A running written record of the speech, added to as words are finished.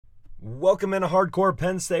Welcome into Hardcore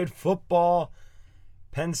Penn State football.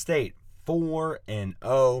 Penn State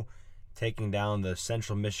 4-0, taking down the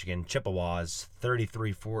Central Michigan Chippewas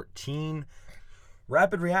 33-14.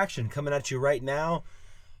 Rapid reaction coming at you right now.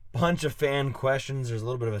 Bunch of fan questions. There's a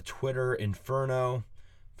little bit of a Twitter inferno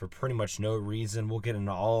for pretty much no reason. We'll get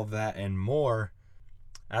into all of that and more.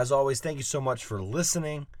 As always, thank you so much for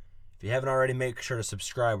listening. If you haven't already, make sure to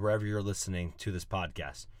subscribe wherever you're listening to this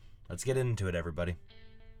podcast. Let's get into it, everybody.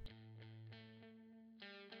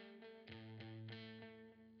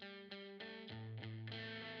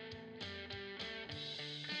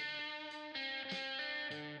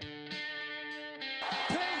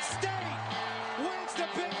 Penn State wins the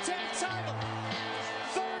Big Ten title,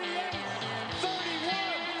 38-31.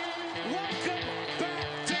 Welcome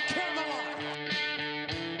back to Camelot.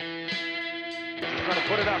 He's going to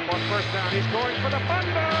put it up on first down. He's going for the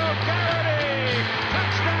bundle. Garrity!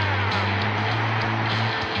 Touchdown!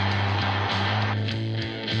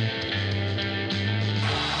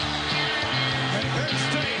 And Penn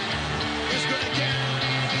State is going to get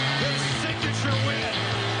their signature win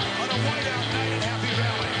on a whiteout night at Happy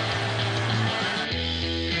Valley.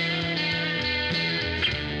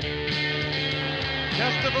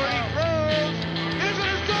 Testaverde throws. It is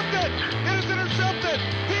intercepted. It is intercepted.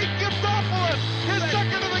 Pete Giftopoulos, his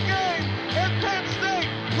second of the game, and Penn State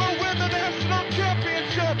will win the national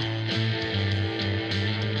championship.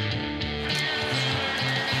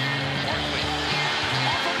 Barkley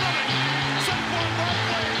off and running. Saquon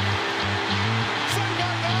Barkley.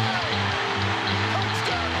 Saquon Barkley.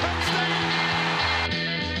 Touchdown, Penn State.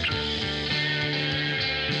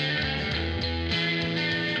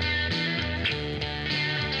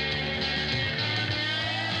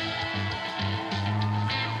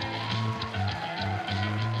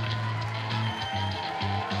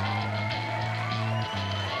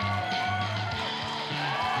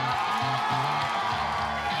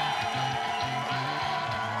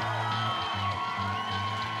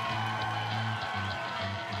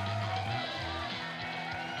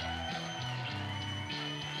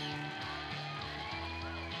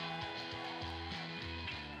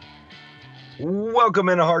 Welcome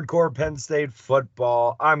into Hardcore Penn State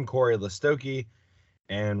football. I'm Corey Listoki,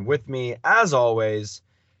 and with me, as always,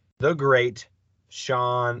 the great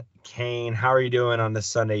Sean Kane. How are you doing on this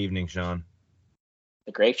Sunday evening, Sean?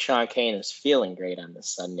 The great Sean Kane is feeling great on this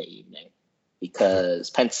Sunday evening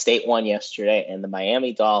because Penn State won yesterday and the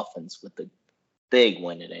Miami Dolphins with the big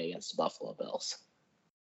win today against the Buffalo Bills.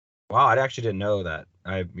 Wow, I actually didn't know that.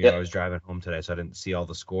 I was driving home today, so I didn't see all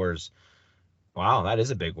the scores. Wow, that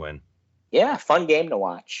is a big win. Yeah, fun game to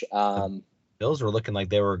watch. Bills were looking like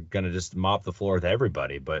they were going to just mop the floor with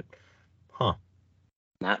everybody, but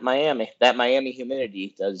Not Miami. That Miami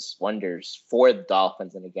humidity does wonders for the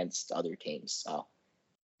Dolphins and against other teams. So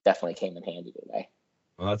definitely came in handy today.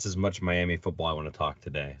 Well, that's as much Miami football I want to talk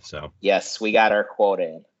today. So Yes, we got our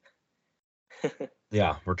quota in.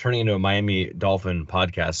 yeah, we're turning into a Miami Dolphin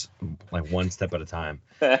podcast, like one step at a time.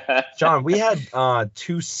 Sean, we had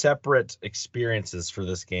two separate experiences for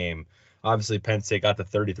this game. Obviously, Penn State got the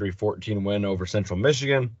 33-14 win over Central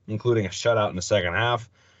Michigan, including a shutout in the second half,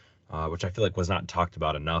 which I feel like was not talked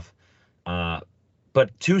about enough.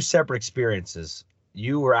 But two separate experiences.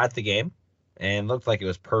 You were at the game and looked like it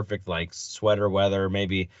was perfect, like sweater weather,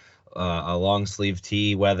 maybe a long sleeve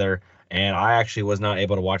tee weather. And I actually was not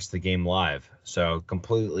able to watch the game live. So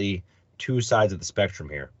completely two sides of the spectrum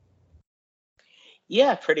here.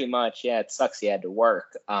 Yeah, pretty much. Yeah, it sucks you had to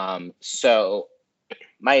work. So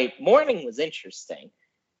my morning was interesting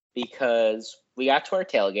because we got to our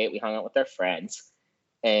tailgate, we hung out with our friends,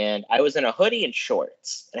 and I was in a hoodie and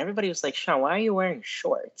shorts. And everybody was like, Sean, why are you wearing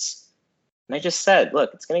shorts? And I just said,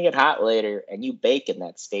 look, it's going to get hot later, and you bake in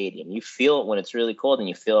that stadium. You feel it when it's really cold, and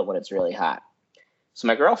you feel it when it's really hot. So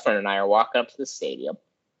my girlfriend and I are walking up to the stadium,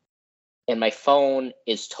 and my phone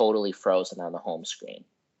is totally frozen on the home screen.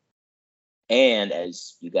 And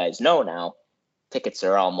as you guys know now, tickets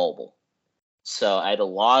are all mobile. So I had to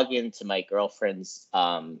log into my girlfriend's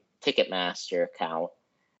Ticketmaster account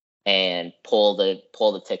and pull the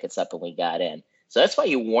tickets up, and we got in. So that's why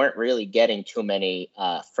you weren't really getting too many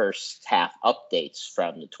first half updates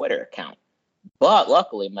from the Twitter account. But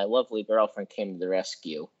luckily, my lovely girlfriend came to the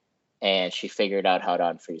rescue, and she figured out how to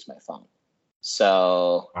unfreeze my phone.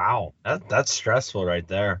 So wow, that's stressful right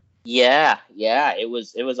there. Yeah, it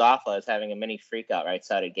was awful. I was having a mini freak out right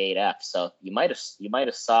outside of Gate F. So you might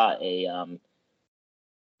have saw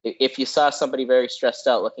if you saw somebody very stressed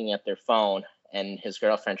out looking at their phone and his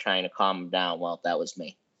girlfriend trying to calm him down, well, that was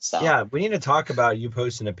me. So yeah, we need to talk about you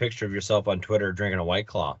posting a picture of yourself on Twitter drinking a White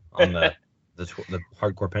Claw on the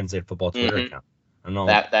Hardcore Penn State football Twitter account. I don't know.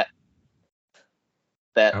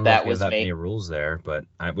 I don't know if that we have was that made. many rules there, but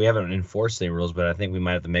we haven't enforced any rules. But I think we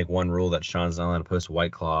might have to make one rule that Sean's not allowed to post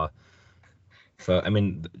White Claw. I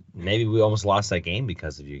mean, maybe we almost lost that game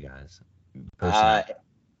because of you guys. Uh,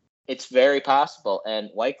 it's very possible. And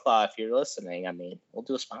White Claw, if you're listening, I mean, we'll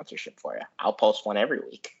do a sponsorship for you. I'll post one every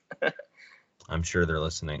week. I'm sure they're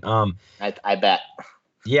listening. I bet.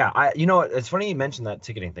 Yeah, you know what? It's funny you mentioned that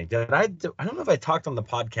ticketing thing. I don't know if I talked on the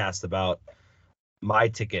podcast about my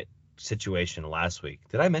ticket situation last week.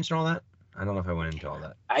 Did I mention all that? I don't know if I went into all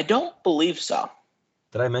that. I don't believe so.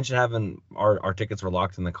 Did I mention having our tickets were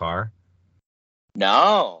locked in the car?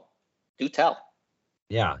 No. Do tell.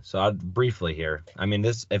 Yeah, so I'll briefly here. I mean,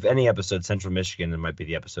 if any episode Central Michigan, it might be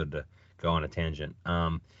the episode to go on a tangent.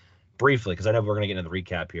 Briefly, because I know we're gonna get into the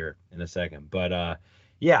recap here in a second. But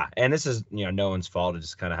yeah, and this is no one's fault. It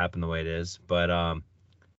just kind of happened the way it is. But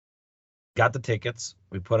got the tickets.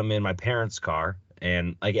 We put them in my parents' car,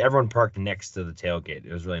 and like everyone parked next to the tailgate.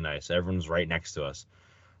 It was really nice. Everyone was right next to us.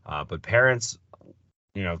 But parents,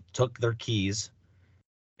 took their keys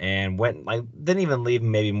and went, like, didn't even leave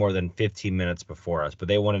maybe more than 15 minutes before us, but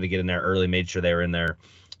they wanted to get in there early, made sure they were in there.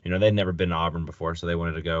 They'd never been to Auburn before, so they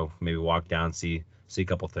wanted to go maybe walk down, see a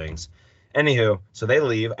couple things. Anywho, so they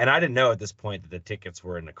leave, and I didn't know at this point that the tickets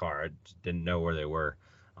were in the car. I just didn't know where they were.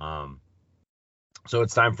 So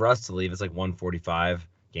it's time for us to leave. It's like 1:45.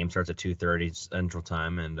 Game starts at 2:30 Central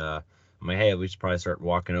Time, and I'm like, hey, we should probably start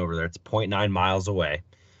walking over there. It's 0.9 miles away.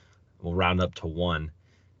 We'll round up to 1.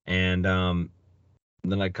 And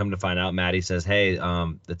then I come to find out, Maddie says, hey,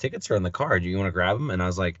 the tickets are in the car. Do you want to grab them? And I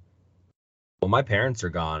was like, well, my parents are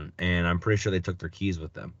gone, and I'm pretty sure they took their keys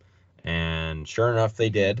with them. And sure enough, they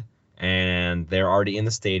did. And they're already in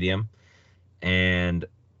the stadium. And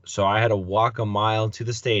so I had to walk a mile to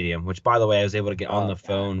the stadium, which, by the way, I was able to get on the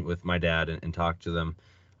phone with my dad and talk to them.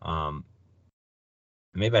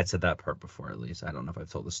 Maybe I said that part before, at least. I don't know if I've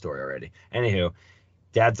told the story already. Anywho,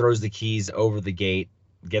 Dad throws the keys over the gate,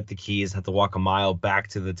 get the keys, have to walk a mile back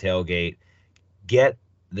to the tailgate, get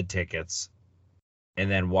the tickets,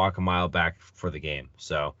 and then walk a mile back for the game.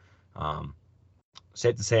 So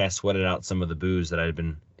safe to say I sweated out some of the booze that I had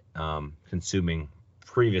been consuming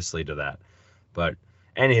previously to that. But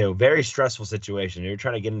anywho, very stressful situation. You're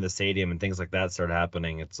trying to get into the stadium and things like that start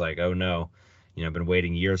happening. It's like, oh no, I've been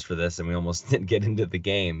waiting years for this, and we almost didn't get into the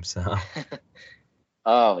game. So.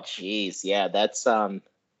 Oh, geez. Yeah, that's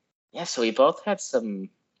yeah. So we both had some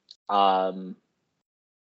kind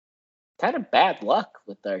of bad luck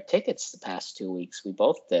with our tickets the past 2 weeks. We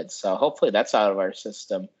both did. So hopefully that's out of our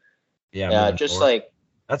system. Yeah. Just forward. like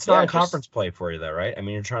that's non-conference play for you, though, right? I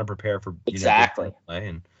mean, you're trying to prepare for exactly play,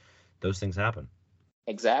 and those things happen.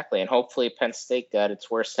 Exactly, and hopefully Penn State got its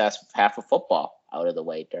worst half of football out of the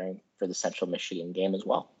way for the Central Michigan game as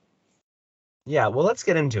well. Yeah, well, let's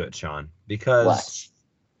get into it, Sean, because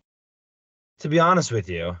to be honest with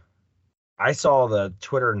you, I saw the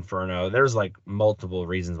Twitter inferno. There's like multiple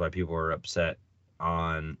reasons why people are upset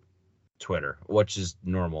on Twitter, which is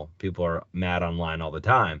normal. People are mad online all the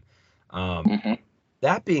time.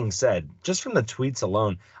 That being said, just from the tweets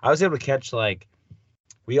alone, I was able to catch, like,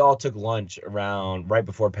 we all took lunch around right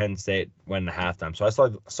before Penn State went into halftime. So I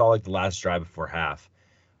saw like the last drive before half.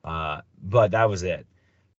 But that was it.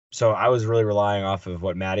 So I was really relying off of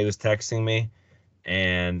what Maddie was texting me,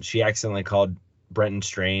 and she accidentally called Brenton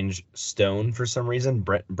Strange Stone for some reason.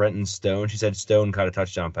 Brenton Stone. She said Stone caught a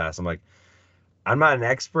touchdown pass. I'm like, I'm not an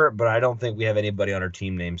expert, but I don't think we have anybody on our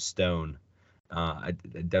team named Stone. I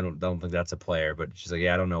don't think that's a player, but she's like,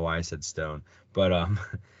 yeah, I don't know why I said Stone, but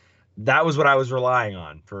that was what I was relying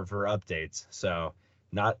on for updates. So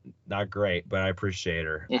not great, but I appreciate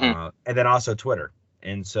her. And then also Twitter.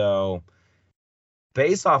 And so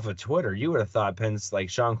based off of Twitter, you would have thought like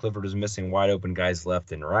Sean Clifford was missing wide open guys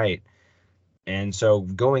left and right. And so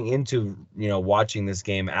going into, watching this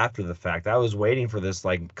game after the fact, I was waiting for this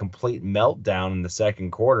like complete meltdown in the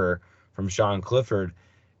second quarter from Sean Clifford.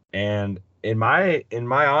 And in my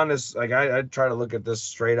honest, like, I try to look at this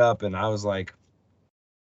straight up, and I was like,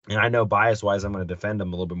 and I know bias wise, I'm going to defend him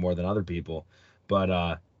a little bit more than other people, but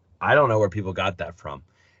I don't know where people got that from.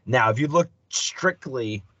 Now, if you look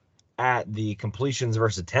strictly at the completions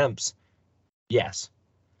versus attempts, yes.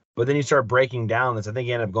 But then you start breaking down this. I think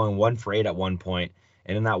he ended up going 1 for 8 at one point,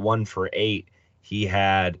 and in that 1 for 8, he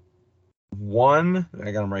had one. I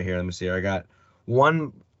got him right here. Let me see. I got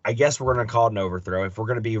one. I guess we're going to call it an overthrow. If we're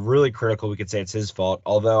going to be really critical, we could say it's his fault.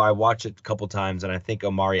 Although I watched it a couple times, and I think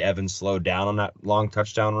Omari Evans slowed down on that long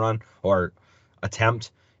touchdown run or attempt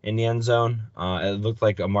in the end zone. It looked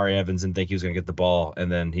like Omari Evans didn't think he was going to get the ball,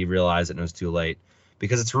 and then he realized it and it was too late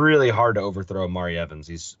because it's really hard to overthrow Amari Evans.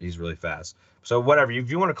 He's really fast. So whatever, if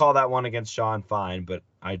you want to call that one against Sean, fine, but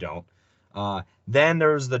I don't. Then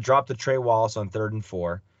there was the drop to Trey Wallace on 3rd and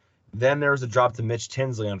 4. Then there was a drop to Mitch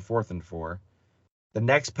Tinsley on 4th and 4. The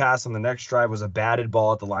next pass on the next drive was a batted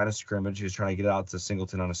ball at the line of scrimmage. He was trying to get it out to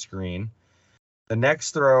Singleton on a screen. The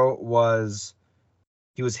next throw was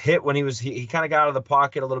he was hit when he kind of got out of the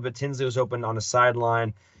pocket a little bit. Tinsley was open on the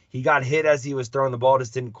sideline. He got hit as he was throwing the ball,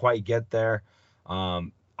 just didn't quite get there.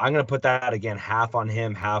 I'm going to put that again, half on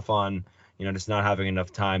him, half on, just not having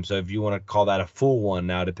enough time. So if you want to call that a full one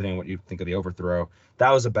now, depending on what you think of the overthrow,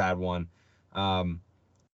 that was a bad one.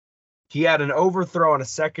 He had an overthrow on a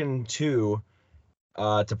 2nd and 2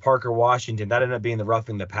 to Parker Washington. That ended up being the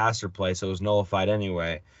roughing the passer play, so it was nullified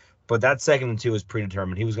anyway. But that 2nd and 2 was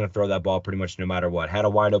predetermined. He was going to throw that ball pretty much no matter what. Had a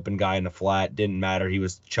wide open guy in the flat, didn't matter. He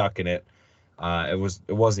was chucking it. It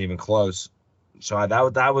wasn't even close. So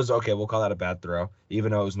that was okay. We'll call that a bad throw,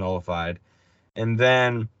 even though it was nullified. And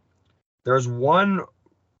then there was one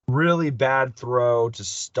really bad throw to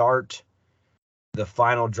start the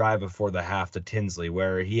final drive before the half to Tinsley,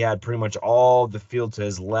 where he had pretty much all the field to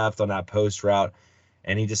his left on that post route,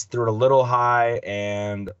 and he just threw it a little high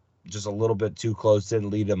and just a little bit too close, didn't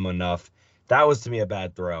lead him enough. That was, to me, a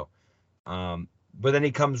bad throw. But then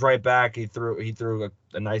he comes right back. He threw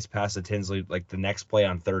a nice pass to Tinsley, like the next play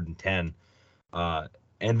on 3rd and 10.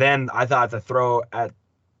 And then I thought the throw at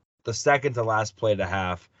the second to last play to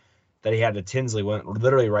half that he had to Tinsley went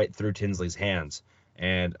literally right through Tinsley's hands.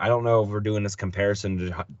 And I don't know if we're doing this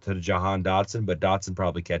comparison to Jahan Dotson, but Dotson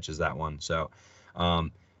probably catches that one. So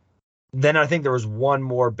then I think there was one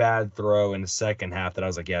more bad throw in the second half that I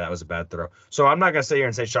was like, yeah, that was a bad throw. So I'm not going to sit here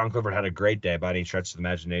and say Sean Clifford had a great day by any stretch of the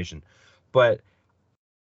imagination. But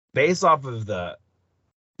based off of the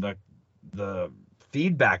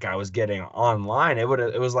feedback I was getting online, it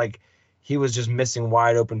was like he was just missing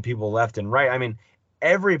wide open people left and right. I mean,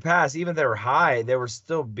 every pass, even if they were high, they were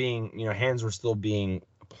still being, hands were still being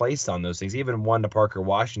placed on those things. Even one to Parker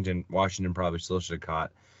Washington probably still should have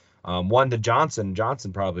caught. One to Johnson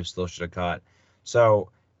probably still should have caught. So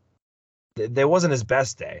there wasn't his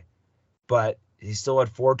best day, but he still had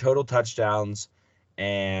 4 total touchdowns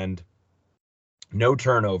and no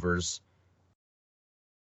turnovers.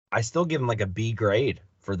 I still give him like a B grade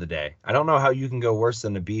for the day. I don't know how you can go worse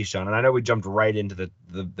than a B, Sean. And I know we jumped right into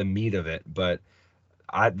the meat of it, but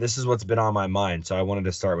this is what's been on my mind, so I wanted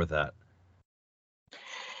to start with that.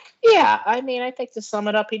 Yeah, I mean, I think to sum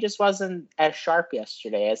it up, he just wasn't as sharp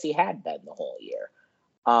yesterday as he had been the whole year.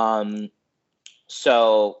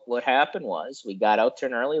 So what happened was we got out to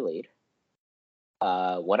an early lead,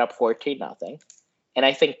 went up 14-0, and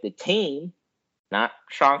I think the team, not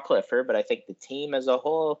Sean Clifford, but I think the team as a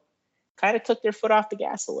whole kind of took their foot off the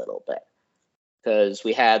gas a little bit because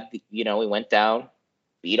we had, we went down,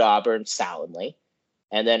 beat Auburn solidly,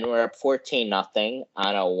 and then we're up 14-0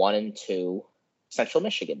 on a 1-2 Central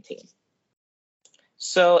Michigan team.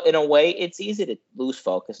 So in a way, it's easy to lose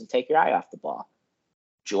focus and take your eye off the ball.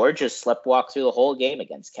 Georgia sleptwalked through the whole game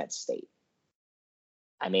against Kent State.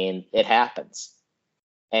 I mean, it happens.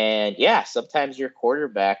 And yeah, sometimes your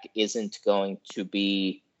quarterback isn't going to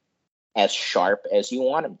be as sharp as you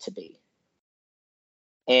want him to be.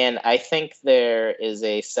 And I think there is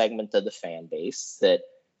a segment of the fan base that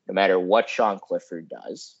no matter what Sean Clifford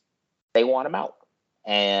does, they want him out.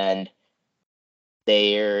 And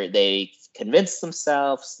they convince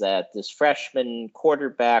themselves that this freshman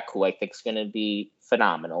quarterback, who I think is going to be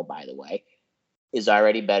phenomenal, by the way, is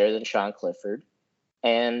already better than Sean Clifford.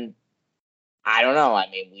 And I don't know. I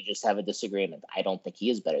mean, we just have a disagreement. I don't think he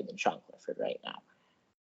is better than Sean Clifford right now.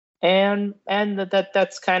 And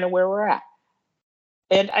that's kind of where we're at.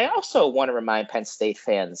 And I also want to remind Penn State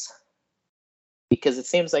fans, because it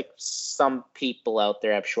seems like some people out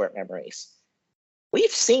there have short memories.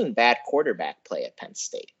 We've seen bad quarterback play at Penn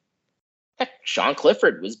State. Heck, Sean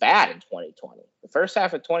Clifford was bad in 2020. The first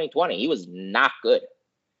half of 2020, he was not good.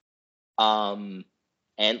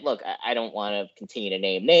 And look, I don't want to continue to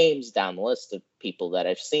name names down the list of people that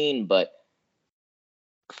I've seen, but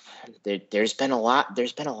there's been a lot.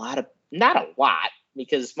 There's been a lot of, not a lot,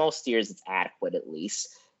 because most years it's adequate at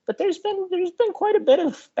least, but there's been quite a bit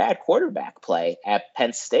of bad quarterback play at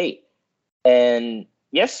Penn State. And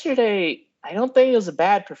yesterday, I don't think it was a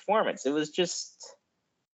bad performance. It was just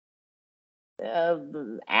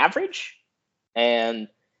average, and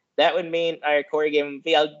that would mean, all right, Corey,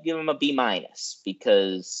 I'll give him a B-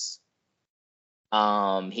 because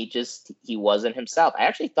he wasn't himself. I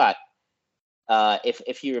actually thought,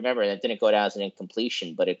 if you remember, that didn't go down as an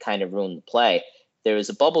incompletion, but it kind of ruined the play. There was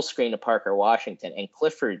a bubble screen to Parker Washington, and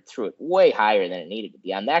Clifford threw it way higher than it needed to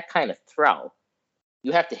be. On that kind of throw,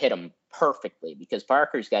 you have to hit him perfectly because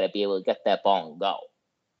Parker's got to be able to get that ball and go.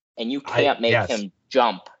 And you can't make him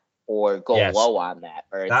jump or go low on that.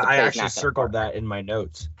 Or that, I actually circled that in my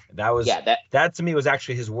notes. That to me was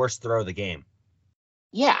actually his worst throw of the game.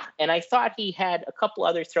 Yeah, and I thought he had a couple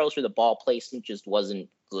other throws where the ball placement just wasn't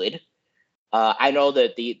good. I know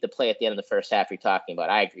that the play at the end of the first half you're talking about,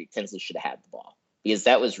 I agree, Tinsley should have had the ball because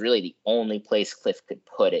that was really the only place Cliff could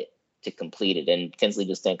put it to complete it, and Tinsley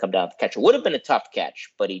just didn't come down to catch it. Would have been a tough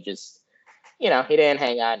catch, but he just, he didn't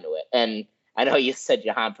hang on to it. And I know you said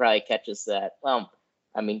Jahan probably catches that. Well,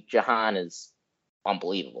 I mean, Jahan is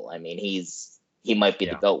unbelievable. I mean, he might be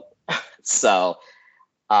the GOAT. So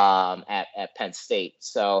at Penn State.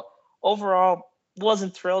 So overall,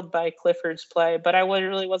 wasn't thrilled by Clifford's play, but I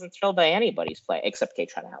really wasn't thrilled by anybody's play except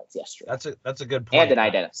Kaytron Allen's yesterday. That's a good point. And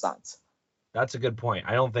an Dennis Sons. That's a good point.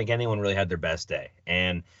 I don't think anyone really had their best day,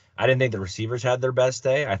 and I didn't think the receivers had their best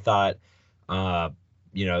day. I thought,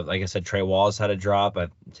 like I said, Trey Wallace had a drop.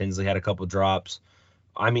 Tinsley had a couple drops.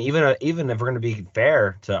 I mean, even if we're going to be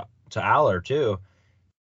fair to Aller too,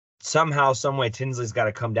 somehow, some way, Tinsley's got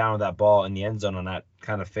to come down with that ball in the end zone on that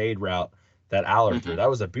kind of fade route that Aller threw. That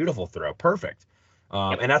was a beautiful throw, perfect.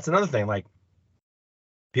 And that's another thing. Like,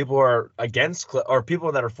 people are against or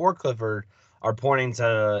people that are for Clifford are pointing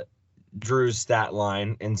to Drew's stat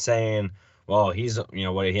line and saying, well, he's, he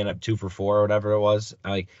ended up 2 for 4 or whatever it was.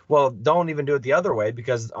 Like, well, don't even do it the other way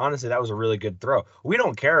because honestly, that was a really good throw. We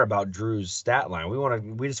don't care about Drew's stat line.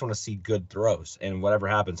 We just want to see good throws, and whatever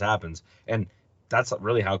happens. And that's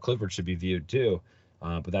really how Clifford should be viewed too.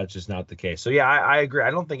 But that's just not the case. So yeah, I agree.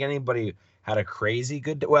 I don't think anybody had a crazy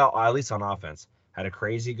good day. Well, at least on offense, had a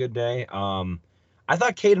crazy good day. I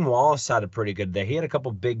thought Caden Wallace had a pretty good day. He had a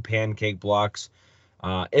couple big pancake blocks.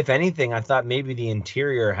 If anything, I thought maybe the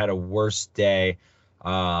interior had a worse day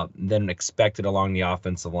than expected along the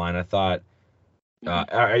offensive line. I thought,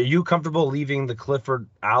 are you comfortable leaving the Clifford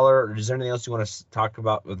Aller, or is there anything else you want to talk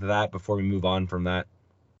about with that before we move on from that?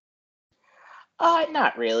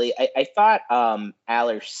 Not really. I thought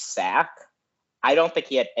Aller's sack, I don't think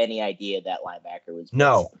he had any idea that linebacker was missing.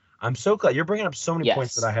 No, I'm so glad. You're bringing up so many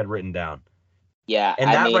points that I had written down. Yeah, and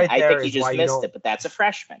I think he just missed it, but that's a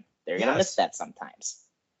freshman. They're going to miss that sometimes.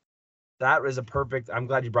 That was a perfect. I'm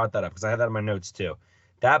glad you brought that up because I had that in my notes too.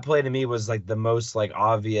 That play to me was like the most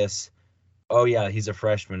obvious. Oh yeah, he's a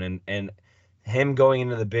freshman, and him going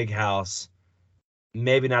into the big house,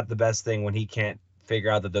 maybe not the best thing when he can't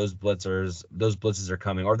figure out that those blitzes are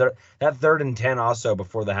coming. Or that 3rd and 10 also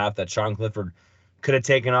before the half that Sean Clifford could have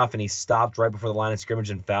taken off and he stopped right before the line of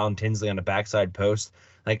scrimmage and found Tinsley on the backside post.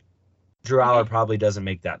 Like, Drew Aller probably doesn't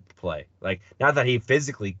make that play. Like, not that he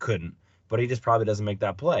physically couldn't, but he just probably doesn't make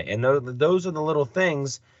that play. And those are the little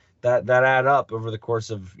things that add up over the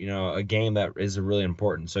course of, a game that is really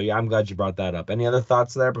important. So, yeah, I'm glad you brought that up. Any other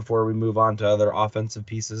thoughts there before we move on to other offensive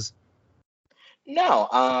pieces? No,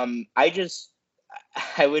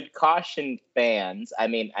 I would caution fans. I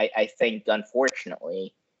mean, I think,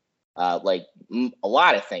 unfortunately, like a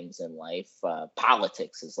lot of things in life,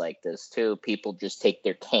 politics is like this too. People just take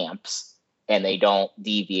their camps and they don't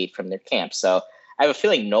deviate from their camp. So I have a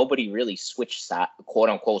feeling nobody really quote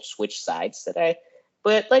unquote switch sides today.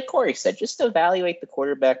 But like Corey said, just evaluate the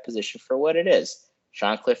quarterback position for what it is.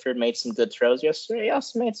 Sean Clifford made some good throws yesterday. He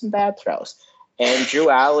also made some bad throws. And Drew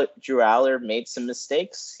Aller made some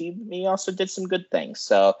mistakes. He also did some good things.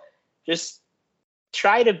 So just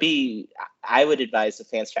try to be, I would advise the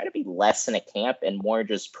fans, try to be less in a camp and more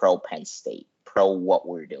just pro Penn State, pro what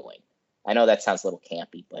we're doing. I know that sounds a little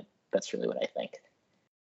campy, but that's really what I think.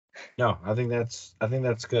 No, I think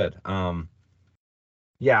that's good.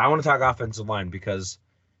 Yeah, I want to talk offensive line because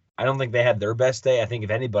I don't think they had their best day. I think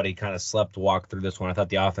if anybody kind of walked through this one, I thought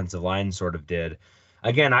the offensive line sort of did.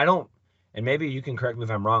 Again, and maybe you can correct me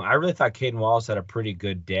if I'm wrong, I really thought Caden Wallace had a pretty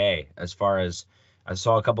good day as far as I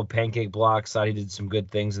saw a couple pancake blocks, thought he did some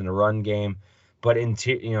good things in the run game. But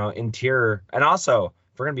interior, and also,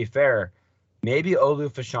 if we're going to be fair, maybe Olu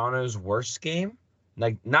Fashano's worst game.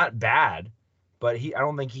 Like, not bad, but I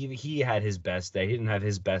don't think he had his best day. He didn't have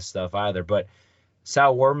his best stuff either. But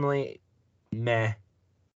Sal Wormley, meh.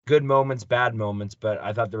 Good moments, bad moments, but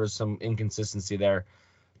I thought there was some inconsistency there.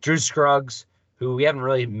 Drew Scruggs, who we haven't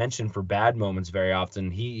really mentioned for bad moments very often,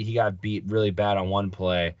 he got beat really bad on one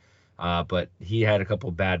play, but he had a couple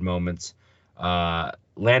bad moments.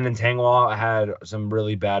 Landon Tangwall had some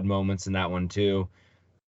really bad moments in that one too.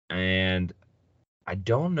 And I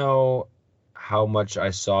don't know how much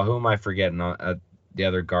I saw. Who am I forgetting at the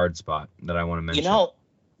other guard spot that I want to mention?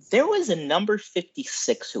 There was a number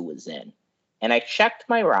 56 who was in, and I checked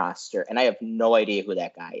my roster, and I have no idea who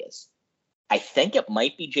that guy is. I think it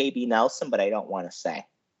might be JB Nelson, but I don't want to say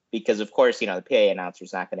because, of course, the PA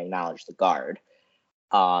announcer's not going to acknowledge the guard.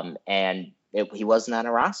 He wasn't on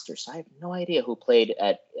a roster, so I have no idea who played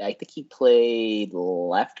at. I think he played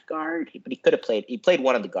left guard, but he could have played. He played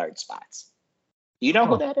one of the guard spots. Do you know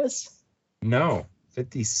who that is? No,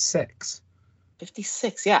 56.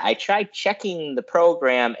 56. Yeah, I tried checking the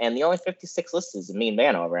program, and the only 56 listed is Amin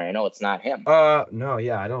Vanover. I know it's not him. No,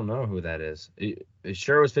 yeah, I don't know who that is. It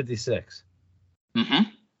sure was 56. Mm-hmm.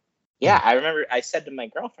 Yeah, I remember. I said to my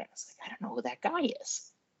girlfriend, I was like, I don't know who that guy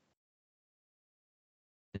is.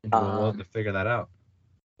 We'll have to figure that out.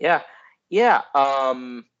 Yeah.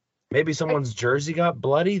 Maybe someone's jersey got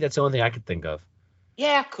bloody. That's the only thing I could think of.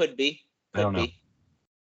 Yeah, could be. I don't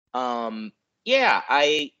know. Yeah,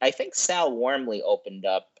 I think Sal Wormley opened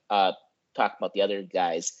up. Talking about the other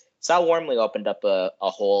guys, Sal Wormley opened up a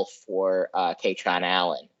hole for Katron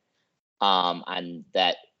Allen. On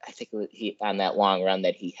that, I think on that long run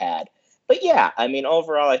that he had. But yeah, I mean,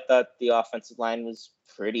 overall, I thought the offensive line was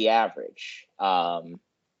pretty average.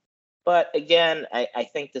 But again, I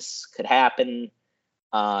think this could happen.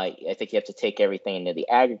 I think you have to take everything into the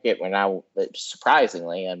aggregate. We're now,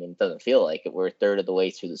 surprisingly, I mean, it doesn't feel like it. We're a third of the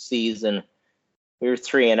way through the season. We were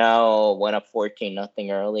 3-0, went up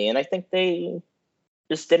 14-0 early, and I think they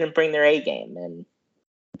just didn't bring their A game. And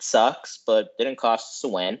it sucks, but didn't cost us a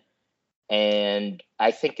win. And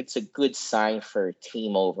I think it's a good sign for a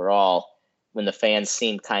team overall when the fans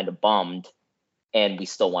seem kind of bummed and we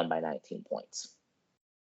still won by 19 points.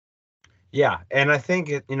 Yeah, and I think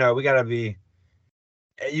we got to be.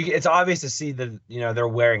 It's obvious to see that they're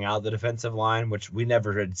wearing out the defensive line, which we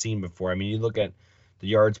never had seen before. I mean, you look at the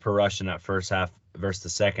yards per rush in that first half versus the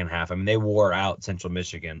second half. I mean, they wore out Central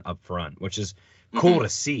Michigan up front, which is cool to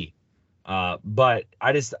see. But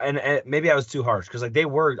I just and maybe I was too harsh because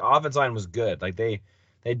offensive line was good. Like they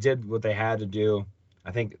did what they had to do.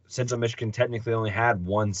 I think Central Michigan technically only had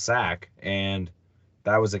one sack, and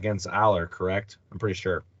that was against Aller, correct? I'm pretty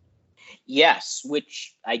sure. Yes,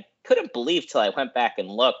 which I couldn't believe till I went back and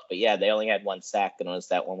looked. But yeah, they only had one sack, and it was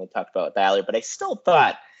that one we talked about with Aller. But I still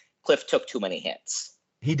thought Cliff took too many hits.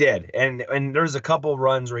 He did, and there's a couple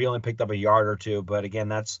runs where he only picked up a yard or two. But again,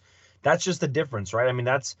 that's just the difference, right? I mean,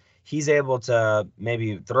 he's able to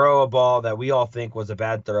maybe throw a ball that we all think was a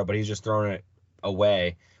bad throw, but he's just throwing it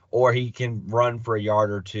away, or he can run for a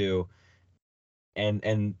yard or two, and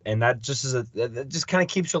that just kind of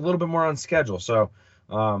keeps you a little bit more on schedule. So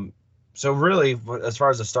really, as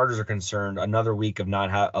far as the starters are concerned, another week of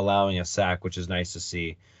not allowing a sack, which is nice to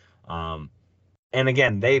see. And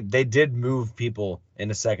again, they did move people in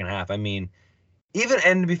the second half. I mean,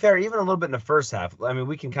 and to be fair, even a little bit in the first half. I mean,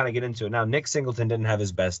 we can kind of get into it now. Nick Singleton didn't have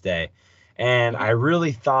his best day, and I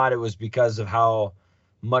really thought it was because of how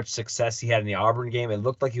much success he had in the Auburn game. It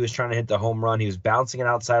looked like he was trying to hit the home run. He was bouncing it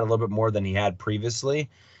outside a little bit more than he had previously,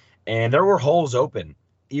 and there were holes open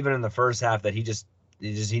even in the first half that he just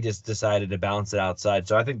decided to bounce it outside.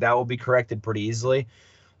 So I think that will be corrected pretty easily.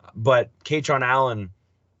 But Katron Allen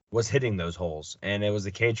was hitting those holes, and it was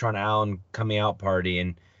the Katron Allen coming out party.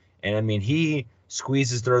 And I mean, he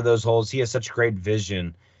squeezes through those holes. He has such great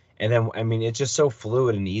vision. And then, I mean, it's just so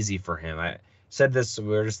fluid and easy for him. I said this, we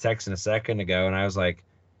were just texting a second ago, and I was like,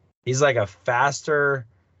 he's like a faster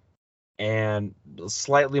and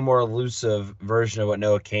slightly more elusive version of what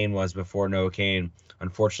Noah Cain was before Noah Cain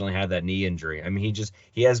unfortunately had that knee injury. I mean,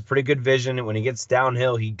 he has pretty good vision, and when he gets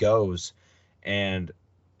downhill, he goes. And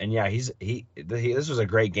yeah, this was a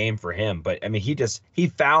great game for him. But I mean, he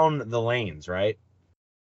found the lanes, right?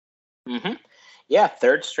 Mm-hmm. Yeah,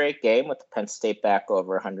 third straight game with the Penn State back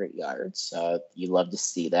over 100 yards. You love to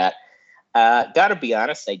see that. Gotta be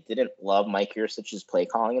honest, I didn't love Mike Yurcich's play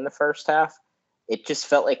calling in the first half. It just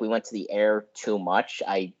felt like we went to the air too much.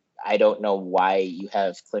 I don't know why you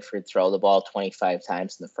have Clifford throw the ball 25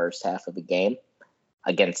 times in the first half of the game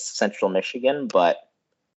against Central Michigan, but,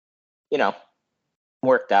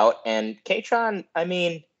 worked out. And Katron, I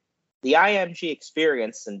mean, the IMG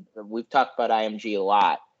experience, and we've talked about IMG a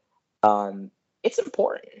lot, it's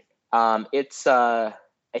important. I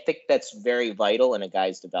think that's very vital in a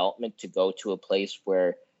guy's development to go to a place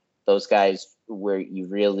where those guys, where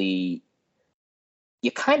you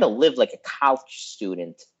kind of live like a college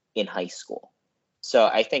student in high school. So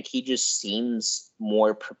I think he just seems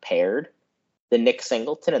more prepared than Nick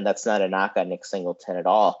Singleton, and that's not a knock on Nick Singleton at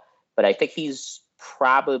all. But I think he's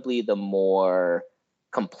probably the more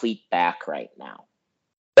complete back right now.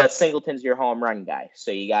 But Singleton's your home run guy,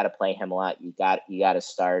 so you got to play him a lot. You got to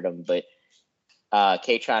start him. But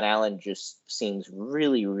Katron Allen just seems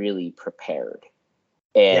really, really prepared.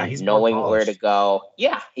 Yeah, and he's more knowing where to polished. go.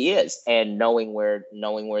 Yeah, he is, and knowing where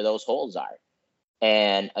those holes are.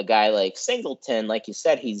 And a guy like Singleton, like you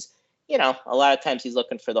said, he's, a lot of times he's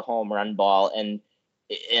looking for the home run ball, and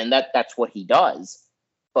that's what he does.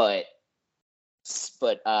 But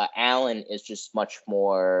Allen is just much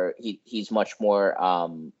more. He's much more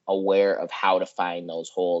aware of how to find those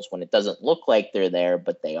holes when it doesn't look like they're there,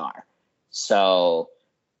 but they are. So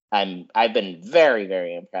I've been very,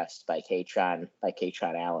 very impressed by Katron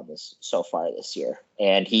Allen so far this year,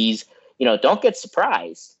 and he's, don't get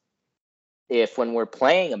surprised if when we're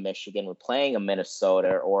playing a Michigan, we're playing a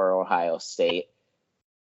Minnesota or Ohio State,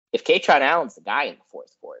 if Katron Allen's the guy in the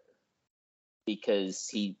fourth quarter, because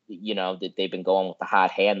that they've been going with the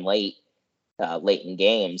hot hand late in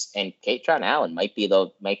games, and Katron Allen might be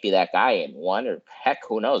that guy in one, or heck,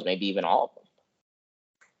 who knows, maybe even all of them.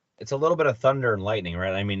 It's a little bit of thunder and lightning,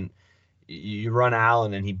 right? I mean, you run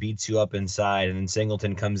Allen and he beats you up inside, and then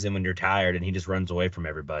Singleton comes in when you're tired and he just runs away from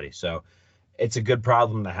everybody. So it's a good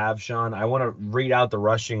problem to have, Sean. I want to read out the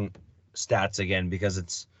rushing stats again because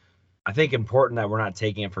it's, I think, important that we're not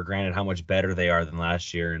taking it for granted how much better they are than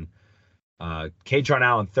last year. And Katron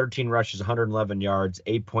Allen, 13 rushes, 111 yards,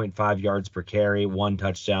 8.5 yards per carry, 1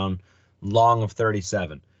 touchdown, long of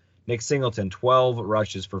 37. Nick Singleton, 12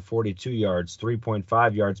 rushes for 42 yards,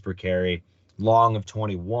 3.5 yards per carry, long of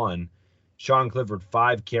 21. Sean Clifford,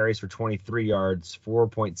 5 carries for 23 yards,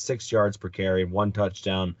 4.6 yards per carry, 1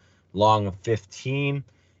 touchdown, long of 15.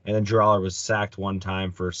 And then Drew Aller was sacked 1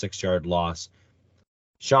 time for a 6-yard loss.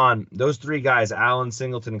 Sean, those 3 guys, Allen,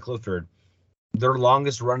 Singleton, and Clifford, their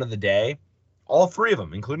longest run of the day, all 3 of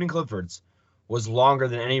them, including Clifford's, was longer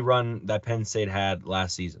than any run that Penn State had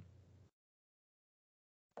last season.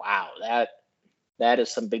 Wow, that is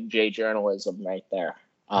some big J journalism right there.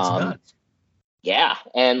 That's nuts. Yeah,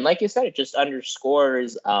 and like you said, it just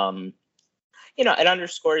underscores, it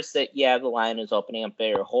underscores that, the line is opening up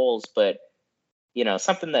bigger holes, but,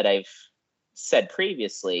 something that I've said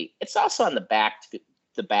previously, it's also on the backs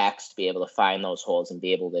to be able to find those holes and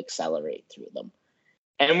be able to accelerate through them.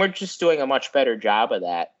 And we're just doing a much better job of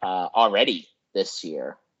that already this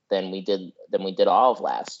year than we did all of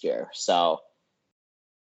last year. So,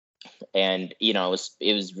 and it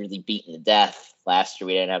was really beaten to death last year.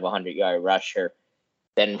 We didn't have a 100-yard rusher.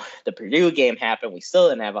 Then the Purdue game happened. We still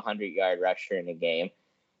didn't have a 100-yard rusher in the game,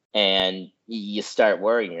 and you start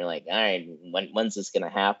worrying. You're like, all right, when's this going to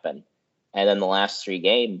happen? And then the last 3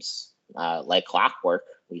 games, like clockwork,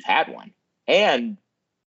 we've had one. And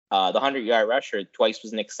the 100-yard rusher twice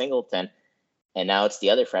was Nick Singleton, and now it's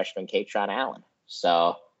the other freshman, Katron Allen.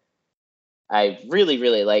 So I really,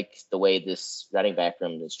 really like the way this running back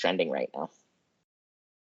room is trending right now.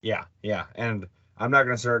 Yeah. And I'm not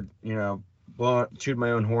going to start, shoot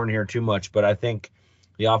my own horn here too much, but I think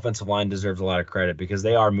the offensive line deserves a lot of credit because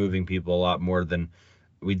they are moving people a lot more than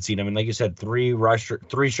we'd seen. I mean, like you said, 3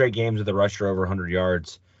 straight games with a rusher over 100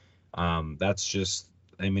 yards. That's just,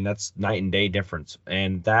 that's night and day difference.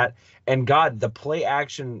 And the play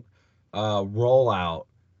action rollout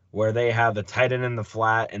where they have the tight end in the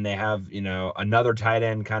flat and they have, another tight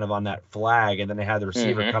end kind of on that flag, and then they have the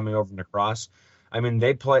receiver coming over from the cross. I mean,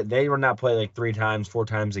 they run that play like 3 times, 4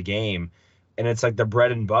 times a game, and it's like the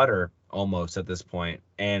bread and butter almost at this point.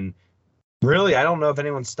 And really, I don't know if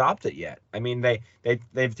anyone stopped it yet. I mean,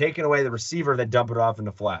 they've taken away the receiver, they dump it off in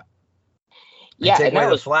the flat. They take away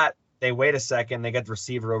the flat, they wait a second, they get the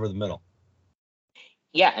receiver over the middle.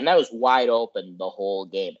 Yeah, and that was wide open the whole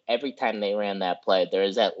game. Every time they ran that play, there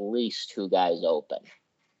is at least 2 guys open,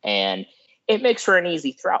 and it makes for an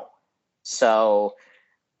easy throw. So,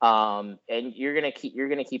 and you're gonna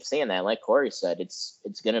keep seeing that. Like Corey said, it's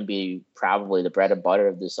gonna be probably the bread and butter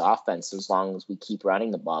of this offense as long as we keep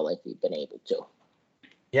running the ball like we've been able to.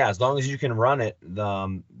 Yeah, as long as you can run it,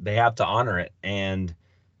 they have to honor it. And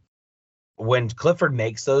when Clifford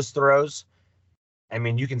makes those throws, I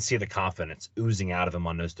mean, you can see the confidence oozing out of him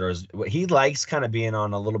on those throws. He likes kind of being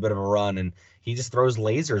on a little bit of a run, and he just throws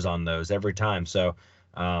lasers on those every time. So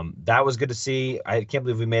that was good to see. I can't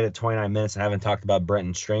believe we made it 29 minutes. I haven't talked about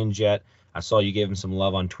Brenton Strange yet. I saw you gave him some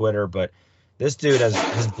love on Twitter, but this dude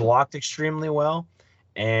has blocked extremely well,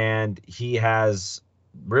 and he has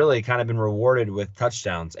really kind of been rewarded with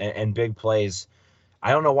touchdowns and big plays.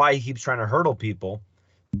 I don't know why he keeps trying to hurdle people,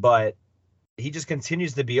 but he just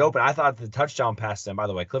continues to be open. I thought the touchdown pass to him, by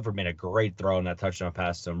the way, Clifford made a great throw in that touchdown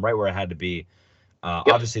pass to him, right where it had to be.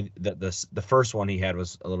 Obviously, the first one he had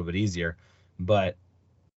was a little bit easier, but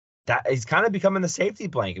that he's kind of becoming the safety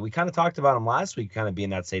blanket. We kind of talked about him last week, kind of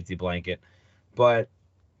being that safety blanket, but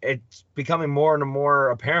it's becoming more and more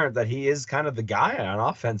apparent that he is kind of the guy on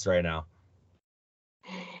offense right now.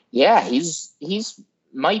 Yeah, he's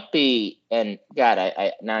might be, and God,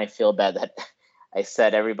 I now I feel bad that I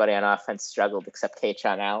said everybody on offense struggled except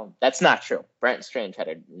K'Chon Allen. That's not true. Brenton Strange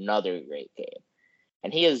had another great game.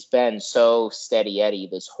 And he has been so steady Eddie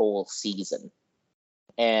this whole season.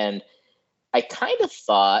 And I kind of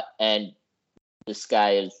thought, and this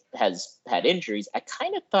guy has had injuries, I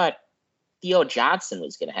kind of thought Theo Johnson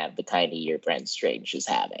was going to have the kind of year Brenton Strange is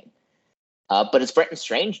having. But it's Brenton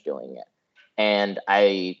Strange doing it. And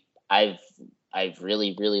I've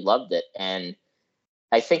really, really loved it. And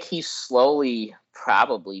I think he's slowly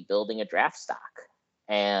probably building a draft stock.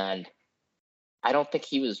 And I don't think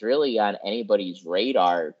he was really on anybody's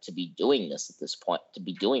radar to be doing this at this point,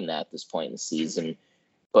 at this point in the season.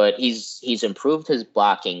 But he's improved his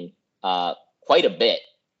blocking quite a bit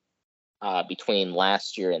between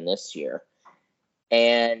last year and this year.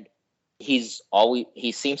 And he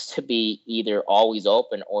seems to be either always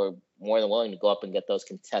open or more than willing to go up and get those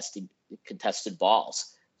contested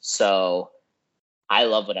balls. So I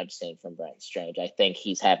love what I'm seeing from Brenton Strange. I think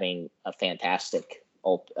he's having a fantastic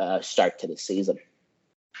start to the season.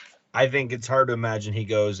 I think it's hard to imagine he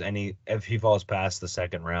goes if he falls past the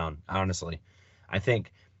second round, honestly. I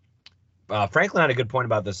think Franklin had a good point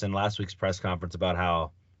about this in last week's press conference about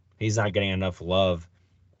how he's not getting enough love,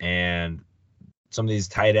 and some of these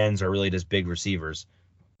tight ends are really just big receivers.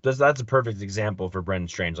 That's a perfect example for Brenton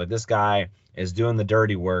Strange. Like, this guy is doing the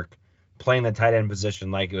dirty work, playing the tight end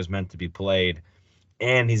position like it was meant to be played,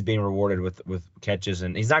 and he's being rewarded with catches,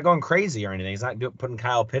 and he's not going crazy or anything. He's not putting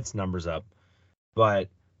Kyle Pitts numbers up,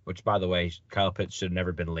 which, by the way, Kyle Pitts should have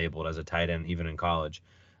never been labeled as a tight end, even in college.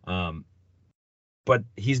 But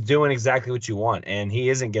he's doing exactly what you want, and he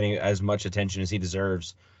isn't getting as much attention as he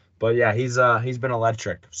deserves. But yeah, he's been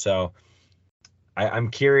electric. So I'm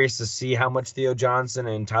curious to see how much Theo Johnson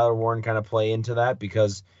and Tyler Warren kind of play into that,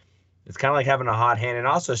 because it's kind of like having a hot hand. And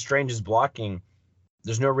also, Strange's blocking,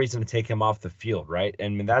 there's no reason to take him off the field, right? I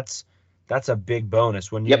mean, that's a big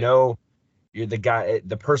bonus when you know you're the guy,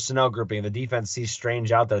 the personnel grouping, the defense sees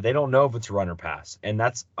Strange out there. They don't know if it's run or pass, and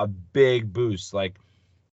that's a big boost. Like,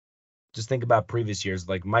 just think about previous years.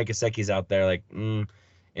 Like, Mike Gesicki's out there, like in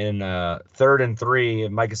 3rd and 3,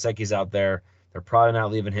 if Mike Gesicki's out there, they're probably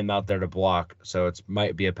not leaving him out there to block, so it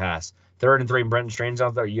might be a pass. 3rd and 3, Brenton Strange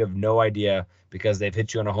out there, you have no idea, because they've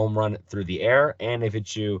hit you on a home run through the air, and they've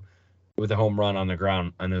hit you with a home run on the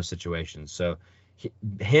ground in those situations. So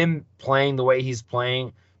him playing the way he's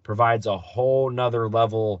playing provides a whole nother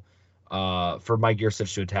level for Mike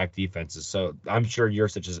Yurcich to attack defenses. So I'm sure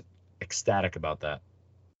Yurcich is ecstatic about that.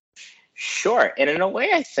 Sure. And in a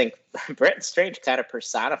way, I think Brenton Strange kind of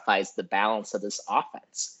personifies the balance of this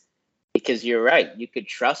offense, because you're right. You could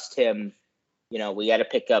trust him. You know, we got to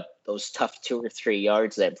pick up those tough 2 or 3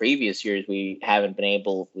 yards that previous years we haven't been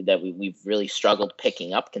able, we've really struggled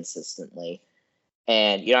picking up consistently.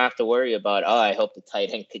 And you don't have to worry about, I hope the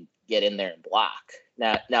tight end could get in there and block.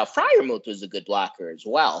 Now Freiermuth was a good blocker as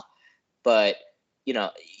well, but you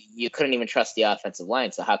know, you couldn't even trust the offensive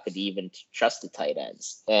line. So how could you even trust the tight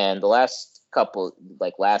ends? And the last couple,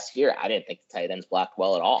 like last year, I didn't think the tight ends blocked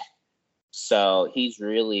well at all. So he's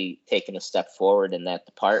really taken a step forward in that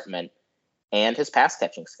department, and his pass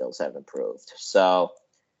catching skills have improved. So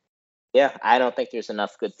yeah, I don't think there's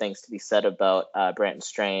enough good things to be said about Brenton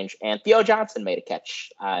Strange. And Theo Johnson made a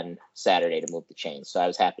catch on Saturday to move the chains, so I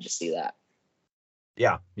was happy to see that.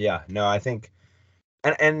 Yeah. No, I think,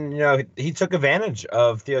 and you know, he took advantage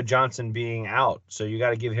of Theo Johnson being out, so you got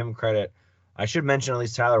to give him credit. I should mention at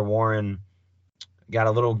least Tyler Warren got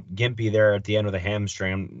a little gimpy there at the end with a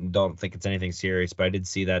hamstring. Don't think it's anything serious, but I did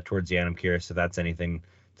see that towards the end. I'm curious if that's anything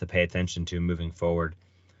to pay attention to moving forward.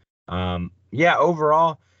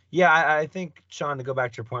 Overall, I think, Sean, to go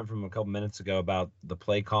back to your point from a couple minutes ago about the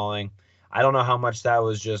play calling, I don't know how much that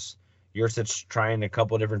was just Yurcich trying a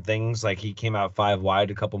couple different things. Like, he came out 5 wide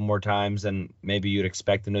a couple more times than maybe you'd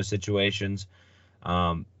expect in those situations.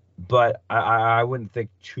 But I wouldn't think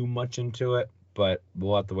too much into it, but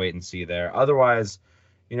we'll have to wait and see there. Otherwise,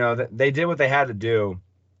 you know, they did what they had to do.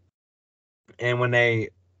 And when they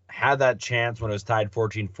had that chance, when it was tied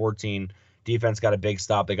 14-14, defense got a big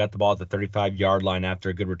stop. They got the ball at the 35-yard line after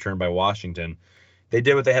a good return by Washington. They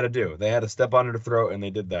did what they had to do. They had to step under the throat, and they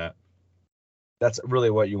did that. That's really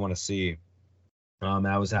what you want to see.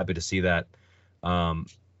 I was happy to see that. And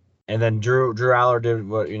then Drew Aller did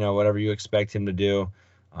whatever you expect him to do.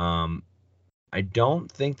 I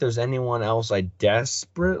don't think there's anyone else I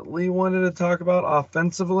desperately wanted to talk about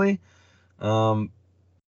offensively.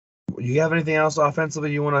 You have anything else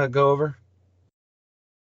offensively you want to go over?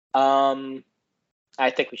 I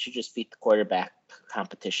think we should just beat the quarterback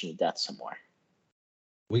competition to death some more.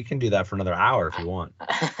 We can do that for another hour if you want.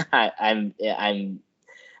 I'm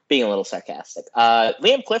being a little sarcastic.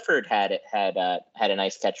 Liam Clifford had a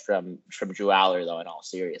nice catch from Drew Aller, though. In all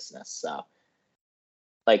seriousness, so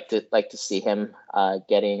like to see him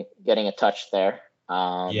getting a touch there.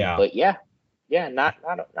 But yeah, not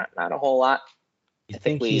a whole lot. You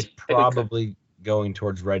think he's probably going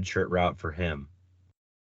towards red shirt route for him?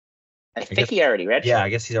 I think he already redshirted. Yeah, I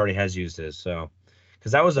guess he already has used his. So,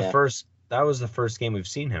 because that was the first game we've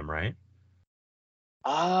seen him, right?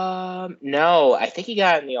 No, I think he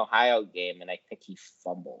got in the Ohio game, and I think he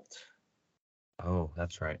fumbled. Oh,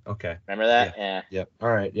 that's right. Okay. Remember that? Yeah. Yep. All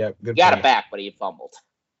right. Yep. Good. He got it back, but he fumbled.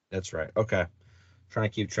 That's right. Okay. Trying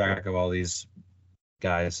to keep track of all these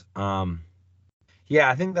guys. Yeah,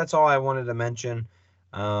 I think that's all I wanted to mention.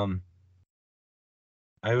 I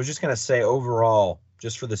was just gonna say overall,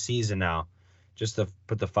 just for the season now, just to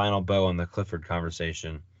put the final bow on the Clifford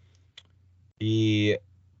conversation. He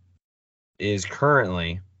is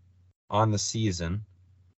currently on the season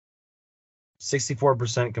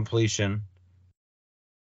 64% completion,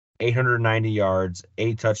 890 yards,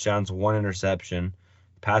 8 touchdowns, 1 interception,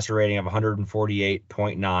 passer rating of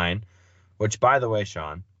 148.9, which, by the way,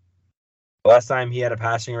 Sean, the last time he had a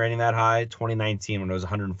passing rating that high, 2019, when it was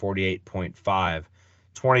 148.5.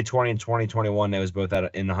 2020 and 2021, it was both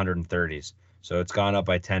in the 130s. So it's gone up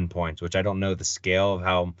by 10 points, which I don't know the scale of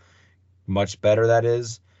how much better that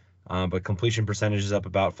is. But completion percentage is up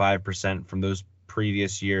about 5% from those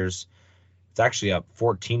previous years. It's actually up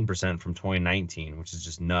 14% from 2019, which is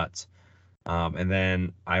just nuts. And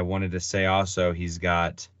then I wanted to say also he's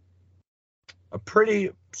got a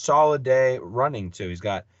pretty solid day running, too. He's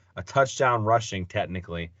got a touchdown rushing,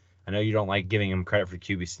 technically. I know you don't like giving him credit for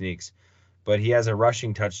QB sneaks, but he has a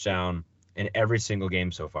rushing touchdown in every single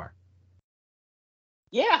game so far.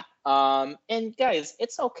 Yeah. And guys,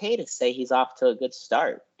 it's okay to say he's off to a good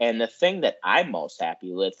start. And the thing that I'm most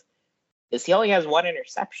happy with is he only has 1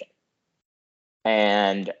 interception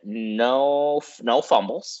and no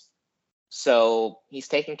fumbles. So he's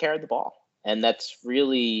taking care of the ball. And that's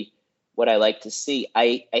really what I like to see.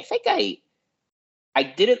 I think I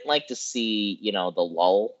didn't like to see, the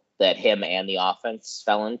lull that him and the offense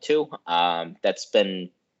fell into. That's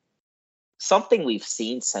been something we've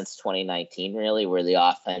seen since 2019, really, where the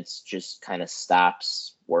offense just kind of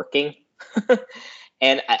stops working.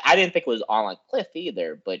 And I didn't think it was all on Cliff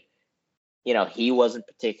either, but, he wasn't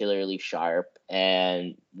particularly sharp,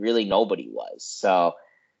 and really nobody was. So,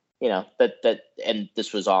 and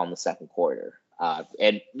this was all in the second quarter.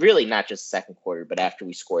 And really not just second quarter, but after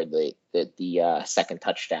we scored the second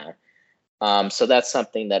touchdown. So that's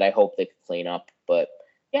something that I hope they could clean up. But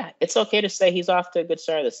yeah, it's okay to say he's off to a good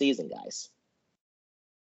start of the season, guys.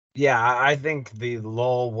 Yeah, I think the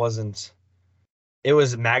lull it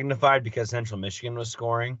was magnified because Central Michigan was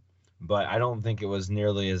scoring, but I don't think it was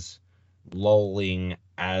nearly as lulling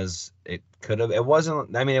as it could have. It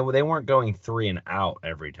wasn't, they weren't going 3 and out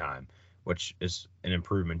every time, which is an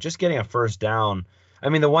improvement. Just getting a first down.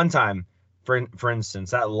 The one time, for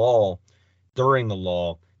instance, that lull, during the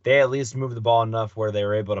lull, they at least moved the ball enough where they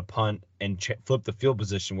were able to punt and flip the field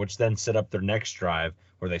position, which then set up their next drive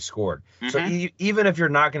where they scored. Mm-hmm. So even if you're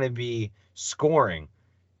not going to be scoring,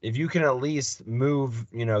 if you can at least move,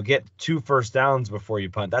 get 2 first downs before you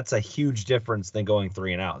punt, that's a huge difference than going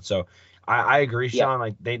 3 and out. So I agree, Sean.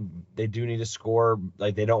 Like they do need to score.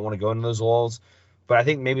 Like they don't want to go into those lulls. But I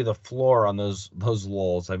think maybe the floor on those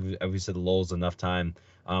lulls, I've said lulls enough time.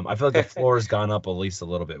 I feel like the floor has gone up at least a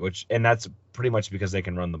little bit, and that's pretty much because they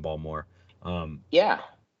can run the ball more.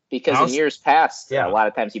 Because in years past, a lot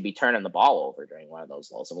of times you'd be turning the ball over during one of those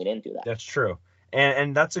lulls, and we didn't do that. That's true,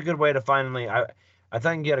 and that's a good way to finally. I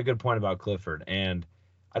think you had a good point about Clifford, and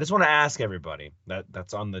I just want to ask everybody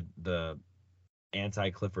that's on the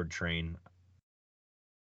anti-Clifford train.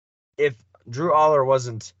 If Drew Aller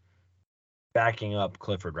wasn't backing up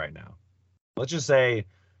Clifford right now, let's just say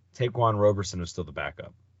Taquan Roberson was still the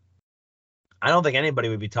backup, I don't think anybody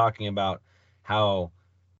would be talking about how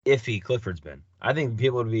iffy Clifford's been. I think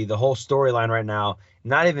people would be, the whole storyline right now,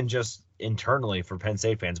 not even just internally for Penn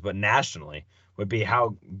State fans, but nationally, would be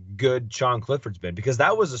how good Sean Clifford's been, because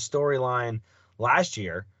that was a storyline last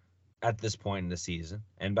year at this point in the season,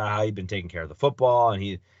 and about how he'd been taking care of the football, and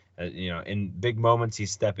he, in big moments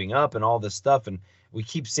he's stepping up and all this stuff, and we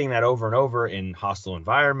keep seeing that over and over in hostile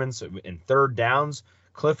environments, in third downs.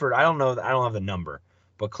 Clifford, I don't have the number,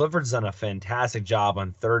 but Clifford's done a fantastic job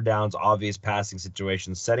on third downs, obvious passing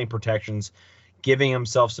situations, setting protections, giving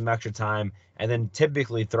himself some extra time, and then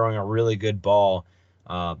typically throwing a really good ball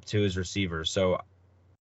to his receivers. So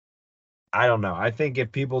I don't know. I think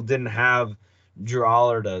if people didn't have Drew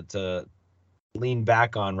Aller to lean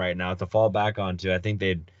back on right now, to fall back onto, I think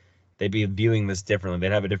they'd they'd be viewing this differently.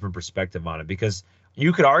 They'd have a different perspective on it, because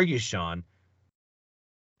you could argue, Sean.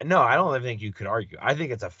 No, I don't even think you could argue. I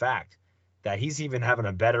think it's a fact that he's even having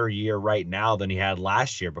a better year right now than he had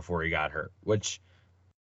last year before he got hurt, which,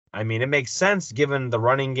 I mean, it makes sense given the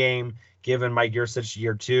running game, given Mike Yurcich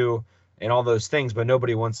year 2 and all those things, but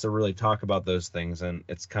nobody wants to really talk about those things, and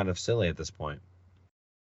it's kind of silly at this point.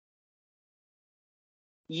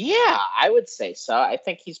 Yeah, I would say so. I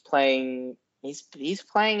think he's playing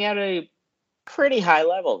at a pretty high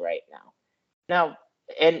level right now. Now,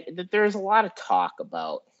 and there's a lot of talk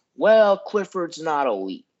about, well, Clifford's not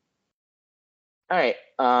elite. All right,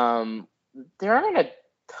 there aren't a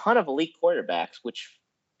ton of elite quarterbacks,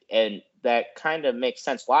 and that kind of makes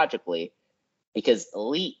sense logically, because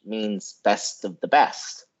elite means best of the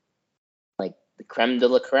best, like the creme de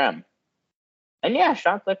la creme. And yeah,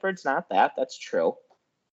 Sean Clifford's not that. That's true.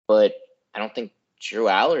 But I don't think Drew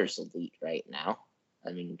Aller's elite right now.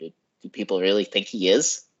 I mean, do people really think he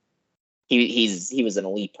is? He was an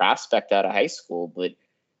elite prospect out of high school, but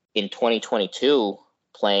in 2022,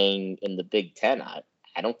 playing in the Big Ten, I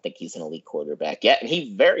don't think he's an elite quarterback yet, and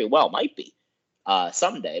he very well might be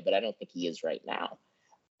someday, but I don't think he is right now.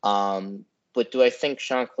 But do I think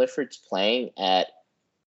Sean Clifford's playing at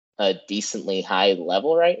a decently high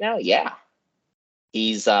level right now? Yeah.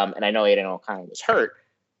 He's and I know Aiden O'Connell was hurt.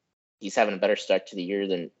 He's having a better start to the year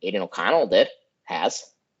than Aiden O'Connell has.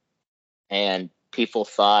 And people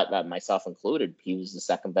thought, myself included, he was the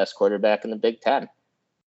second best quarterback in the Big Ten.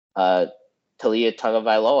 Talia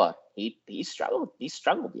Tagovailoa, he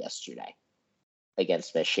struggled yesterday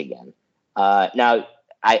against Michigan. Now,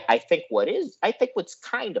 I think what's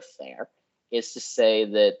kind of fair is to say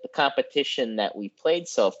that the competition that we played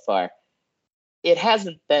so far, it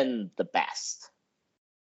hasn't been the best.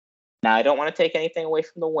 Now, I don't want to take anything away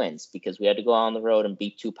from the wins, because we had to go on the road and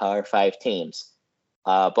beat 2 Power 5 teams,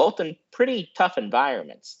 both in pretty tough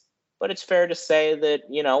environments. But it's fair to say that,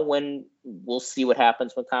 when we'll see what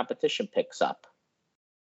happens when competition picks up.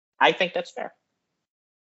 I think that's fair.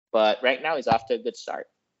 But right now, he's off to a good start.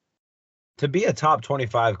 To be a top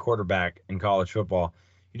 25 quarterback in college football,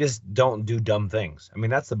 you just don't do dumb things. I mean,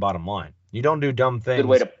 that's the bottom line. You don't do dumb things.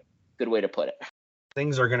 Good way to put it.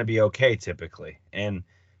 Things are going to be okay typically. And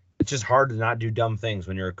it's just hard to not do dumb things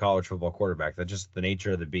when you're a college football quarterback. That's just the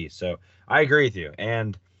nature of the beast. So I agree with you.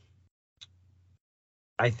 And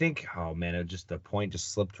I think, oh man, the point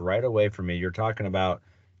just slipped right away from me. You're talking about,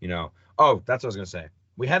 that's what I was going to say.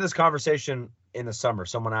 We had this conversation in the summer.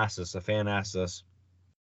 A fan asked us,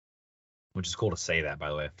 which is cool to say that, by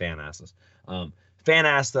the way, a fan asked us. Fan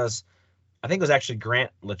asked us, I think it was actually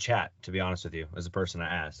Grant Lachat, to be honest with you, as the person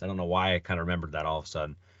I asked. I don't know why I kind of remembered that all of a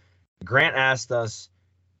sudden. Grant asked us,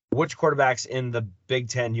 which quarterbacks in the Big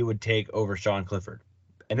Ten you would take over Sean Clifford?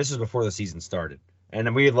 And this was before the season started.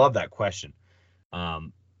 And we love that question.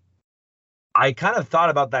 I kind of thought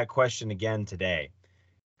about that question again today,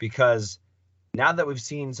 because now that we've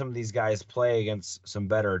seen some of these guys play against some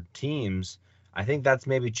better teams, I think that's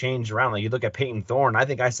maybe changed around. Like, you look at Peyton Thorne. I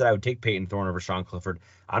think I said I would take Peyton Thorne over Sean Clifford.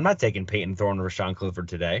 I'm not taking Peyton Thorne over Sean Clifford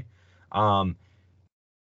today. Tagovailoa,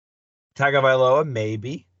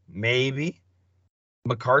 maybe.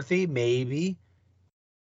 McCarthy, maybe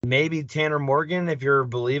Tanner Morgan, if you're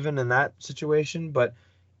believing in that situation. But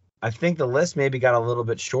I think the list maybe got a little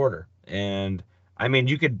bit shorter. And I mean,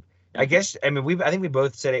 I think we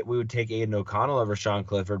both said we would take Aiden O'Connell over Sean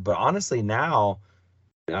Clifford. But honestly, now,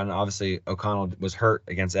 and obviously O'Connell was hurt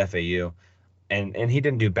against FAU, and he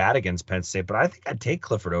didn't do bad against Penn State. But I think I'd take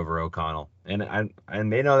Clifford over O'Connell. And I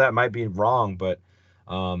may know that might be wrong, but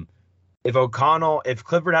if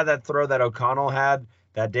Clifford had that throw that O'Connell had,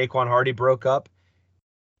 that Daquan Hardy broke up,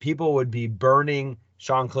 people would be burning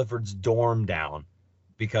Sean Clifford's dorm down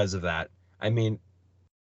because of that. I mean,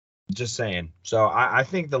 just saying. So I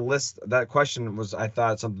think the list, that question was, I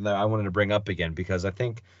thought, something that I wanted to bring up again, because I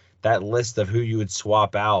think that list of who you would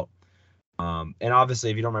swap out, and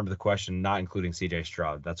obviously if you don't remember the question, not including CJ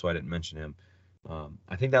Stroud, that's why I didn't mention him.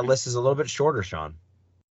 I think that list is a little bit shorter, Sean.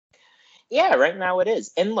 Yeah, right now it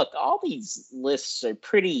is. And look, all these lists are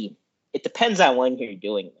it depends on when you're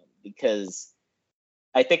doing them, because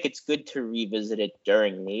I think it's good to revisit it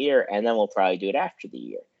during the year, and then we'll probably do it after the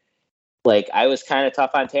year. Like, I was kind of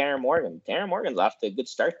tough on Tanner Morgan. Tanner Morgan's off to a good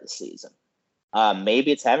start this season.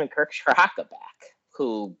 Maybe it's having Kirk Shiraka back,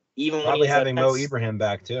 who even probably having Mo Ibrahim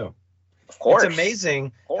back too. Of course. It's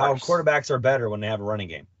amazing how quarterbacks are better when they have a running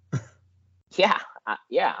game. Yeah,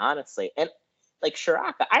 honestly. And like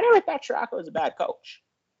Shiraka, I never thought Shiraka was a bad coach.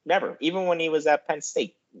 Never. Even when he was at Penn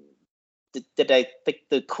State. Did I think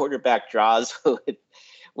the quarterback draws with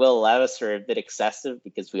Will Levis were a bit excessive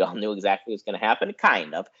because we all knew exactly what was going to happen?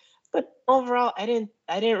 Kind of. But overall, I didn't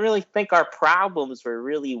really think our problems were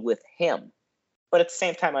really with him. But at the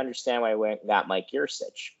same time, I understand why we got Mike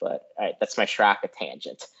Yurcich. But all right, that's my Straka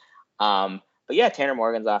tangent. But yeah, Tanner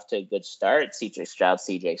Morgan's off to a good start. CJ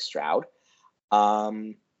Stroud. But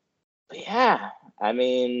yeah, I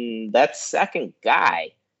mean, that second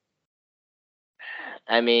guy.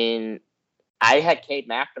 I mean, I had Cade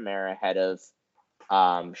McNamara ahead of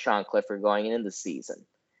Sean Clifford going into the season.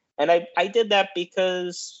 And I did that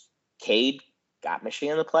because Cade got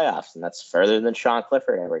Michigan in the playoffs, and that's further than Sean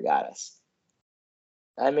Clifford ever got us.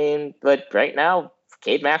 I mean, but right now,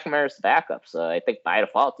 Cade McNamara is the backup, so I think by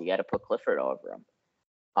default you got to put Clifford over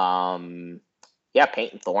him. Yeah,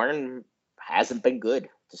 Peyton Thorne hasn't been good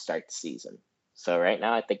to start the season, so right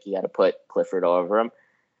now I think you got to put Clifford over him.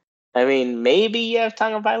 I mean, maybe you have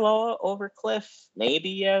Tagovailoa over Cliff, maybe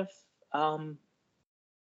you have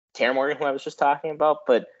Tanner Morgan, who I was just talking about,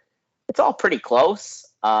 but it's all pretty close.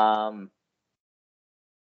 I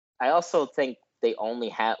also think the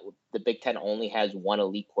Big Ten only has one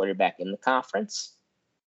elite quarterback in the conference,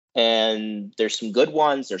 and there's some good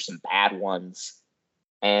ones, there's some bad ones,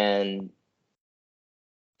 and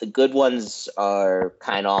the good ones are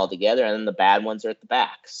kind of all together, and then the bad ones are at the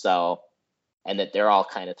back. So, and that they're all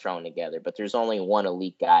kind of thrown together, but there's only one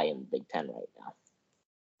elite guy in the Big Ten right now.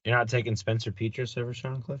 You're not taking Spencer Petras over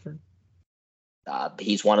Sean Clifford?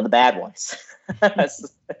 He's one of the bad ones. I'm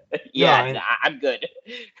good.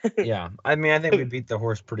 Yeah, I mean, I think we beat the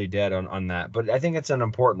horse pretty dead on that, but I think it's an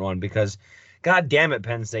important one because, God damn it,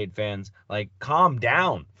 Penn State fans, like, calm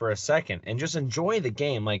down for a second and just enjoy the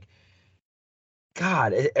game. Like,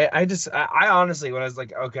 God, I honestly, when I was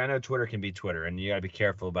like, okay, I know Twitter can be Twitter, and you gotta be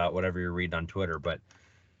careful about whatever you read on Twitter, but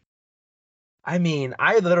I mean,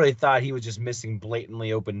 I literally thought he was just missing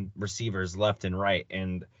blatantly open receivers left and right,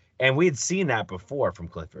 and we had seen that before from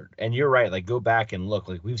Clifford. And you're right, like, go back and look.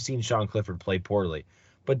 Like, we've seen Sean Clifford play poorly.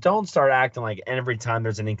 But don't start acting like every time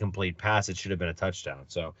there's an incomplete pass, it should have been a touchdown.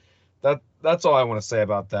 So that's all I want to say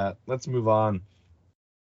about that. Let's move on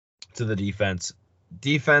to the defense.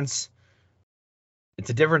 Defense,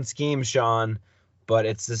 it's a different scheme, Sean, but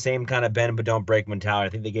it's the same kind of bend but don't break mentality.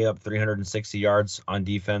 I think they gave up 360 yards on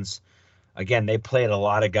defense. Again, they played a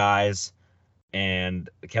lot of guys and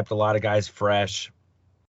kept a lot of guys fresh.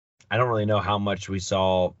 I don't really know how much we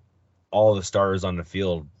saw all the starters on the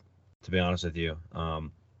field, to be honest with you.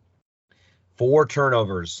 4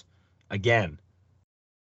 turnovers. Again,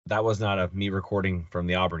 that was not me recording from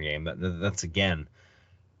the Auburn game. That's again.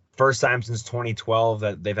 First time since 2012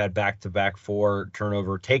 that they've had back-to-back 4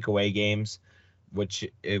 turnover takeaway games, which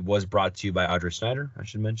it was brought to you by Audrey Snyder, I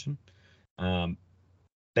should mention.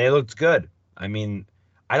 They looked good. I mean,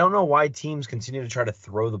 I don't know why teams continue to try to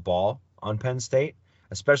throw the ball on Penn State.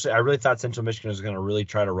 Especially, I really thought Central Michigan was going to really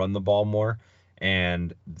try to run the ball more,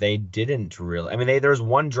 and they didn't really. I mean, there was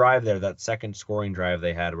one drive there, that second scoring drive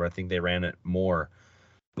they had, where I think they ran it more.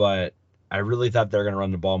 But I really thought they were going to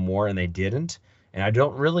run the ball more, and they didn't. And I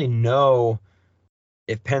don't really know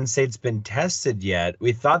if Penn State's been tested yet.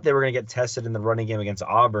 We thought they were going to get tested in the running game against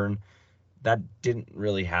Auburn. That didn't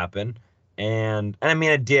really happen. And I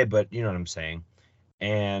mean, it did, but you know what I'm saying.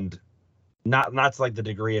 And not to like the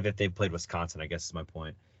degree of if they've played Wisconsin, I guess is my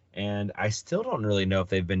point. And I still don't really know if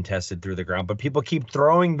they've been tested through the ground, but people keep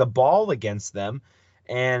throwing the ball against them,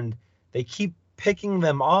 and they keep picking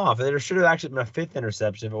them off. There should have actually been a 5th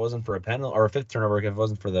interception if it wasn't for a penalty, or a 5th turnover if it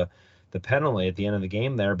wasn't for the penalty at the end of the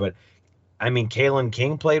game there. But I mean, Kalen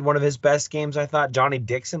King played one of his best games, I thought. Johnny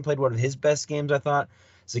Dixon played one of his best games, I thought.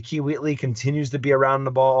 Zakee Wheatley continues to be around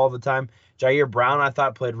the ball all the time. Jair Brown, I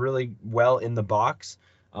thought, played really well in the box.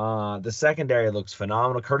 The secondary looks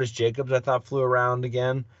phenomenal. Curtis Jacobs, I thought, flew around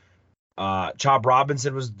again. Chop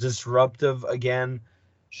Robinson was disruptive again.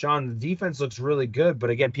 Sean, the defense looks really good, but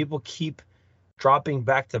again, people keep dropping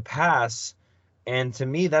back to pass, and to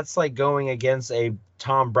me, that's like going against a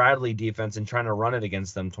Tom Bradley defense and trying to run it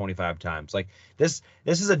against them 25 times. Like, this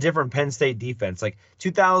is a different Penn State defense. Like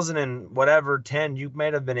 2010, you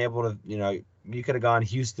might have been able to, you could have gone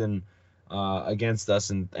Houston against us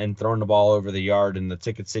and thrown the ball over the yard in the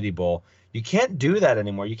Ticket City Bowl. You can't do that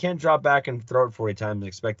anymore. You can't drop back and throw it 40 times and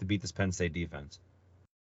expect to beat this Penn State defense.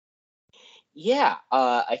 Yeah,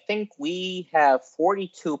 I think we have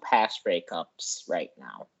 42 pass breakups right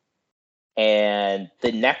now. And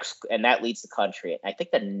that leads the country. I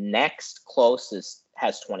think the next closest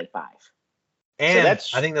has 25. And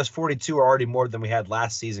so I think those 42 are already more than we had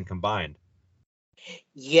last season combined.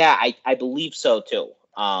 Yeah, I believe so too.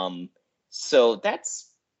 So that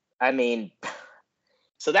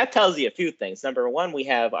tells you a few things. Number one, we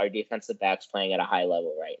have our defensive backs playing at a high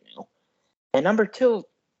level right now. And number two,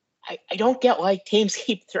 I don't get why teams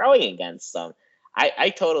keep throwing against them. I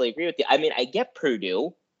totally agree with you. I mean, I get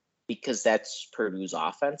Purdue because that's Purdue's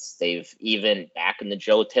offense. They've even back in the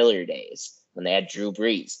Joe Taylor days when they had Drew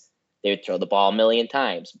Brees, they would throw the ball a million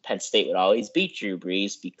times. Penn State would always beat Drew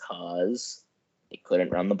Brees because they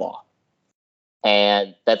couldn't run the ball.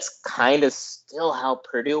 And that's kind of still how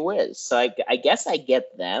Purdue is. So I guess I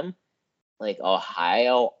get them, like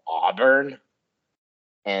Ohio, Auburn,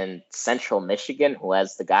 and Central Michigan, who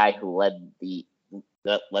has the guy who led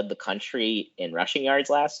the country in rushing yards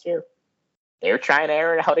last year. They're trying to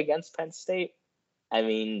air it out against Penn State. I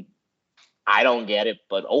mean, I don't get it,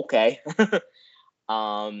 but okay.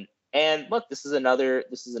 And look, this is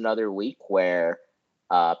another week where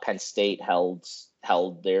Penn State held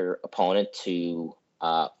their opponent to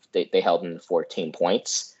they held them to 14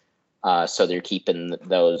 points. So they're keeping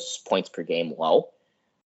those points per game low.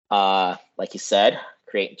 Like you said,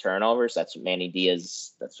 creating turnovers. That's what Manny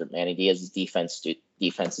Diaz's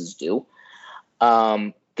defenses do.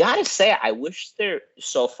 Gotta say, I wish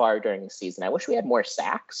so far during the season, I wish we had more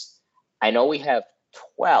sacks. I know we have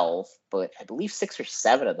 12, but I believe 6 or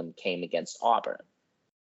 7 of them came against Auburn.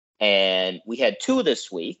 And we had 2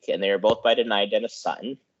 this week, and they were both by denied Dennis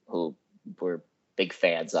Sutton, who we're big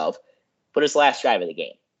fans of, but his last drive of the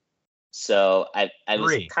game. So I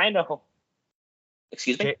was kind of,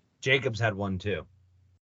 excuse me? Jacobs had one too.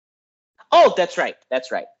 Oh, that's right.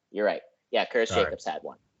 You're right. Yeah, Curtis Jacobs had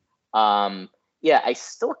one. Yeah, I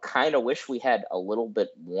still kind of wish we had a little bit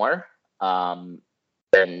more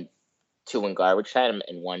than 2 in garbage time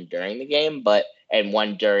and 1 during the game, and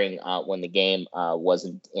 1 during when the game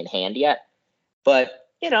wasn't in hand yet. But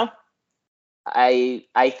I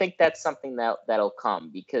think that's something that'll come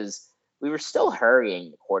because we were still hurrying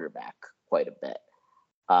the quarterback quite a bit.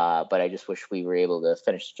 But I just wish we were able to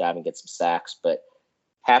finish the job and get some sacks. But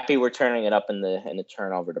happy we're turning it up in the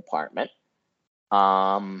turnover department.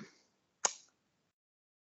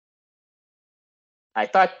 I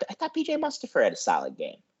thought PJ Mustipher had a solid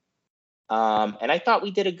game. And I thought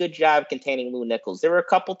we did a good job containing Lou Nichols. There were a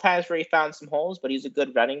couple times where he found some holes, but he's a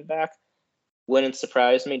good running back. Wouldn't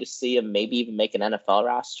surprise me to see him maybe even make an NFL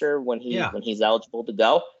roster when he's eligible to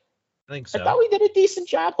go. I think so. I thought we did a decent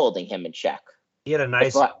job holding him in check. He had a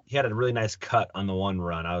really nice cut on the one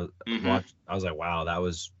run. I was like, wow, that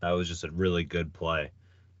was just a really good play.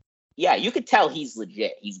 Yeah, you could tell he's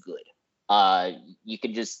legit. He's good. You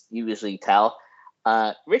could just usually tell.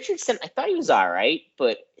 Richardson, I thought he was all right,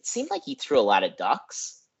 but it seemed like he threw a lot of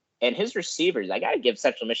ducks. And his receivers, I got to give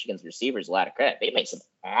Central Michigan's receivers a lot of credit. They made some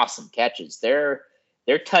awesome catches. Their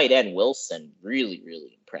tight end, Wilson, really,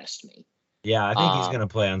 really impressed me. Yeah, I think he's going to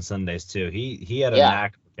play on Sundays, too. He had a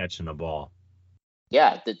knack for catching the ball.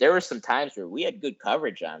 Yeah, there were some times where we had good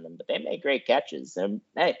coverage on them, but they made great catches. And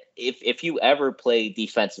hey, if you ever play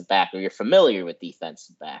defensive back or you're familiar with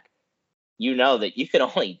defensive back, you know that you can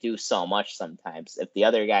only do so much sometimes. If the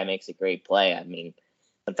other guy makes a great play, I mean,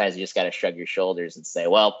 sometimes you just got to shrug your shoulders and say,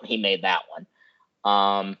 well, he made that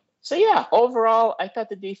one. So, yeah, overall, I thought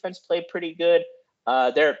the defense played pretty good.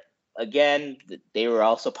 They were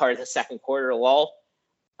also part of the second quarter lull.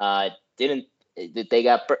 They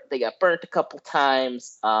got burnt a couple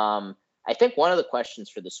times. I think one of the questions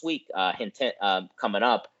for this week, coming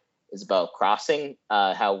up, is about crossing.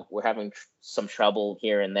 How we're having some trouble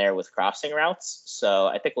here and there with crossing routes. So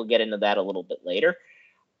I think we'll get into that a little bit later.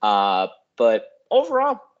 But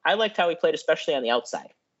overall, I liked how he played, especially on the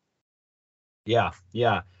outside. Yeah.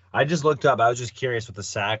 I just looked up. I was just curious what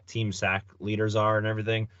the team sack leaders are and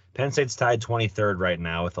everything. Penn State's tied 23rd right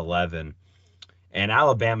now with 11. And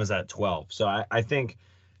Alabama's at 12. So I think,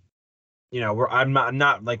 I'm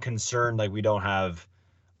not like concerned like we don't have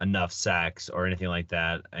enough sacks or anything like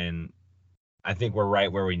that. And I think we're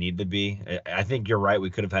right where we need to be. I think you're right. We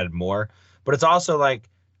could have had more. But it's also like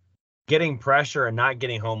getting pressure and not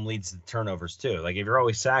getting home leads to turnovers too. Like if you're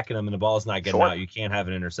always sacking them and the ball's not getting out, you can't have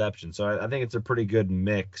an interception. So I think it's a pretty good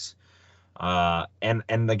mix. And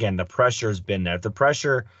again, the pressure's been there. The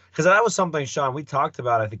pressure, because that was something, Sean, we talked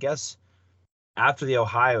about, I guess, after the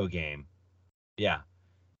Ohio game. Yeah.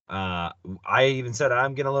 I even said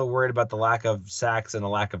I'm getting a little worried about the lack of sacks and the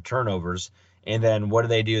lack of turnovers. And then what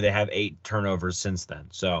do? They have 8 turnovers since then.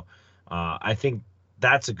 So I think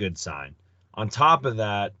that's a good sign. On top of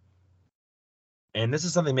that, and this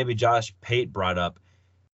is something maybe Josh Pate brought up,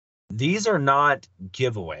 these are not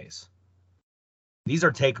giveaways. These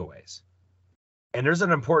are takeaways. And there's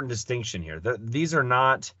an important distinction here. These are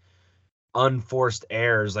not unforced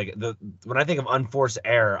errors. Like when I think of unforced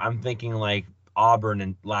error, I'm thinking like Auburn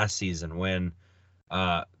in last season when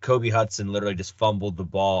Kobe Hudson literally just fumbled the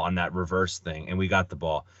ball on that reverse thing, and we got the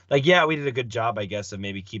ball. Like, yeah, we did a good job, I guess, of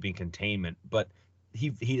maybe keeping containment, but he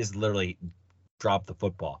just literally dropped the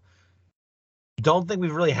football. Don't think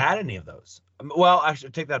we've really had any of those. Well, I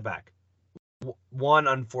should take that back. One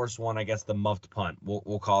unforced one, I guess, the muffed punt.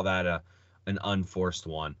 We'll call that an unforced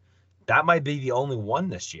one. That might be the only one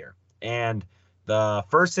this year. And the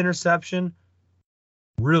first interception,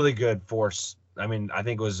 really good force. I mean, I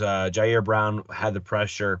think it was Jair Brown had the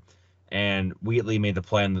pressure, and Wheatley made the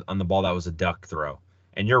play on the ball that was a duck throw.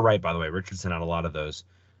 And you're right, by the way. Richardson had a lot of those.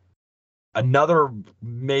 Another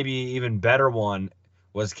maybe even better one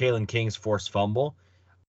was Kalen King's forced fumble.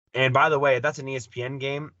 And by the way, if that's an ESPN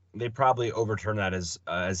game, they probably overturned that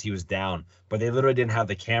as he was down. But they literally didn't have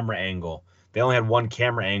the camera angle. They only had one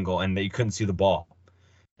camera angle, and you couldn't see the ball.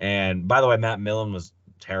 And by the way, Matt Millen was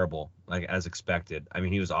terrible, like as expected. I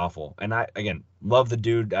mean, he was awful. And I, again, love the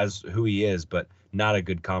dude as who he is, but not a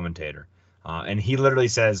good commentator. And he literally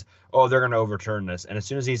says, "Oh, they're going to overturn this." And as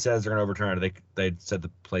soon as he says they're going to overturn it, they said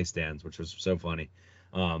the play stands, which was so funny.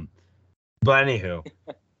 But anywho,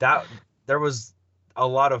 that there was a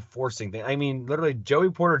lot of forcing things. I mean, literally, Joey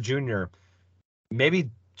Porter Jr. maybe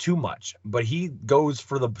too much, but he goes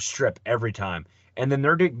for the strip every time. And then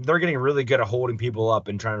they're getting really good at holding people up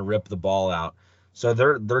and trying to rip the ball out. So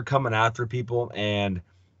they're coming after people, and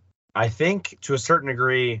I think to a certain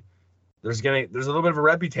degree, there's a little bit of a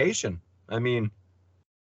reputation. I mean,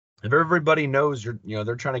 if everybody knows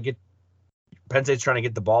they're trying to get Penn State's trying to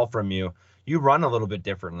get the ball from you, you run a little bit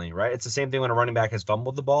differently, right? It's the same thing when a running back has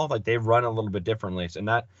fumbled the ball, like they run a little bit differently, and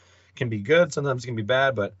that can be good. Sometimes it can be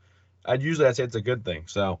bad, but I'd say it's a good thing.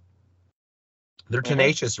 So they're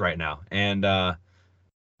tenacious right now, and God,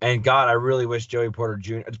 I really wish Joey Porter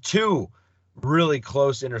Jr. Two really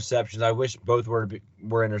close interceptions. I wish both were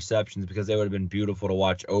interceptions because they would have been beautiful to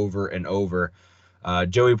watch over and over.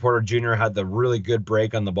 Joey Porter Jr. had the really good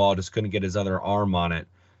break on the ball, just couldn't get his other arm on it.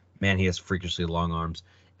 Man, he has freakishly long arms.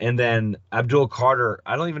 And then Abdul Carter,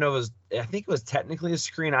 I don't even know I think it was technically a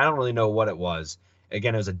screen. I don't really know what it was.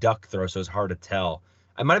 Again, it was a duck throw, so it's hard to tell.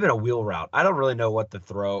 It might have been a wheel route. I don't really know what the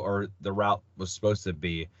throw or the route was supposed to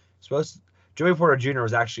be. Joey Porter Jr.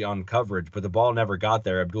 was actually on coverage, but the ball never got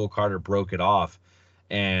there. Abdul Carter broke it off.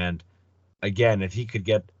 And again, if he could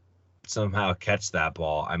somehow catch that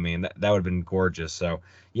ball, I mean, that would have been gorgeous. So,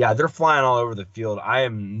 yeah, they're flying all over the field. I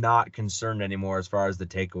am not concerned anymore as far as the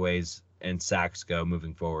takeaways and sacks go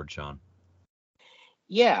moving forward, Sean.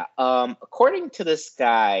 Yeah, according to this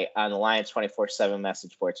guy on the Lions 24/7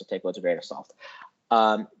 message board, so take with a grain of salt,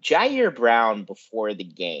 Jair Brown before the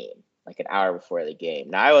game, like an hour before the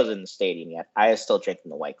game. Now, I wasn't in the stadium yet. I was still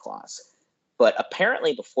drinking the White Claws. But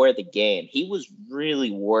apparently before the game, he was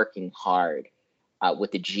really working hard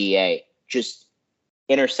with the GA, just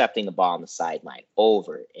intercepting the ball on the sideline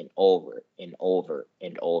over and over and over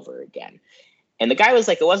and over again. And the guy was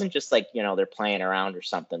like, it wasn't just like, they're playing around or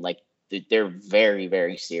something. Like, they're very,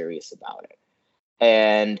 very serious about it.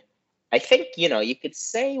 And I think, you could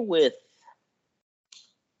say let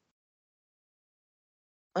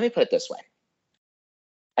me put it this way.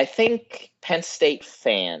 I think Penn State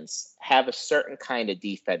fans have a certain kind of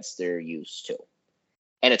defense they're used to.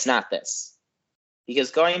 And it's not this. Because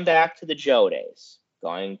going back to the Joe days,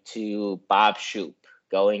 going to Bob Shoop,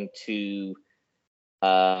 going to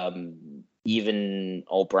even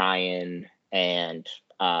O'Brien and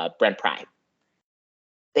Brent Prime,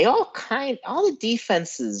 all the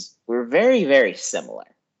defenses were very, very similar.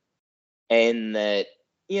 And that,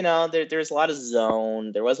 there's a lot of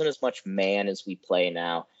zone. There wasn't as much man as we play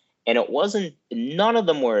now. And none of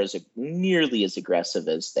them were nearly as aggressive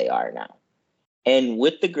as they are now. And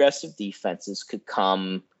with aggressive defenses could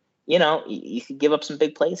come, you could give up some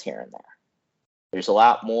big plays here and there. There's a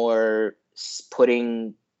lot more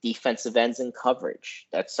putting defensive ends in coverage.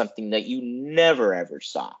 That's something that you never, ever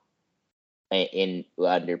saw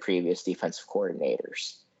under previous defensive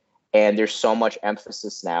coordinators. And there's so much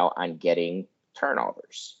emphasis now on getting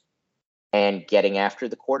turnovers and getting after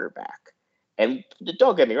the quarterback. And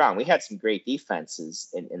don't get me wrong, we had some great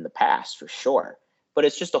defenses in the past for sure. But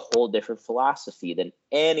it's just a whole different philosophy than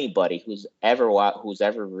anybody who's ever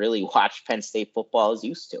really watched Penn State football is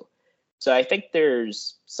used to. So I think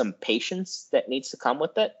there's some patience that needs to come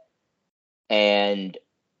with it. And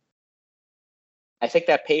I think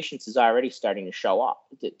that patience is already starting to show up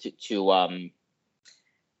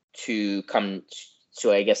to come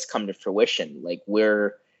to fruition. Like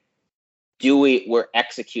we're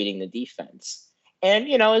executing the defense. And,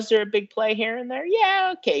 is there a big play here and there?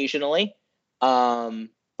 Yeah, occasionally.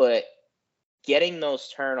 But getting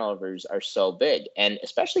those turnovers are so big. And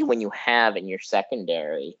especially when you have in your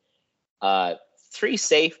secondary three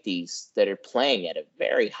safeties that are playing at a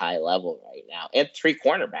very high level right now, and three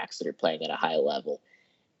cornerbacks that are playing at a high level.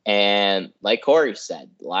 And like Corey said,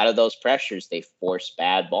 a lot of those pressures, they force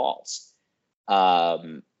bad balls.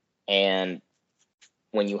 And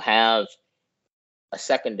when you have a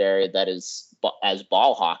secondary that is as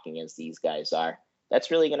ball hawking as these guys are,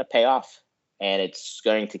 that's really going to pay off. And it's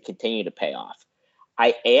going to continue to pay off.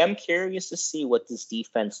 I am curious to see what this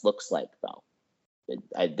defense looks like, though.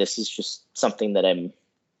 This is just something that I'm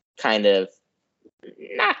kind of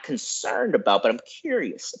not concerned about, but I'm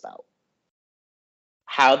curious about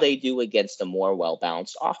how they do against a more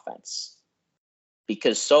well-balanced offense.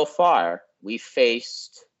 Because so far, we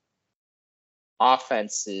faced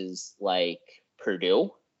offenses like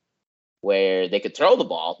Purdue, where they could throw the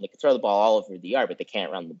ball. They could throw the ball all over the yard, but they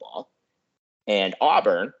can't run the ball. And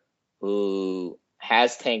Auburn, who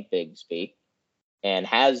has Tank Bigsby and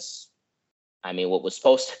has, what was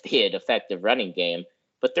supposed to be an effective running game,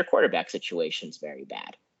 but their quarterback situation is very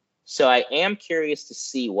bad. So I am curious to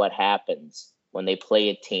see what happens when they play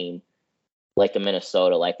a team like a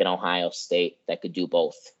Minnesota, like an Ohio State, that could do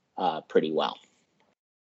both pretty well.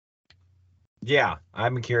 Yeah,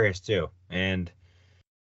 I'm curious too. And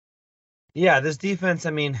yeah, this defense,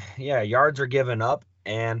 yards are given up.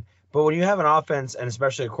 But when you have an offense, and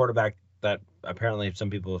especially a quarterback that apparently some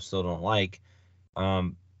people still don't like,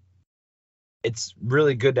 it's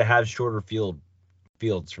really good to have shorter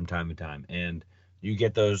fields from time to time. And you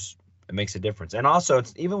get those, it makes a difference. And also,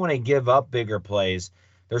 it's even when they give up bigger plays,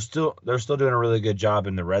 they're still doing a really good job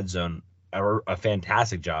in the red zone, or a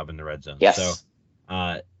fantastic job in the red zone. Yes. So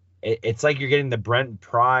it's like you're getting the Brent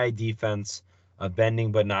Pry defense of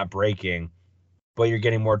bending but not breaking, but you're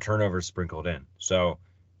getting more turnovers sprinkled in. So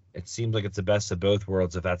it seems like it's the best of both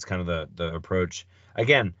worlds if that's kind of the approach.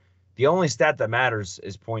 Again, the only stat that matters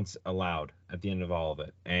is points allowed at the end of all of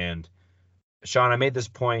it. And Sean, I made this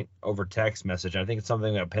point over text message. I think it's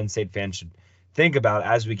something that Penn State fans should think about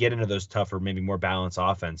as we get into those tougher, maybe more balanced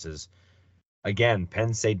offenses. Again,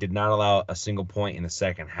 Penn State did not allow a single point in the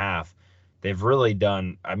second half. They've really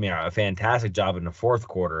done, a fantastic job in the fourth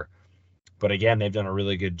quarter. But again, they've done a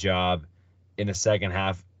really good job in the second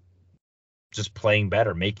half just playing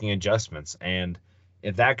better, making adjustments. And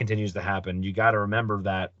if that continues to happen, you got to remember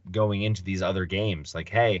that going into these other games. Like,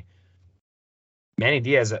 hey, Manny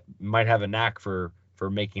Diaz might have a knack for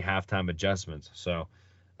making halftime adjustments. So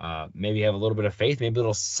maybe have a little bit of faith, maybe a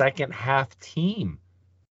little second half team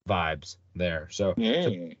vibes there. So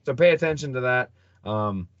pay attention to that.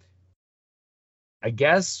 I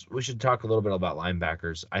guess we should talk a little bit about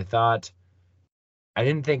linebackers. I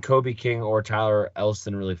didn't think Kobe King or Tyler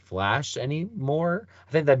Elston really flashed anymore.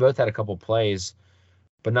 I think they both had a couple plays,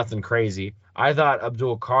 but nothing crazy. I thought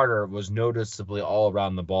Abdul Carter was noticeably all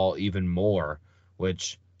around the ball even more,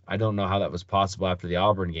 which I don't know how that was possible after the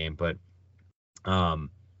Auburn game, but I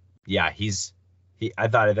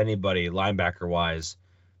thought if anybody linebacker wise,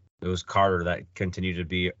 it was Carter that continued to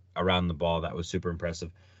be around the ball. That was super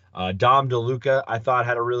impressive. Dom DeLuca, I thought,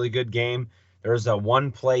 had a really good game. There was a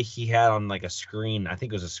one play he had on like a screen. I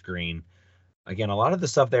think it was a screen. Again, a lot of the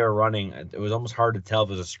stuff they were running, it was almost hard to tell if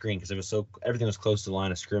it was a screen because everything was close to the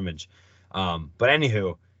line of scrimmage. But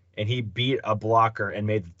anywho, and he beat a blocker and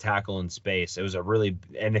made the tackle in space. It was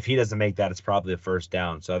and if he doesn't make that, it's probably a first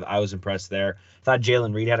down. So I was impressed there. I thought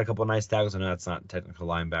Jalen Reed had a couple of nice tackles. I know that's not technical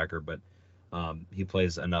linebacker, but he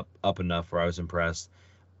plays up enough where I was impressed.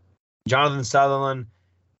 Jonathan Sutherland,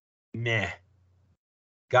 meh.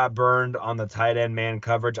 Got burned on the tight end man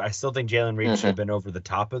coverage. I still think Jalen Reed should have been over the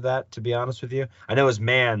top of that, to be honest with you. I know it was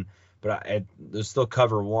man, but it was still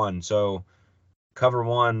cover one. So cover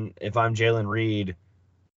one, if I'm Jalen Reed,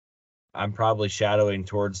 I'm probably shadowing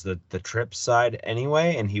towards the trip side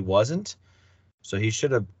anyway, and he wasn't. So he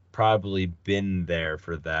should have probably been there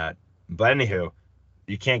for that. But anywho,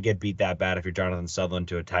 you can't get beat that bad if you're Jonathan Sutherland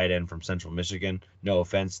to a tight end from Central Michigan. No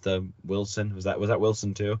offense to Wilson. Was that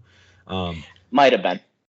Wilson too? Might have been.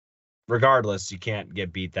 Regardless, you can't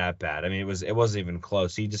get beat that bad. It wasn't even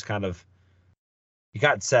close. He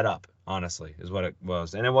got set up, honestly, is what it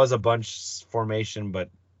was. And it was a bunch formation, but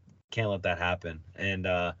can't let that happen. And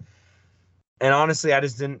honestly, I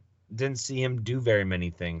just didn't see him do very many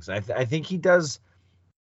things. I think he does.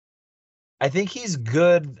 I think he's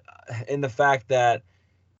good in the fact that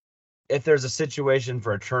if there's a situation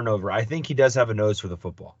for a turnover, I think he does have a nose for the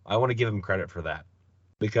football. I want to give him credit for that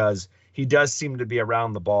because he does seem to be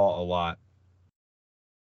around the ball a lot.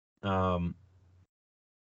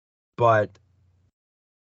 But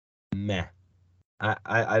meh.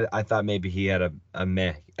 I thought maybe he had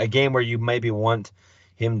a game where you maybe want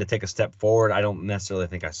him to take a step forward. I don't necessarily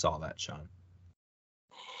think I saw that, Sean.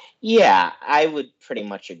 Yeah, I would pretty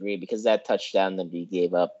much agree because that touchdown that he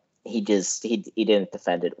gave up, he didn't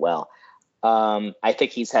defend it well. I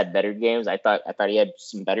think he's had better games. I thought he had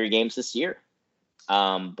some better games this year.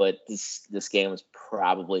 But this game was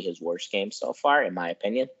probably his worst game so far, in my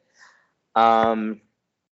opinion. Yeah,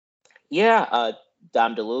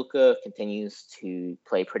 Dom DeLuca continues to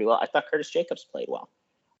play pretty well. I thought Curtis Jacobs played well.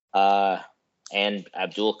 And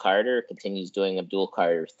Abdul Carter continues doing Abdul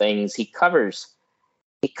Carter things. He covers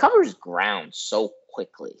ground so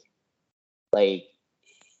quickly, like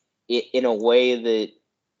in a way that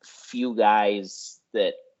few guys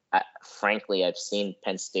that frankly I've seen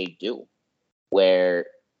Penn State do, where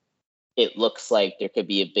it looks like there could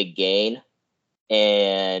be a big gain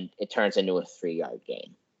and it turns into a 3-yard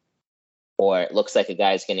gain, or it looks like a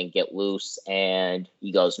guy's going to get loose and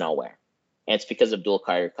he goes nowhere. And it's because Abdul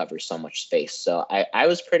Carter covers so much space. So I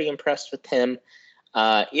was pretty impressed with him.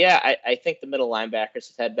 I think the middle linebackers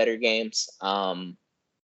have had better games.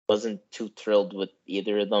 Wasn't too thrilled with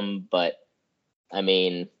either of them, but I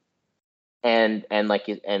mean, and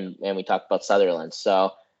we talked about Sutherland.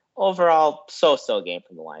 So overall, so game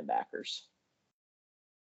from the linebackers.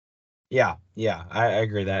 Yeah, I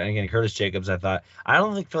agree with that. And again, Curtis Jacobs, I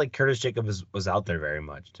don't feel like Curtis Jacobs was out there very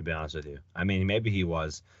much, to be honest with you. I mean, maybe he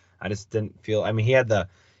was. I just didn't feel. I mean, he had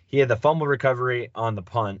the fumble recovery on the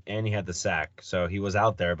punt and he had the sack, so he was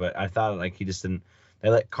out there. But I thought like he just didn't. They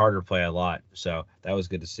let Carter play a lot, so that was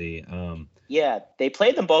good to see. Yeah, they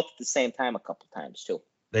played them both at the same time a couple times too.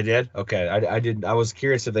 They did? Okay, I did. I was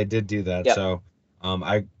curious if they did do that. Yep. So,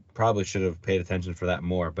 I probably should have paid attention for that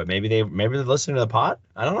more. But maybe they're listening to the pod.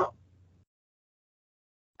 I don't know.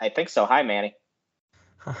 I think so. Hi, Manny.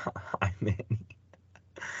 Hi, Manny.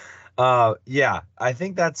 Yeah, I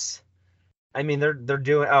think that's. I mean, they're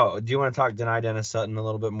doing. Oh, do you want to talk Dennis Sutton a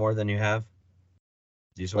little bit more than you have?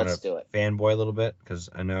 Do you just want to fanboy a little bit? Because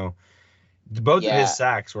I know both of his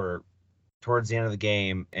sacks were towards the end of the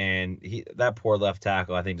game, and that poor left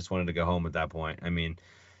tackle, I think, just wanted to go home at that point. I mean,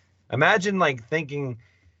 imagine like thinking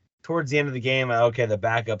towards the end of the game, okay, the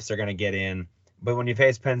backups are going to get in, but when you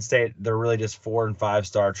face Penn State, they're really just 4- and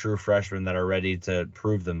 5-star true freshmen that are ready to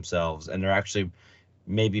prove themselves, and they're actually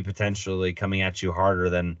maybe potentially coming at you harder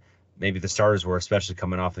than maybe the starters were, especially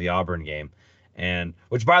coming off of the Auburn game. And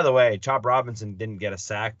which, by the way, Chop Robinson didn't get a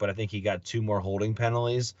sack, but I think he got 2 more holding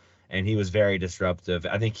penalties, and he was very disruptive.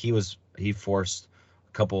 I think he forced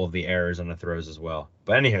a couple of the errors on the throws as well.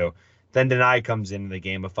 But anywho, then Denai comes into the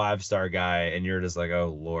game, a 5-star guy, and you're just like,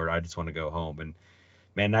 oh Lord, I just want to go home. And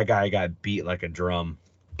man, that guy got beat like a drum.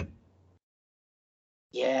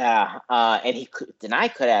 Yeah, and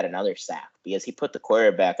Denai could add another sack because he put the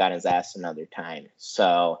quarterback on his ass another time.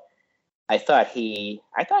 So I thought he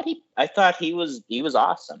was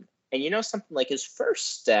awesome. And you know something, like his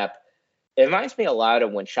first step, it reminds me a lot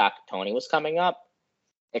of when Shaka Tony was coming up,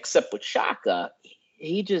 except with Shaka,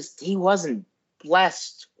 he wasn't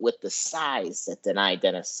blessed with the size that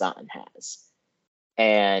Dennis Sutton has.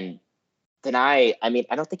 And Denai, I mean,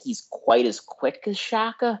 I don't think he's quite as quick as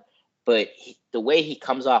Shaka, but the way he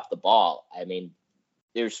comes off the ball, I mean,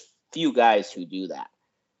 there's few guys who do that.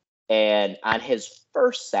 And on his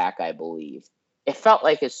first sack, I believe, it felt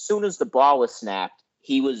like as soon as the ball was snapped,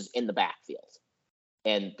 he was in the backfield.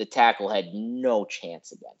 And the tackle had no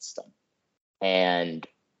chance against him. And,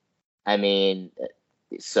 I mean,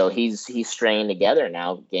 so he's stringing together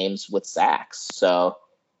now games with sacks. So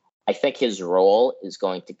I think his role is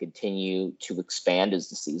going to continue to expand as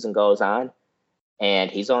the season goes on. And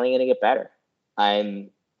he's only going to get better.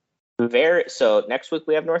 So next week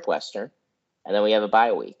we have Northwestern, and then we have a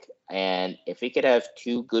bye week. And if he could have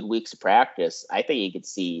 2 good weeks of practice, I think he could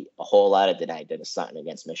see a whole lot of Dennis Sutton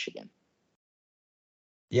against Michigan.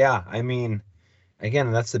 Yeah, I mean,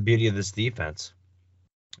 again, that's the beauty of this defense.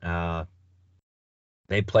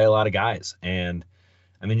 They play a lot of guys, and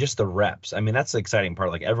I mean, just the reps. I mean, that's the exciting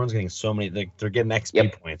part. Like everyone's getting so many. They're getting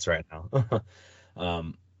XP points right now.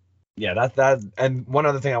 Yeah, that. And one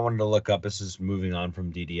other thing I wanted to look up. This is moving on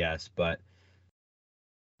from DDS, but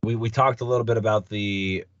we talked a little bit about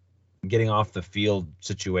the getting off the field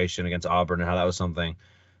situation against Auburn and how that was something.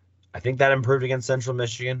 I think that improved against Central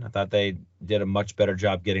Michigan. I thought they did a much better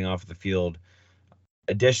job getting off the field.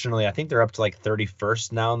 Additionally, I think they're up to like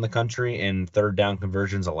 31st now in the country in 3rd down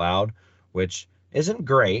conversions allowed, which isn't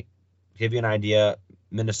great. To give you an idea,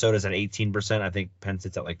 Minnesota's at 18%. I think Penn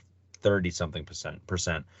State's at like 30-something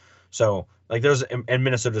percent. So like and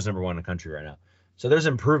Minnesota's number 1 in the country right now. So there's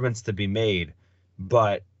improvements to be made,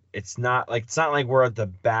 but it's not like we're at the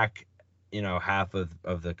back, half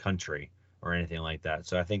of the country or anything like that.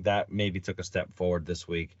 So I think that maybe took a step forward this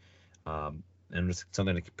week. and just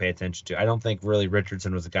something to pay attention to. I don't think really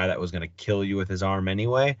Richardson was a guy that was going to kill you with his arm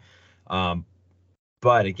anyway.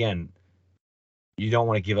 But again, you don't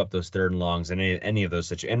want to give up those third and longs in any of those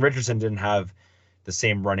situations. And Richardson didn't have the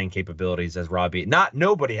same running capabilities as Robbie.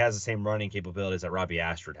 Nobody has the same running capabilities that Robbie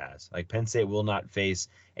Ashford has. Like, Penn State will not face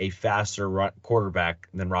a faster quarterback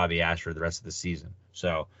than Robbie Ashford the rest of the season.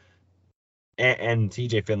 So, and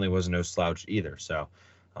TJ Finley was no slouch either. So,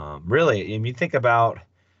 really, if you think about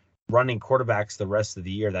running quarterbacks the rest of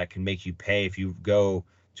the year, that can make you pay if you go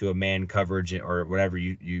to a man coverage or whatever,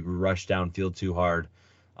 you rush downfield too hard.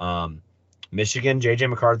 Michigan, JJ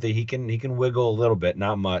McCarthy, he can wiggle a little bit,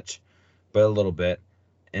 not much, but a little bit.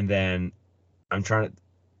 And then I'm trying to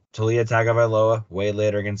Talia Tagovailoa way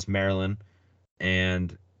later against Maryland,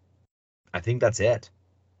 and I think that's it.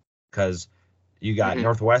 Because you got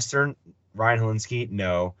Northwestern, Ryan Helinski,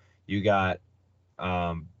 no. You got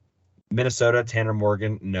Minnesota, Tanner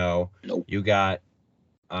Morgan, no. Nope. You got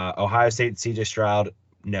Ohio State, CJ Stroud,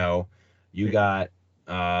 no. You got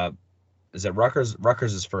is it Rutgers?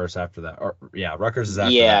 Rutgers is first after that. Rutgers is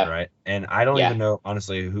after that, right? And I don't even know,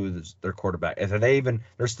 honestly, who their quarterback is.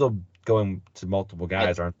 They're still going to multiple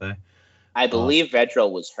guys, aren't they? I believe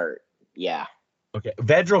Vedral was hurt. Yeah. Okay.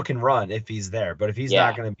 Vedral can run if he's there, but if he's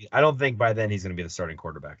not going to be, I don't think by then he's going to be the starting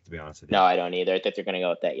quarterback, to be honest with you. No, I don't either. I think they're going to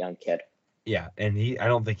go with that young kid. Yeah. And I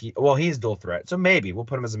don't think he's dual threat. So maybe, we'll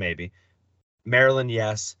put him as a maybe. Maryland,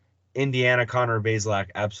 yes. Indiana, Connor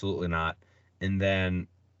Bazelak, absolutely not. And then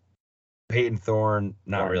Peyton Thorne,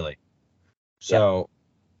 not really. So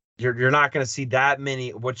you're not going to see that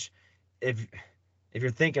many, which if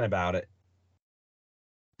you're thinking about it,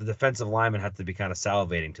 the defensive linemen have to be kind of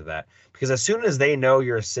salivating to that, because as soon as they know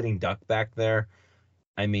you're a sitting duck back there,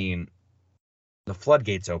 I mean, the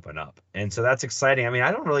floodgates open up. And so that's exciting. I mean,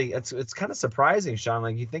 it's kind of surprising, Sean.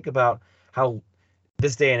 Like, you think about how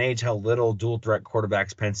this day and age, how little dual threat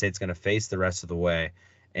quarterbacks Penn State's going to face the rest of the way.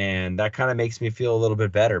 And that kind of makes me feel a little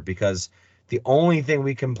bit better, because the only thing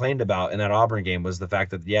we complained about in that Auburn game was the fact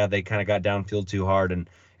that, they kind of got downfield too hard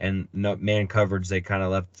and no man coverage. They kind of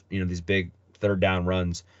left, these big third down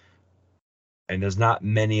runs. And there's not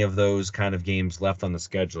many of those kind of games left on the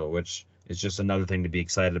schedule, which is just another thing to be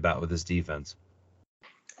excited about with this defense.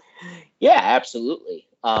 Yeah, absolutely.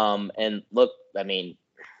 And look, I mean,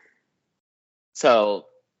 so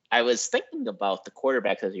I was thinking about the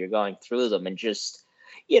quarterbacks as you're going through them, and just,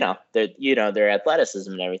 their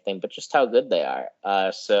athleticism and everything, but just how good they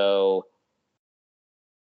are. So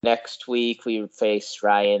next week we would face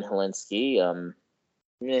Ryan Helinski.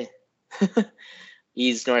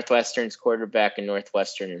 He's Northwestern's quarterback, and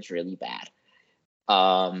Northwestern is really bad.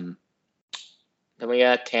 Then we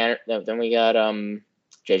got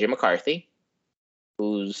JJ McCarthy,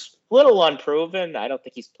 who's a little unproven. I don't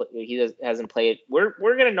think hasn't played. We're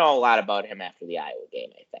gonna know a lot about him after the Iowa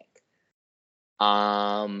game, I think.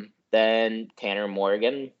 Then Tanner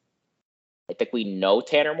Morgan. I think we know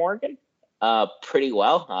Tanner Morgan pretty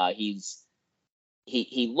well. He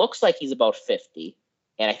looks like he's about 50,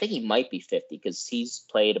 and I think he might be 50 because he's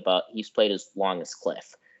played as long as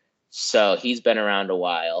Cliff, so he's been around a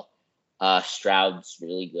while. Stroud's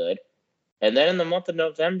really good. And then in the month of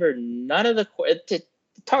November, none of the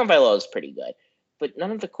Tagovailoa is pretty good, but none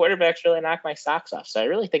of the quarterbacks really knock my socks off. So I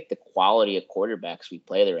really think the quality of quarterbacks we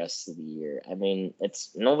play the rest of the year, I mean,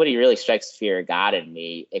 nobody really strikes fear of God in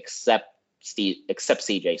me except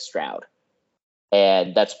CJ Stroud.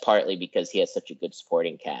 And that's partly because he has such a good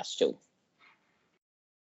supporting cast too.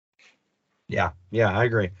 Yeah, I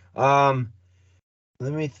agree. Let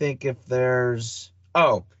me think if there's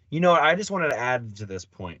what? I just wanted to add to this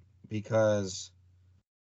point, because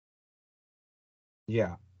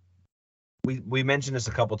we mentioned this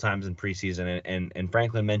a couple times in preseason, and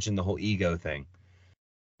Franklin mentioned the whole ego thing.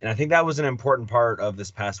 And I think that was an important part of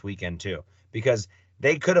this past weekend too, because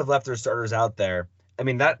they could have left their starters out there. I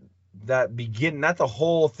mean, not the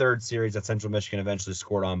whole third series that Central Michigan eventually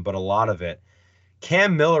scored on, but a lot of it.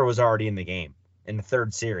 Cam Miller was already in the game in the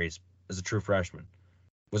third series as a true freshman,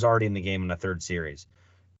 was already in the game in the third series.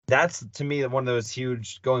 That's, to me, one of those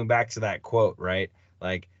huge, going back to that quote, right?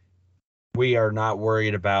 Like, we are not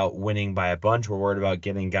worried about winning by a bunch. We're worried about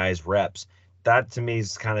getting guys reps. That, to me,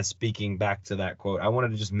 is kind of speaking back to that quote. I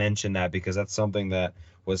wanted to just mention that because that's something that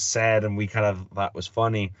was said and we kind of thought was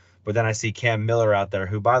funny. But then I see Cam Miller out there,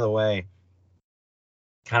 who, by the way,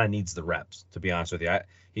 kind of needs the reps, to be honest with you.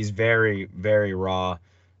 He's very, very raw.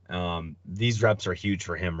 These reps are huge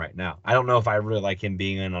for him right now. I don't know if I really like him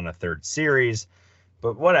being in on a third series,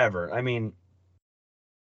 but whatever. I mean,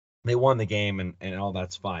 they won the game and all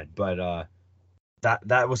that's fine. But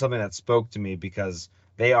that was something that spoke to me, because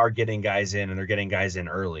they are getting guys in, and they're getting guys in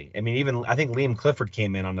early. I mean, even I think Liam Clifford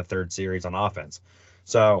came in on the third series on offense.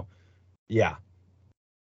 So, yeah.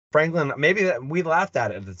 Franklin, maybe we laughed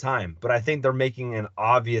at it at the time, but I think they're making an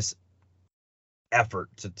obvious effort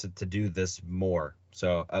to do this more.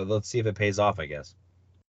 So let's see if it pays off, I guess.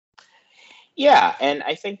 Yeah, and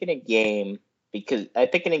I think in a game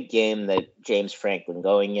that James Franklin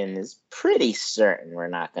going in is pretty certain we're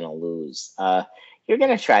not going to lose. You're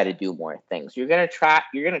going to try to do more things. You're going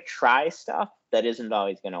to try stuff that isn't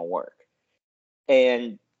always going to work.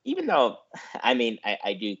 And even though, I mean,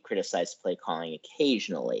 I do criticize play calling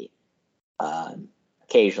occasionally.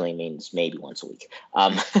 Occasionally means maybe once a week.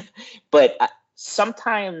 But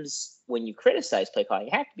sometimes when you criticize play calling,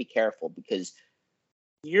 you have to be careful because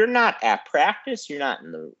you're not at practice, you're not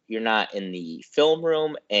in the film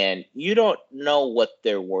room, and you don't know what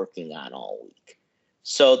they're working on all week.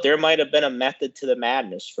 So there might have been a method to the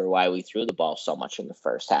madness for why we threw the ball so much in the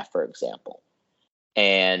first half, for example,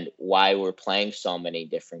 and why we're playing so many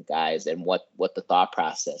different guys and what the thought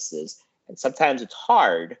process is. And sometimes it's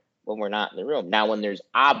hard when we're not in the room. Now, when there's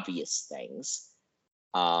obvious things,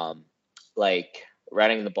 like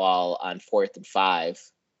running the ball on 4th and 5,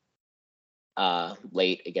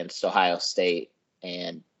 late against Ohio State,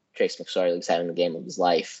 and Trace McSorley's having the game of his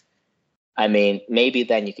life. I mean, maybe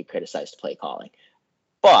then you could criticize the play calling.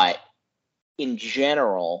 But in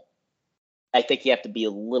general, I think you have to be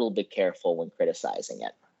a little bit careful when criticizing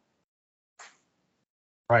it.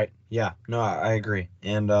 Right. Yeah. No, I agree.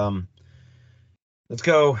 And let's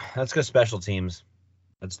go special teams.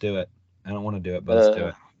 Let's do it. I don't want to do it, but let's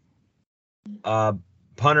do it.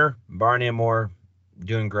 Punter, Barney Moore,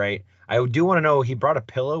 doing great. I do want to know, he brought a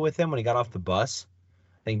pillow with him when he got off the bus.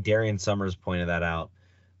 I think Darian Summers pointed that out.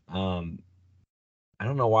 I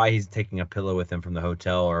don't know why he's taking a pillow with him from the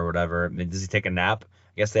hotel or whatever. I mean, does he take a nap?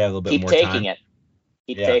 I guess they have a little bit more time.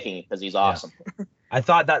 Keep taking it because he's awesome. Yeah. I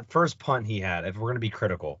thought that first punt he had, if we're going to be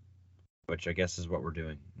critical, which I guess is what we're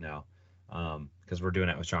doing now, because we're doing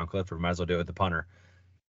it with Sean Clifford, we might as well do it with the punter.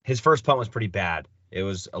 His first punt was pretty bad. It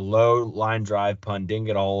was a low line drive punt, didn't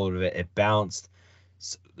get a hold of it. It bounced.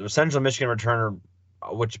 The Central Michigan returner,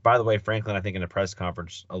 which, by the way, Franklin, I think in a press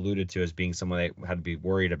conference alluded to as being someone they had to be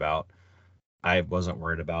worried about. I wasn't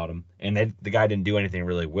worried about him. And the guy didn't do anything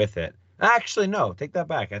really with it. Actually, no, take that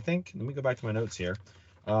back. I think, let me go back to my notes here.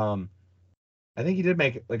 I think he did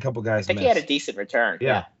make a couple guys miss. I think he had a decent return.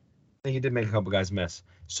 Yeah. I think he did make a couple guys miss.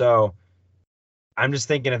 So I'm just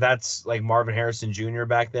thinking if that's like Marvin Harrison Jr.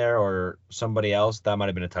 back there or somebody else, that might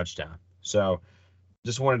have been a touchdown. So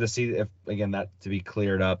just wanted to see if, again, that to be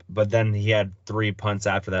cleared up. But then he had 3 punts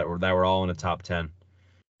after that were all in the top 10.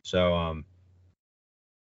 So,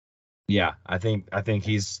 yeah, I think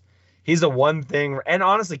he's the one thing, and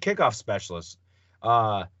honestly, kickoff specialist.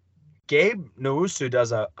 Gabe Nowusu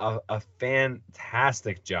does a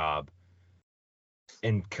fantastic job.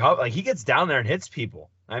 And like, he gets down there and hits people.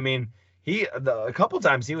 I mean, a couple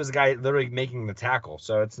times he was the guy literally making the tackle.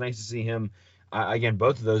 So it's nice to see him. Again,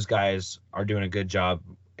 both of those guys are doing a good job,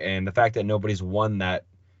 and the fact that nobody's won that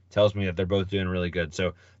tells me that they're both doing really good.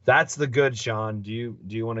 So that's the good, Sean. Do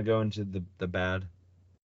you want to go into the bad?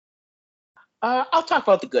 I'll talk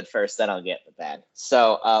about the good first, then I'll get the bad.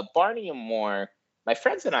 So Barney and Moore, my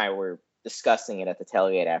friends and I were discussing it at the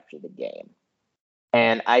tailgate after the game.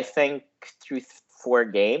 And I think through 4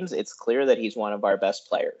 games, it's clear that he's one of our best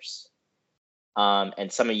players. And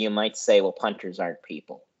some of you might say, well, punters aren't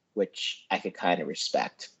people, which I could kind of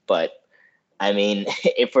respect. But, I mean,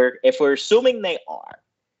 if we're assuming they are,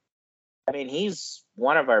 I mean, he's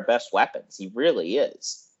one of our best weapons. He really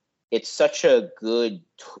is. He's such a good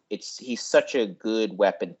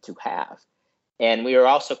weapon to have. And we are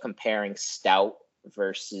also comparing Stout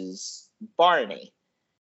versus Barney.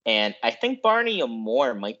 And I think Barney and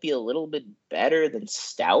Moore might be a little bit better than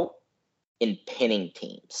Stout in pinning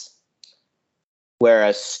teams.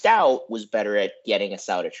 Whereas Stout was better at getting us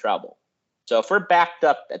out of trouble. So if we're backed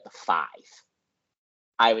up at the 5,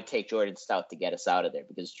 I would take Jordan Stout to get us out of there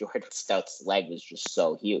because Jordan Stout's leg was just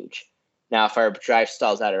so huge. Now, if our drive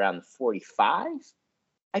stalls out around the 45,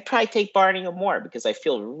 I'd probably take Barney or Moore because I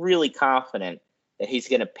feel really confident that he's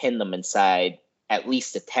going to pin them inside at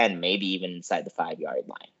least a 10, maybe even inside the 5-yard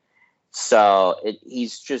line. So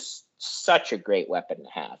he's just such a great weapon to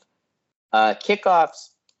have.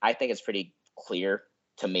 Kickoffs, I think it's pretty clear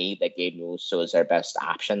to me that Gabe Newuso is our best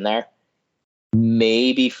option there.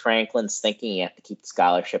 Maybe Franklin's thinking you have to keep the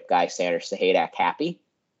scholarship guy Sanders Sahadak happy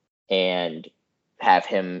and have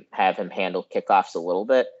him handle kickoffs a little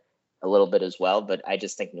bit as well. But I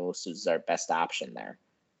just think Newuso is our best option there.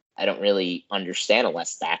 I don't really understand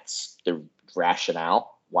unless that's the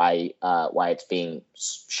rationale why it's being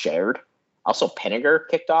shared. Also, Pinniger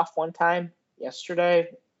kicked off one time yesterday.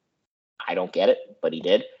 I don't get it, but he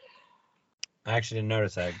did. I actually didn't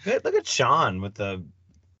notice that. Good. Look at Sean with the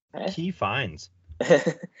key finds.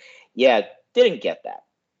 Yeah, didn't get that.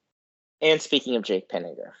 And speaking of Jake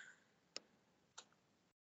Pinniger,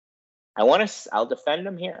 I'll defend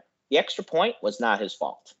him here. The extra point was not his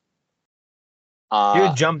fault.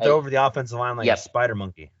 You jumped over the offensive line like a spider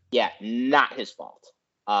monkey. Yeah, not his fault.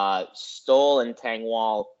 Stoll and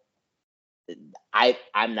Tangwall.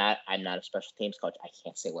 I'm not a special teams coach. I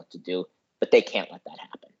can't say what to do, but they can't let that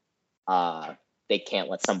happen. They can't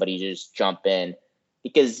let somebody just jump in,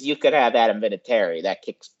 because you could have Adam Vinatieri. That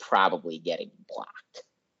kick's probably getting blocked.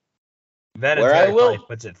 Vinatieri probably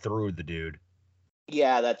puts it through the dude.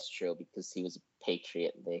 Yeah, that's true, because he was a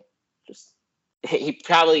Patriot. And he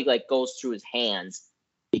probably like goes through his hands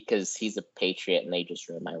because he's a Patriot, and they just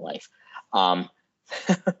ruined my life.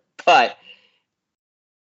 But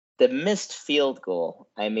the missed field goal.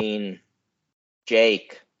 I mean,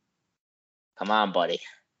 Jake, come on, buddy.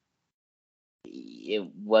 It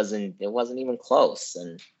wasn't even close,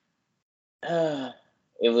 and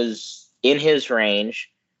it was in his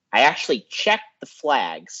range. I actually checked the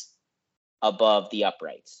flags above the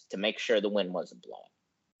uprights to make sure the wind wasn't blowing.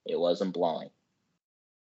 It wasn't blowing,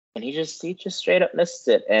 and he just straight up missed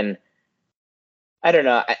it. And I don't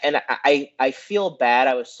know. And I feel bad.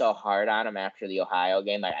 I was so hard on him after the Ohio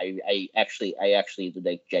game. I actually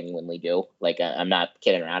like genuinely do. Like, I'm not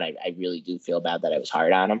kidding around. I really do feel bad that I was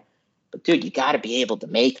hard on him. But dude, you got to be able to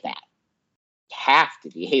make that. You have to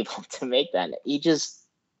be able to make that. He just,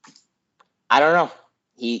 I don't know.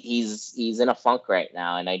 He's in a funk right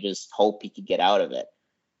now, and I just hope he could get out of it.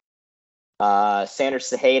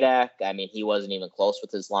 Sanders Sahadak, I mean, he wasn't even close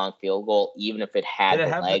with his long field goal, even if it had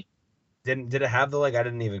the leg. Did it have the leg? I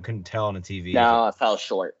couldn't tell on the TV. No, it fell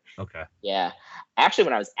short. Okay. Yeah. Actually,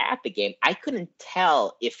 when I was at the game, I couldn't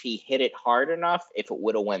tell if he hit it hard enough, if it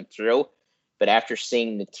would have went through. But after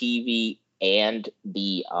seeing the TV and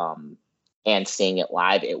seeing it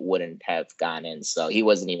live, it wouldn't have gone in. So he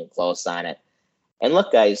wasn't even close on it. And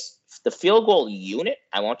look, guys, the field goal unit,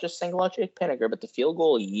 I won't just single out Jake Pinniger, but the field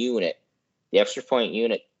goal unit, the extra point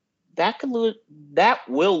unit, that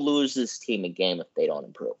will lose this team a game if they don't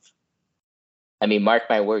improve. I mean, mark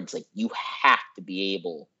my words, like, you have to be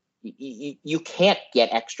able, you can't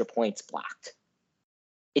get extra points blocked.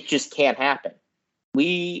 It just can't happen.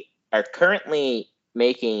 We are currently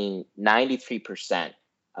making 93%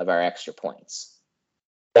 of our extra points.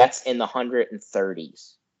 That's in the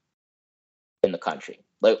 130s in the country.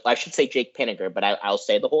 Like, I should say Jake Pinniger, but I'll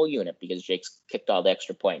say the whole unit because Jake's kicked all the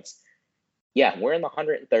extra points. Yeah, we're in the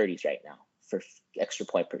 130s right now for extra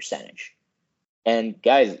point percentage. And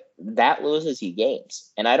guys, that loses you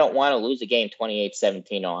games. And I don't want to lose a game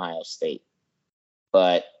 28-17 Ohio State.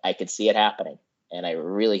 But I could see it happening. And I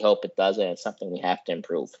really hope it doesn't. It's something we have to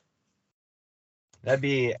improve. That'd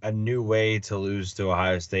be a new way to lose to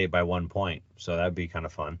Ohio State by 1 point. So that'd be kind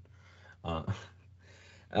of fun.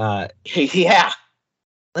 Yeah.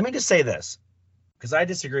 Let me just say this, because I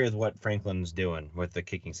disagree with what Franklin's doing with the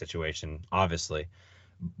kicking situation, obviously.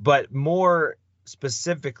 But more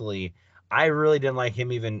specifically, I really didn't like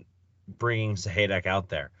him even bringing Sahadak out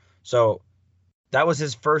there. So that was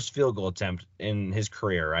his first field goal attempt in his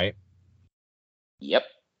career, right? Yep.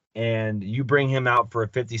 And you bring him out for a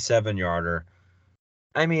 57-yarder.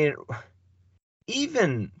 I mean,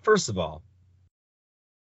 even, first of all,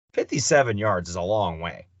 57 yards is a long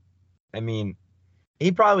way. I mean,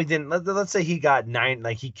 he probably didn't, let's say he got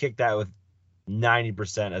he kicked that with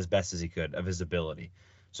 90% as best as he could of his ability.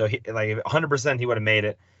 So he, like, 100% he would have made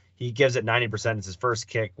it. He gives it 90%. It's his first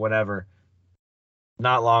kick, whatever.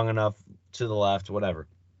 Not long enough to the left, whatever.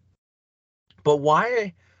 But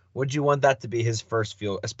why would you want that to be his first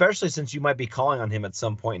field, especially since you might be calling on him at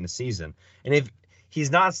some point in the season? And if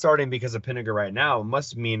he's not starting because of Pinniger right now, it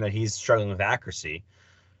must mean that he's struggling with accuracy.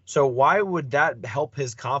 So why would that help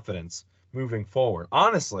his confidence moving forward?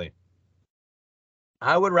 Honestly,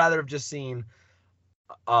 I would rather have just seen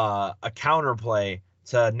a counterplay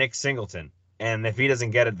to Nick Singleton. And if he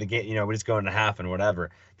doesn't get it, the game, we just go into half and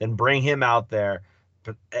whatever. Then bring him out there,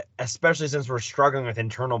 but especially since we're struggling with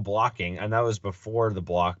internal blocking. And that was before the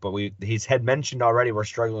block, but he's had mentioned already we're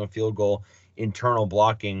struggling with field goal internal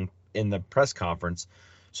blocking in the press conference.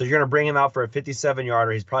 So you're going to bring him out for a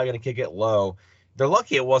 57-yarder. He's probably going to kick it low. They're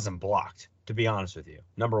lucky it wasn't blocked, to be honest with you,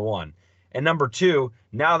 number one. And number two,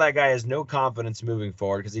 now that guy has no confidence moving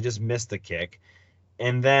forward because he just missed the kick.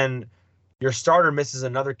 And then your starter misses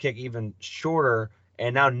another kick even shorter,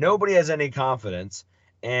 and now nobody has any confidence.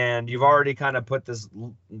 and you've already kind of put this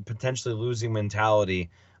potentially losing mentality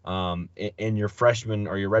in your freshman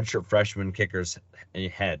or your redshirt freshman kicker's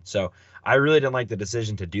head. So I really didn't like the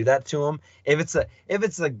decision to do that to him. If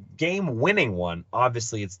it's a game winning one,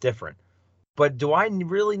 obviously it's different. But do I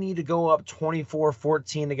really need to go up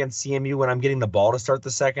 24-14 against CMU when I'm getting the ball to start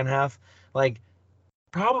the second half? Like,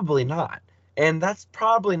 probably not. And that's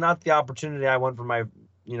probably not the opportunity I want for my,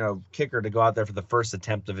 kicker to go out there for the first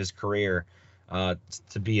attempt of his career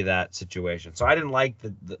to be that situation. So I didn't like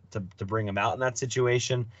to bring him out in that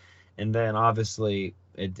situation. And then obviously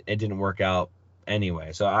it didn't work out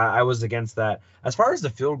anyway. So I was against that. As far as the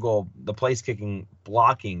field goal, the place kicking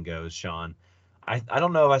blocking goes, Sean, I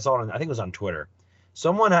don't know if I saw it I think it was on Twitter.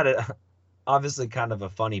 Someone had obviously kind of a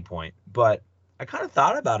funny point, but I kind of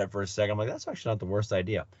thought about it for a second. I'm like, that's actually not the worst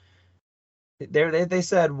idea. They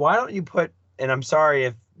said, why don't you put, and I'm sorry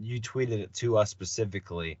if you tweeted it to us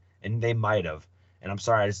specifically, and they might have, and I'm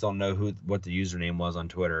sorry, I just don't know what the username was on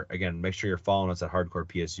Twitter. Again, make sure you're following us at Hardcore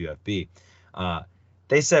PSUFB.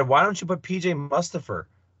 They said, why don't you put PJ Mustafer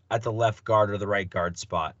at the left guard or the right guard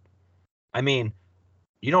spot? I mean,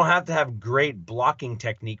 you don't have to have great blocking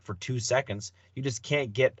technique for 2 seconds. You just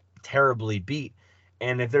can't get terribly beat.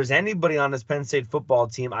 And if there's anybody on this Penn State football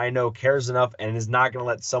team I know cares enough and is not going to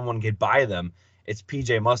let someone get by them, it's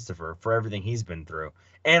PJ Mustafer for everything he's been through.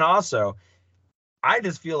 And also, I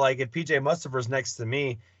just feel like if PJ Mustafer's next to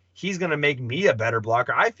me, he's going to make me a better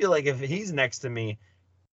blocker. I feel like if he's next to me,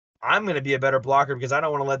 I'm going to be a better blocker because I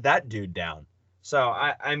don't want to let that dude down. So,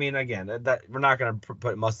 I mean, again, that we're not going to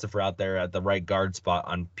put Mustafer out there at the right guard spot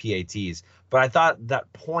on PATs. But I thought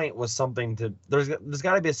that point was something there's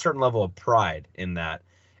got to be a certain level of pride in that.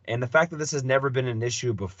 And the fact that this has never been an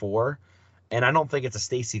issue before, and I don't think it's a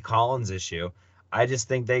Stacy Collins issue. I just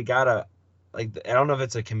think they got to, I don't know if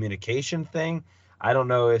it's a communication thing. I don't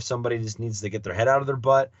know if somebody just needs to get their head out of their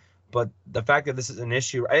butt. But the fact that this is an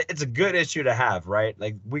issue, it's a good issue to have, right?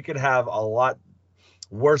 Like, we could have a lot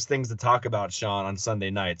worse things to talk about, Sean, on Sunday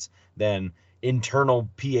nights than internal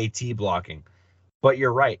PAT blocking. But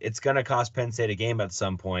you're right. It's going to cost Penn State a game at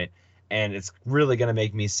some point, and it's really going to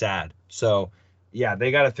make me sad. So, yeah,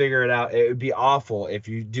 they got to figure it out. It would be awful if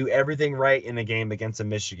you do everything right in a game against a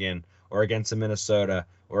Michigan or against a Minnesota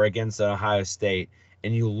or against an Ohio State,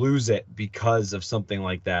 and you lose it because of something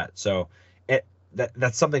like that. So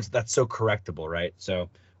that's something that's so correctable, right? So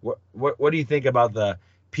what do you think about the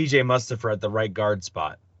PJ Mustafer at the right guard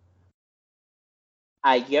spot?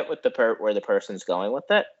 I get what where the person's going with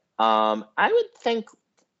it. I would think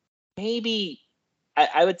maybe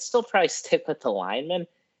I would still probably stick with the lineman.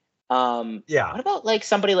 Yeah. What about like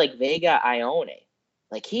somebody like Vega Ione?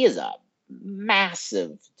 Like, he is a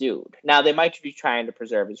massive dude. Now, they might be trying to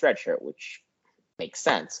preserve his red shirt, which makes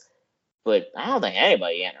sense. But I don't think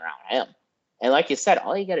anybody getting around him. And like you said,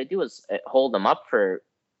 all you got to do is hold him up for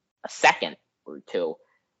a second or two.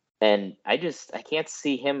 And I can't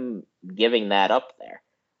see him giving that up there.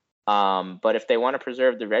 But if they want to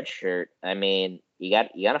preserve the red shirt, I mean, you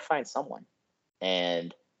got to find someone.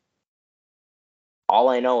 And all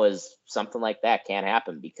I know is something like that can't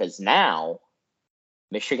happen, because now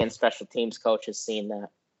Michigan special teams coach has seen that.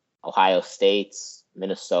 Ohio State's,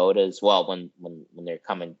 Minnesota's, well, when they're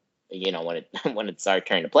coming, when it's our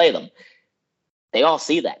turn to play them, they all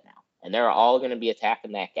see that now, and they're all going to be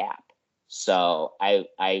attacking that gap. So I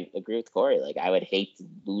agree with Corey. Like, I would hate to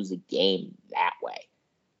lose a game that way.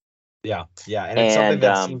 Yeah, and it's something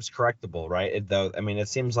that seems correctable, right? It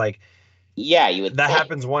seems like, yeah, you would. That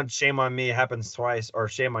happens once, shame on me. It happens twice, or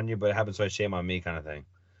shame on you, but it happens twice, shame on me, kind of thing.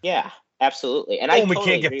 Yeah, absolutely. And we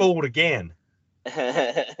can't get fooled again.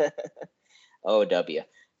 OW.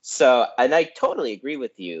 So, and I totally agree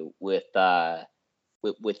with you with Sahadak.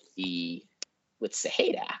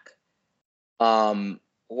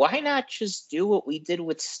 Why not just do what we did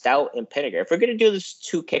with Stout and Pinniger? If we're going to do this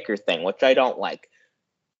 2 kicker thing, which I don't like,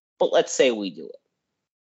 but let's say we do it,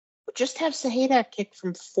 but just have Sahadak kick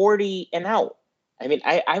from 40 and out. I mean,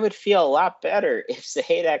 I would feel a lot better if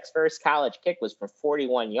Sahadak's first college kick was from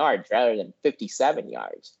 41 yards rather than 57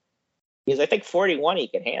 yards. Because I think 41 he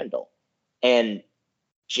can handle. And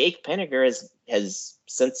Jake Pinniger has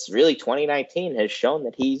since really 2019 has shown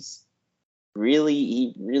that he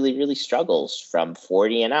really struggles from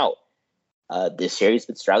 40 and out. This year he's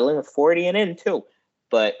been struggling with 40 and in too.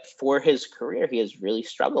 But for his career, he has really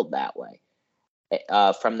struggled that way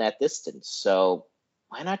from that distance. So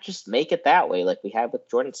why not just make it that way like we have with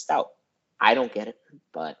Jordan Stout? I don't get it,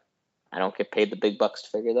 but I don't get paid the big bucks to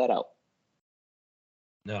figure that out.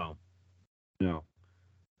 No.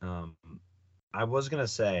 I was going to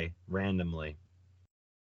say randomly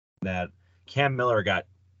that Cam Miller got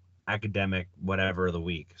academic whatever of the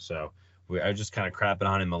week. So I was just kind of crapping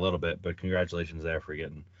on him a little bit, but congratulations there for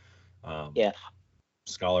getting Yeah.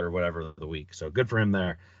 scholar whatever of the week. So good for him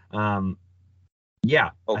there.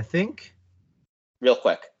 Yeah, Oh, I think. real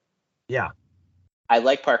quick. Yeah, I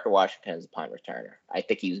like Parker Washington as a punt returner. I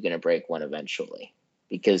think he's going to break one eventually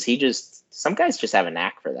because some guys just have a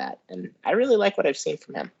knack for that. And I really like what I've seen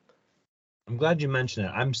from him. I'm glad you mentioned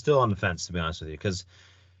it. I'm still on the fence, to be honest with you, because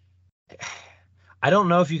I don't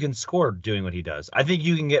know if you can score doing what he does. I think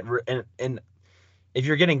you can get, and if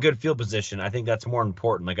you're getting good field position, I think that's more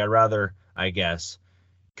important. Like, I'd rather, I guess,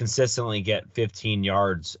 consistently get 15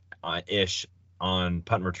 yards ish on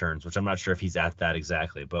punt returns, which I'm not sure if he's at that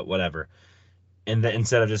exactly, but whatever. And then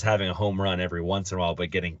instead of just having a home run every once in a while, but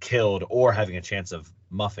getting killed or having a chance of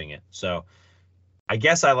muffing it. So I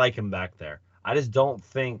guess I like him back there. I just don't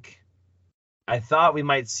think. I thought we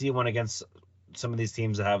might see one against some of these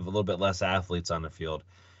teams that have a little bit less athletes on the field.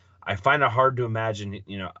 I find it hard to imagine,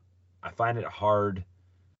 I find it hard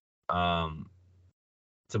to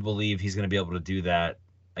believe he's going to be able to do that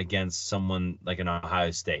against someone like an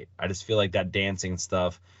Ohio State. I just feel like that dancing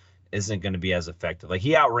stuff isn't going to be as effective. Like,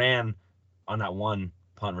 he outran on that one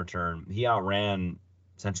punt return. He outran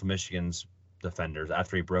Central Michigan's defenders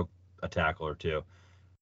after he broke a tackle or two.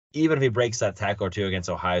 Even if he breaks that tackle or two against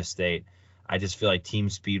Ohio State, I just feel like team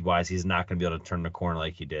speed wise, he's not going to be able to turn the corner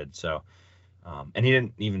like he did. So, and he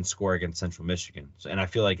didn't even score against Central Michigan. So, and I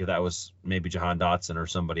feel like if that was maybe Jahan Dotson or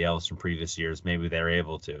somebody else from previous years, maybe they were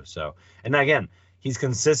able to. So, and again, he's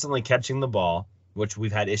consistently catching the ball, which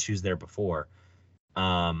we've had issues there before.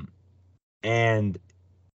 And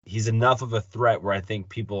he's enough of a threat where I think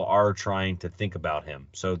people are trying to think about him.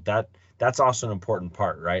 So that's also an important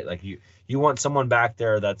part, right? Like, you want someone back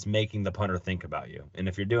there that's making the punter think about you. And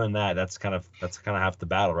if you're doing that, that's kind of half the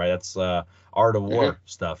battle, right? That's art of war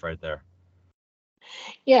stuff right there.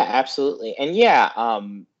 Yeah, absolutely. And yeah,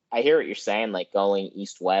 I hear what you're saying, like going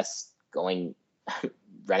east-west, going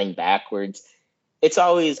running backwards. It's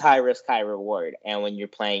always high risk, high reward. And when you're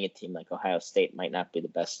playing a team like Ohio State, it might not be the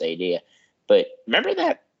best idea. But remember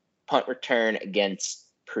that punt return against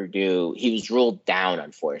Purdue? He was ruled down,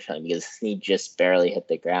 unfortunately, because his knee just barely hit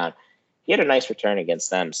the ground. He had a nice return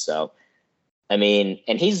against them. So, I mean,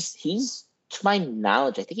 and he's to my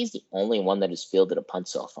knowledge, I think he's the only one that has fielded a punt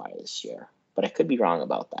so far this year. But I could be wrong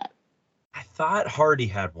about that. I thought Hardy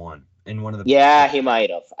had one in one of the. Yeah, he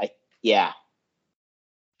might have.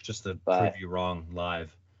 Just to prove you wrong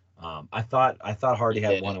live. I thought Hardy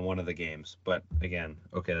had one in one of the games, but again,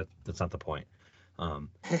 okay, that's not the point.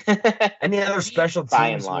 Any other special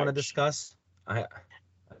teams you want to discuss? I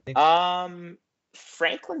think.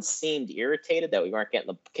 Franklin seemed irritated that we weren't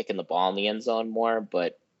kicking the ball in the end zone more,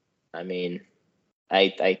 but I mean, I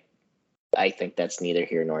think that's neither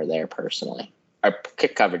here nor there personally. Our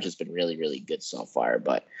kick coverage has been really, really good so far,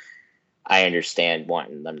 but I understand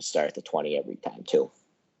wanting them to start at the 20 every time too.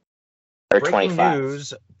 Or Breaking 25.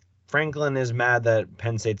 News, Franklin is mad that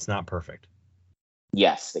Penn State's not perfect.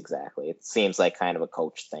 Yes, exactly. It seems like kind of a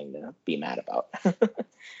coach thing to be mad about.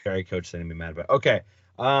 Very coach thing to be mad about. Okay.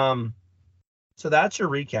 So that's your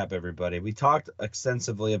recap, everybody. We talked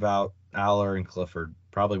extensively about Aller and Clifford,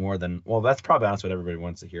 probably more than, well, that's probably honestly what everybody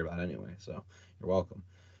wants to hear about anyway, so you're welcome.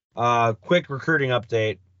 Quick recruiting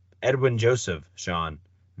update. Edwin Joseph, Sean,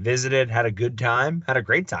 visited, had a good time, had a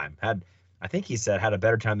great time, I think he said had a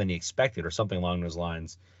better time than he expected or something along those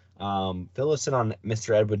lines. Fill us in on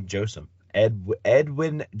Mr. Edwin Joseph.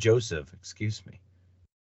 Edwin Joseph, excuse me.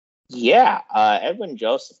 Yeah, Edwin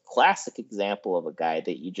Joseph, classic example of a guy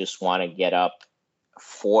that you just want to get up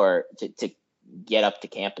to get up to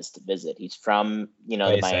campus to visit. He's from, the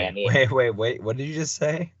Miami. Wait. What did you just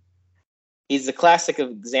say? He's the classic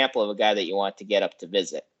example of a guy that you want to get up to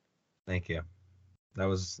visit. Thank you. That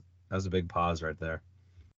was a big pause right there.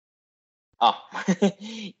 Oh,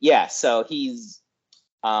 yeah. So he's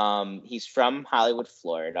from Hollywood,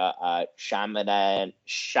 Florida. Chaminade,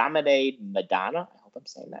 Madonna. I hope I'm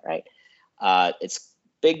saying that right. It's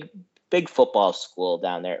big football school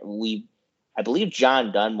down there. I believe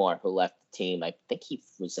John Dunmore, who left the team, I think he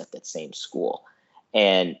was at that same school.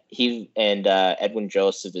 And Edwin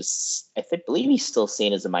Joseph I believe he's still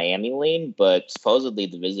seen as a Miami lean, but supposedly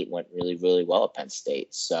the visit went really, really well at Penn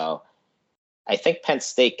State. So I think Penn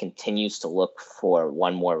State continues to look for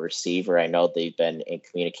one more receiver. I know they've been in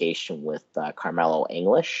communication with Carmelo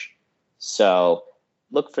English. So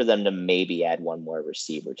look for them to maybe add one more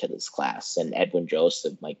receiver to this class, and Edwin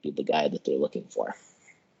Joseph might be the guy that they're looking for.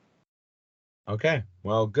 Okay,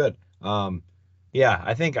 well, good. Yeah,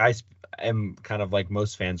 I think I am kind of like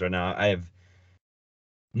most fans right now.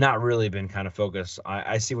 not really been kind of focused.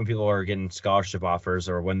 I see when people are getting scholarship offers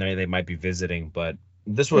or when they might be visiting, but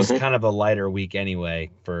this was kind of a lighter week anyway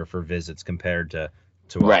for visits compared to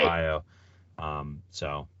Right. Ohio.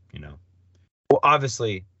 So, well,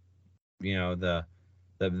 obviously, the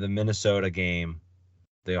Minnesota game,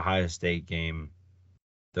 the Ohio State game,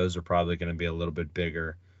 those are probably going to be a little bit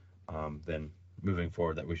bigger than moving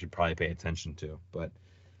forward that we should probably pay attention to. But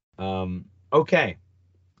okay,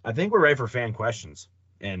 I think we're ready for fan questions,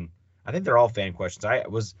 and I think they're all fan questions. I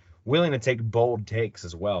was willing to take bold takes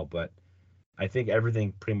as well, but I think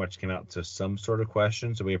everything pretty much came out to some sort of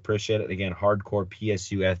question, so we appreciate it. Again, hardcore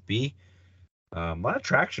PSUFB. A lot of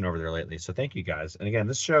traction over there lately, so thank you guys. And again,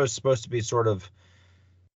 this show is supposed to be sort of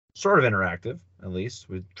interactive, at least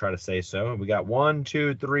we try to say so. We got 1,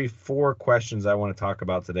 2, 3, 4 questions I want to talk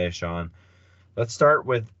about today, Sean. Let's start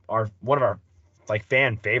with one of our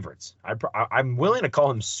fan favorites. I'm willing to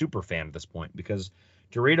call him super fan at this point because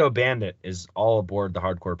Dorito Bandit is all aboard the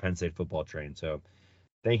hardcore Penn State football train. So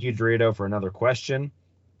thank you, Dorito, for another question.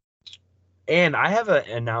 And I have an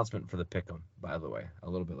announcement for the pick'em, by the way, a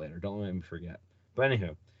little bit later. Don't let me forget. But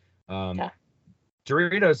anywho,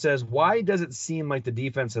 Dorito says, why does it seem like the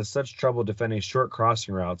defense has such trouble defending short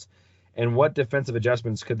crossing routes, and what defensive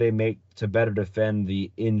adjustments could they make to better defend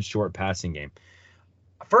the in-short passing game?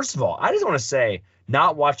 First of all, I just want to say,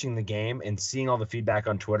 not watching the game and seeing all the feedback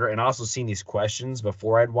on Twitter and also seeing these questions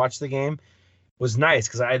before I'd watched the game was nice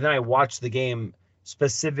because I watched the game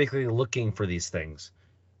specifically looking for these things.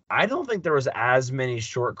 I don't think there was as many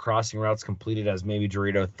short crossing routes completed as maybe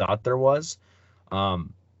Dorito thought there was.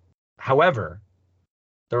 However,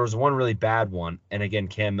 there was one really bad one, and again,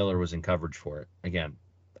 Cam Miller was in coverage for it. Again,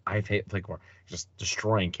 I hate just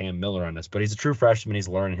destroying Cam Miller on this, but he's a true freshman. He's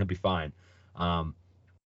learning. He'll be fine.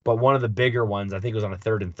 But one of the bigger ones, I think it was on a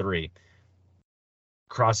 3rd and 3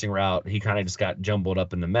 crossing route. He kind of just got jumbled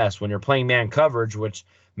up in the mess. When you're playing man coverage, which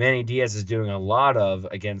Manny Diaz is doing a lot of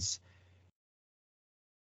against,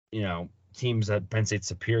 teams that Penn State's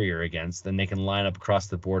superior against, then they can line up across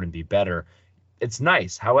the board and be better. It's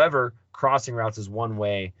nice. However, crossing routes is one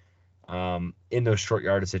way in those short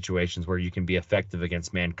yardage situations where you can be effective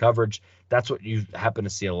against man coverage. That's what you happen to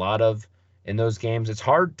see a lot of in those games. It's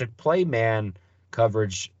hard to play man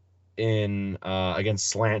coverage in against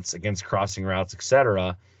slants, against crossing routes,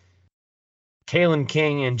 etc. Kalen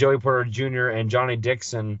King and Joey Porter Jr. and Johnny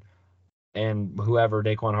Dixon and whoever,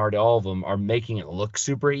 Daquan Hardy, all of them are making it look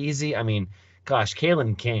super easy. I mean, gosh,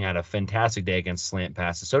 Kalen King had a fantastic day against slant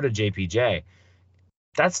passes. So did JPJ.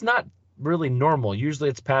 That's not really normal. Usually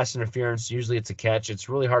it's pass interference. Usually it's a catch. It's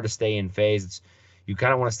really hard to stay in phase. You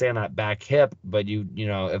kind of want to stay on that back hip, but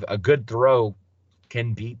if a good throw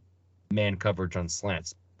can beat man coverage on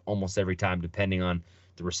slants almost every time, depending on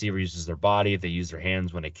the receiver uses their body, if they use their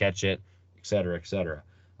hands when they catch it, et cetera, et cetera.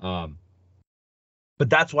 But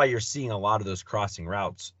that's why you're seeing a lot of those crossing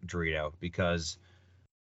routes, Dorito, because,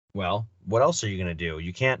 well, what else are you going to do?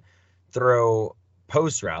 You can't throw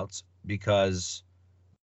post routes because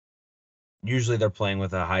usually they're playing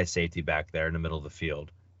with a high safety back there in the middle of the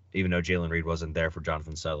field, even though Jalen Reed wasn't there for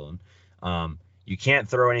Jonathan Sutherland. You can't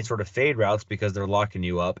throw any sort of fade routes because they're locking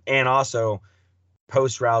you up. And also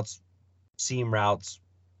post routes, seam routes,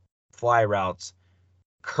 fly routes,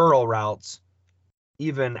 curl routes,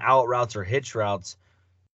 even out routes or hitch routes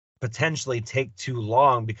potentially take too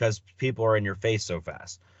long because people are in your face so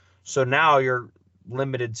fast. So now you're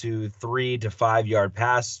limited to 3 to 5 yard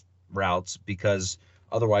pass routes because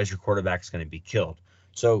otherwise your quarterback is going to be killed.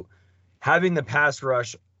 So having the pass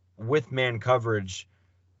rush with man coverage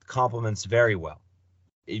complements very well.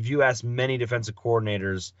 If you ask many defensive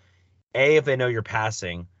coordinators, if they know you're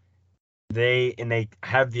passing, they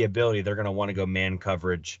have the ability, they're going to want to go man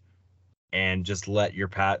coverage and just let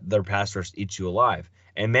their pass rush eat you alive.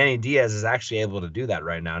 And Manny Diaz is actually able to do that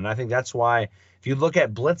right now. And I think that's why if you look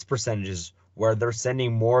at blitz percentages where they're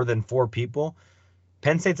sending more than 4 people,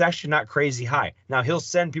 Penn State's actually not crazy high. Now, he'll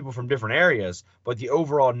send people from different areas, but the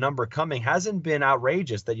overall number coming hasn't been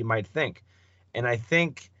outrageous that you might think. And I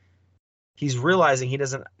think he's realizing he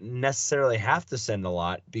doesn't necessarily have to send a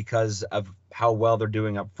lot because of how well they're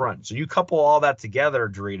doing up front. So you couple all that together,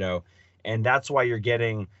 Dorito, and that's why you're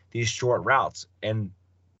getting these short routes. And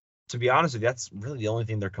to be honest with you, that's really the only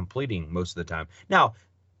thing they're completing most of the time. Now,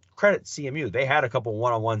 credit CMU. They had a couple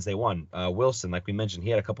one-on-ones they won. Wilson, like we mentioned, he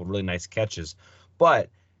had a couple really nice catches. But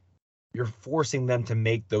you're forcing them to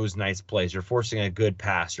make those nice plays. You're forcing a good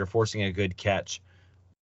pass. You're forcing a good catch.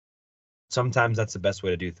 Sometimes that's the best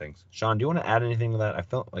way to do things. Sean, do you want to add anything to that? I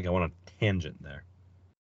felt like I want a tangent there.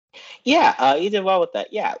 Yeah, you did well with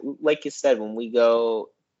that. Yeah, like you said, when we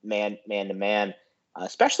go man to man,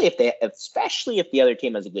 especially if the other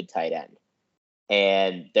team has a good tight end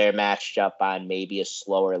and they're matched up on maybe a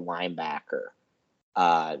slower linebacker.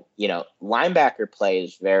 Linebacker play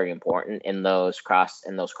is very important in those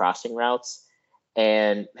crossing routes.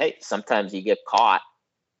 And hey, sometimes you get caught,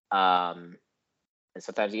 and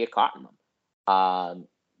sometimes you get caught in them.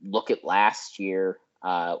 Look at last year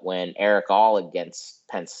when Eric All against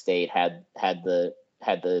Penn State had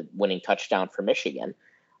the winning touchdown for Michigan.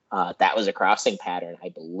 That was a crossing pattern, I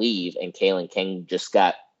believe, and Kalen King just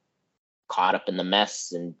got caught up in the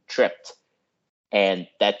mess and tripped. And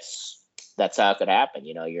that's how it could happen.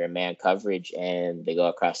 You're in man coverage and they go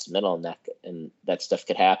across the middle, and that stuff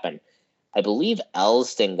could happen. I believe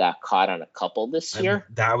Elston got caught on a couple this year.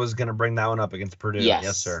 That was going to bring that one up against Purdue.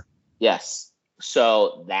 Yes, sir. Yes.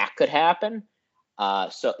 So that could happen.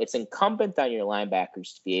 So it's incumbent on your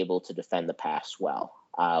linebackers to be able to defend the pass well,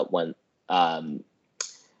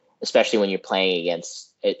 especially when you're playing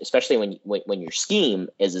against, especially when your scheme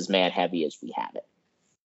is as man heavy as we have it.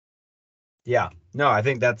 Yeah. No, I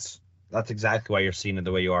think that's exactly why you're seeing it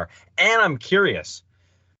the way you are. And I'm curious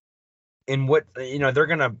in what, they're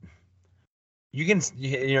going to,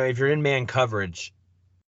 if you're in man coverage,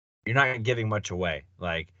 you're not giving much away.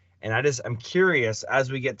 I'm curious as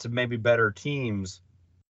we get to maybe better teams.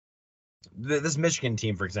 This Michigan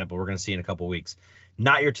team, for example, we're going to see in a couple weeks.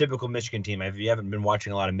 Not your typical Michigan team. If you haven't been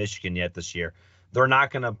watching a lot of Michigan yet this year, they're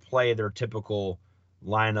not going to play their typical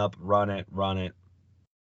lineup, run it.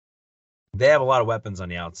 They have a lot of weapons on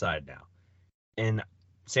the outside now. And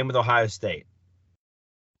same with Ohio State.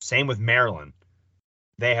 Same with Maryland.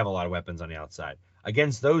 They have a lot of weapons on the outside.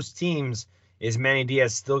 Against those teams, is Manny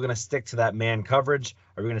Diaz still going to stick to that man coverage?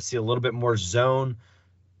 Are we going to see a little bit more zone?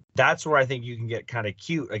 That's where I think you can get kind of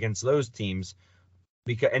cute against those teams.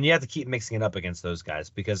 And you have to keep mixing it up against those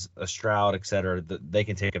guys because a Stroud, et cetera, they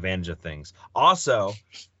can take advantage of things. Also,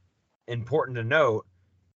 important to note,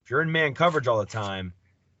 if you're in man coverage all the time,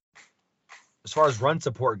 as far as run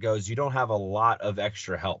support goes, you don't have a lot of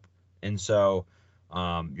extra help. And so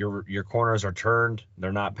your corners are turned.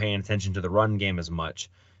 They're not paying attention to the run game as much.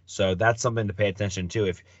 So that's something to pay attention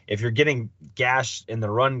to. If you're getting gashed in the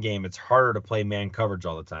run game, it's harder to play man coverage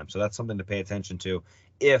all the time. So that's something to pay attention to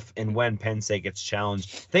if and when Penn State gets challenged.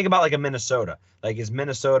 Think about like a Minnesota. Is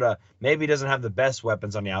Minnesota maybe doesn't have the best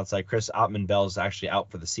weapons on the outside. Chris Ottman-Bell is actually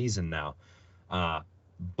out for the season now.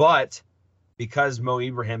 But because Mo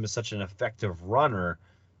Ibrahim is such an effective runner,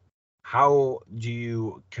 how do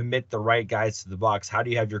you commit the right guys to the box? How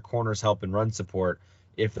do you have your corners help in run support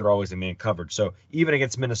if they're always in man coverage? So even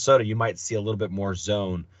against Minnesota, you might see a little bit more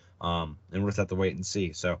zone, and we'll just have to wait and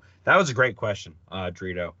see. So that was a great question,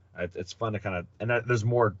 Drito. It's fun to kind of, and there's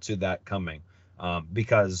more to that coming,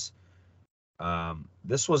 because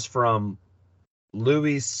this was from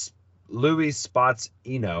Louis Spots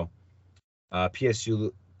Eno,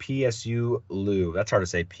 PSU Lou. That's hard to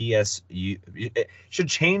say. PSU. It should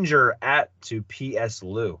change your @ to PS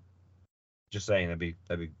Lou. Just saying, that'd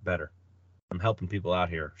be better. I'm helping people out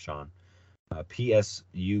here, Sean.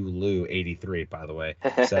 PSU Lou 83, by the way,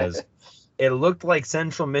 says it looked like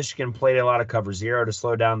Central Michigan played a lot of cover zero to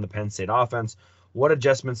slow down the Penn State offense. What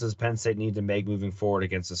adjustments does Penn State need to make moving forward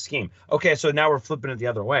against the scheme? Okay, so now we're flipping it the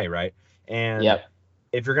other way, right? And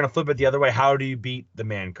if you're going to flip it the other way, how do you beat the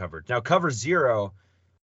man coverage? Now, cover zero,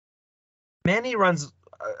 Manny runs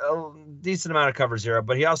a decent amount of cover zero,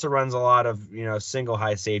 but he also runs a lot of, single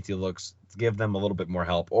high safety looks to give them a little bit more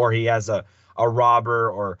help. Or he has a robber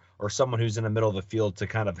or someone who's in the middle of the field to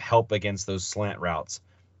kind of help against those slant routes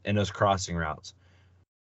and those crossing routes.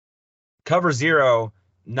 Cover zero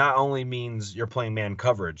not only means you're playing man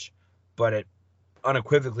coverage, but it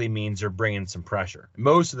unequivocally means you're bringing some pressure.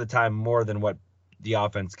 Most of the time, more than what the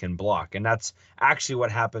offense can block. And that's actually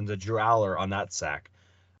what happened to Drew Aller on that sack.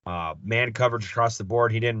 Man coverage across the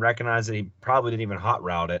board. He didn't recognize it. He probably didn't even hot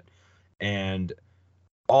route it. And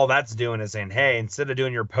all that's doing is saying, hey, instead of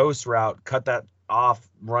doing your post route, cut that off,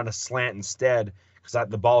 run a slant instead, because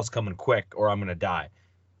the ball's coming quick or I'm going to die.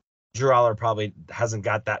 Drew Aller probably hasn't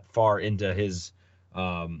got that far into his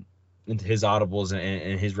audibles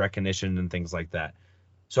and his recognition and things like that.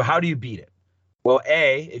 So how do you beat it? Well,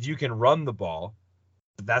 if you can run the ball,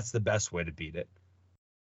 that's the best way to beat it.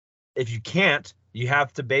 If you can't, you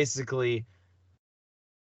have to basically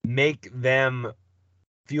make them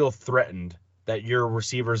feel threatened that your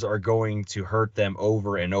receivers are going to hurt them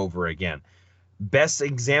over and over again. Best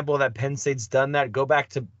example that Penn State's done that, go back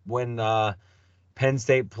to when Penn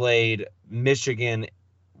State played Michigan,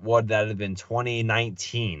 would that have been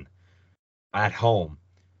 2019 at home?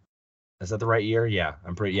 Is that the right year? Yeah,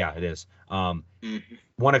 it is.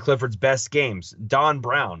 One of Clifford's best games. Don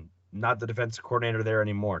Brown not the defensive coordinator there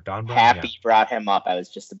anymore. Don Brown. Happy Yeah. you brought him up. I was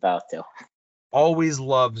just about to. Always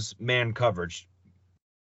loves man coverage.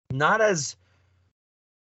 Not as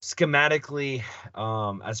schematically,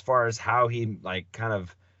 as far as how he like kind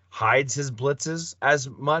of hides his blitzes as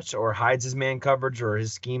much or hides his man coverage or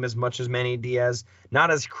his scheme as much as Manny Diaz.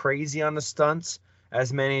 Not as crazy on the stunts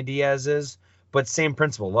as Manny Diaz is, but same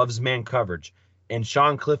principle, loves man coverage. And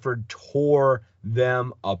Sean Clifford tore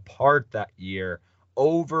them apart that year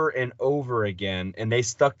over and over again, and they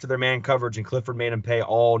stuck to their man coverage, and Clifford made them pay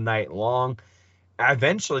all night long.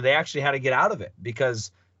 Eventually, they actually had to get out of it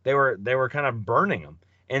because they were kind of burning them.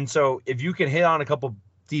 And so if you can hit on a couple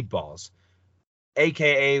deep balls,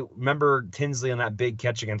 AKA, remember Tinsley on that big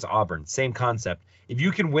catch against Auburn, same concept. If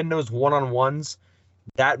you can win those one-on-ones,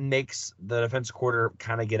 that makes the defensive quarter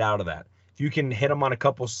kind of get out of that. If you can hit them on a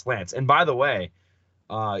couple slants. And by the way,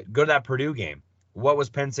 go to that Purdue game. What was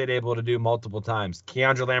Penn State able to do multiple times?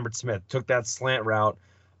 Keandre Lambert-Smith took that slant route,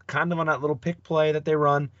 kind of on that little pick play that they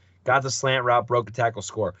run, got the slant route, broke a tackle,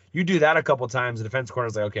 score. You do that a couple times, the defense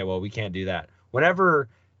corner's like, okay, well, we can't do that. Whenever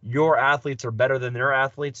your athletes are better than their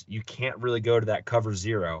athletes, you can't really go to that cover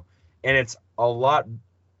zero. And it's a lot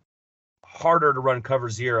harder to run cover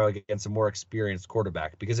zero against a more experienced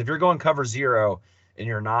quarterback. Because if you're going cover zero and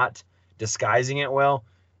you're not disguising it well,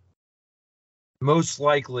 most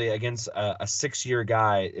likely against a 6-year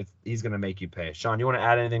guy, if he's going to make you pay. Sean, you want to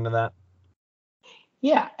add anything to that?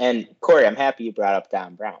 Yeah, and Corey, I'm happy you brought up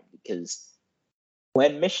Don Brown because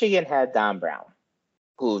when Michigan had Don Brown,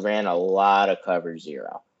 who ran a lot of cover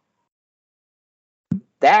zero,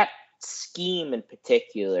 that scheme in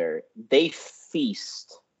particular, they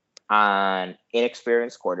feast on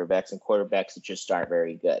inexperienced quarterbacks and quarterbacks that just aren't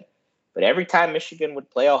very good. But every time Michigan would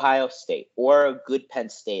play Ohio State or a good Penn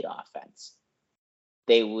State offense,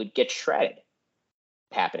 they would get shredded.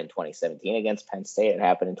 It happened in 2017 against Penn State. It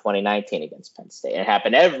happened in 2019 against Penn State. It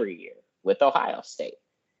happened every year with Ohio State.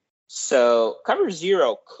 So cover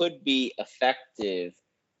zero could be effective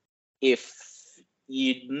if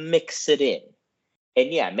you mix it in.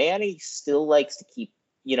 And yeah, Manny still likes to keep,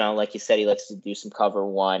 like you said, he likes to do some cover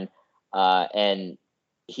one, and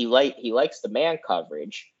he likes the man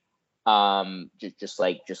coverage, just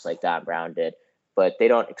like Don Brown did, but they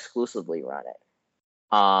don't exclusively run it.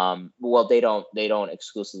 Well, they don't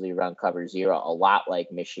exclusively run cover zero a lot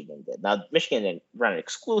like Michigan did. Now, Michigan didn't run it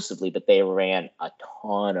exclusively, but they ran a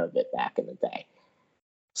ton of it back in the day.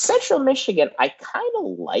 Central Michigan, I kind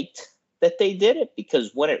of liked that they did it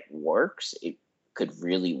because when it works, it could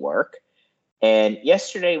really work. And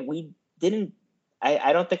yesterday we didn't.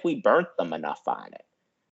 I don't think we burnt them enough on it.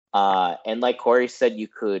 And like Corey said, you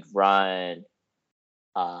could run.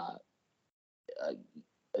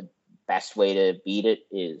 Best way to beat it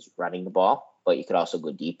is running the ball, but you could also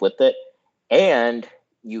go deep with it, and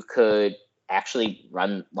you could actually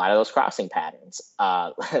run a lot of those crossing patterns,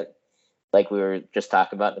 like we were just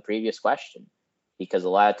talking about in the previous question, because a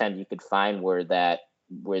lot of times you could find where the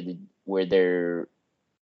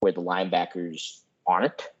linebackers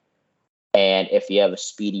aren't, and if you have a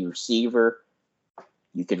speedy receiver,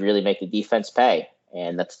 you could really make the defense pay,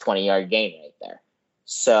 and that's a 20-yard gain right there.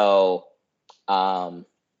 So,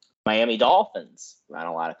 Miami Dolphins run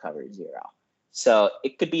a lot of cover zero. So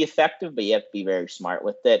it could be effective, but you have to be very smart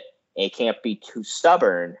with it. And you can't be too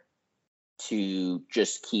stubborn to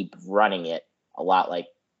just keep running it a lot like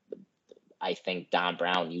I think Don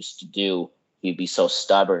Brown used to do. He'd be so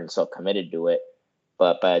stubborn and so committed to it.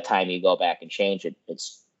 But by the time you go back and change it,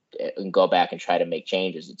 and go back and try to make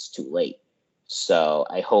changes, it's too late. So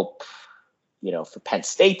I hope, for Penn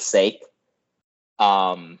State's sake,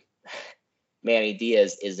 Manny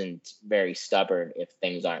Diaz isn't very stubborn if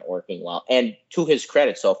things aren't working well. And to his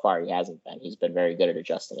credit, so far, he hasn't been. He's been very good at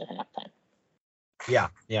adjusting at halftime. Yeah.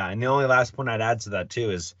 And the only last point I'd add to that,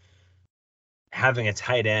 too, is having a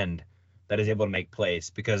tight end that is able to make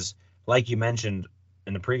plays. Because, like you mentioned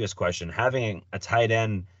in the previous question, having a tight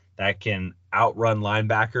end that can outrun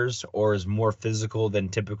linebackers or is more physical than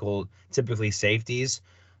typically safeties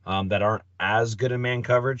that aren't as good in man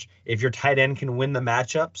coverage, if your tight end can win the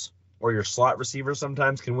matchups, or your slot receiver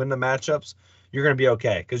sometimes can win the matchups, you're going to be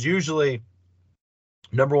okay. Because usually,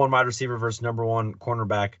 number one wide receiver versus number one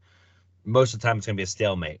cornerback, most of the time it's going to be a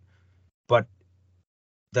stalemate. But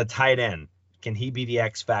the tight end, can he be the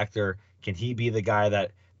X factor? Can he be the guy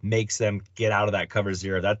that makes them get out of that cover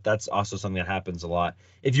zero? That's also something that happens a lot.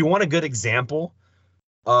 If you want a good example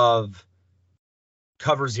of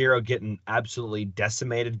cover zero getting absolutely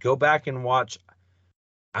decimated, go back and watch.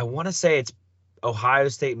 I want to say it's Ohio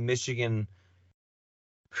State, Michigan,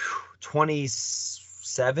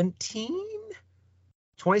 2017,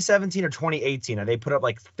 2017 or 2018, they put up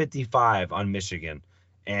like 55 on Michigan,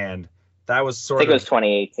 and that was I think it was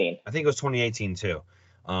 2018. I think it was 2018 too.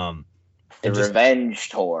 The revenge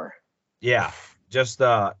tour. Yeah, just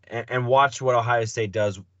and watch what Ohio State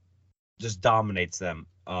does. Just dominates them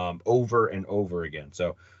over and over again.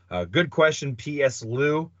 So good question, P.S.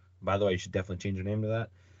 Lou. By the way, you should definitely change your name to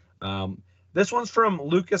that. This one's from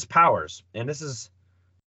Lucas Powers, and this is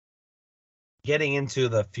getting into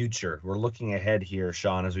the future. We're looking ahead here,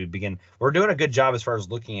 Sean, as we begin. We're doing a good job as far as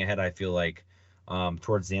looking ahead, I feel like,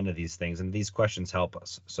 towards the end of these things, and these questions help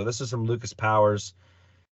us. So this is from Lucas Powers.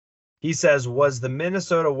 He says, was the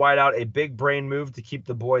Minnesota whiteout a big brain move to keep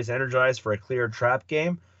the boys energized for a clear trap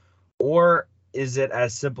game, or is it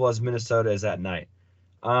as simple as Minnesota is at night?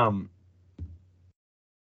 I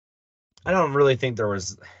don't really think there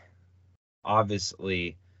was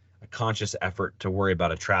obviously a conscious effort to worry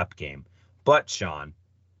about a trap game. But, Sean,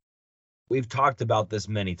 we've talked about this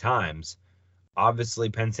many times. Obviously,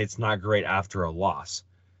 Penn State's not great after a loss.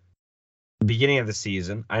 Beginning of the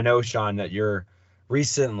season, I know, Sean, that you're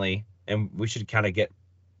recently, and we should kind of get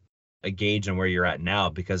a gauge on where you're at now,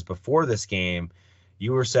 because before this game,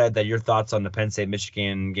 you were said that your thoughts on the Penn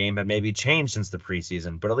State-Michigan game had maybe changed since the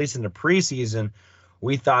preseason. But at least in the preseason,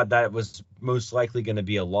 we thought that it was most likely going to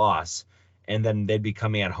be a loss, and then they'd be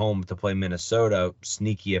coming at home to play Minnesota,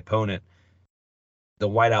 sneaky opponent. The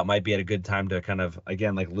whiteout might be at a good time to kind of,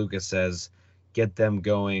 again, like Lucas says, get them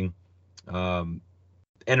going.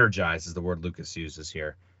 Energize is the word Lucas uses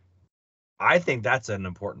here. I think that's an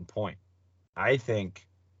important point. I think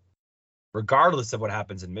regardless of what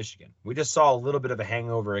happens in Michigan, we just saw a little bit of a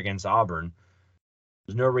hangover against Auburn.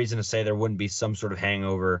 There's no reason to say there wouldn't be some sort of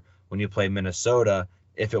hangover when you play Minnesota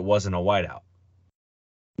if it wasn't a whiteout.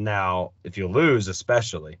 Now, if you lose,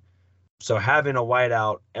 especially. So having a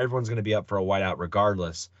whiteout, everyone's going to be up for a whiteout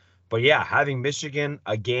regardless. But yeah, having Michigan,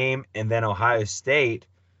 a game, and then Ohio State,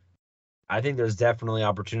 I think there's definitely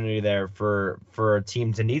opportunity there for a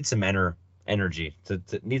team to need some energy, to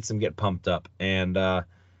need some get pumped up. And I'm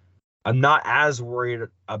not as worried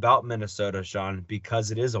about Minnesota, Sean,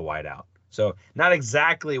 because it is a whiteout. So not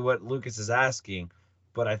exactly what Lucas is asking,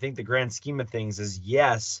 but I think the grand scheme of things is,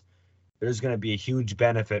 yes, there's going to be a huge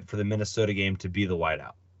benefit for the Minnesota game to be the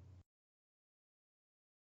whiteout.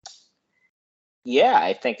 Yeah,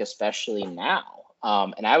 I think especially now.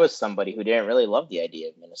 And I was somebody who didn't really love the idea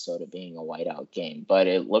of Minnesota being a whiteout game, but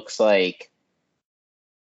it looks like,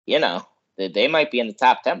 they might be in the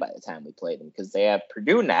top 10 by the time we play them, because they have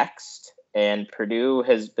Purdue next, and Purdue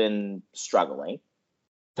has been struggling.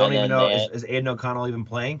 Don't even know, is Aiden O'Connell even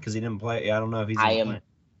playing? Because he didn't play. Yeah, I don't know if he's playing.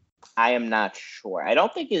 I am not sure. I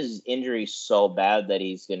don't think his injury is so bad that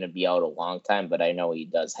he's going to be out a long time, but I know he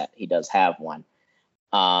does have one.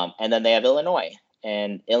 And then they have Illinois,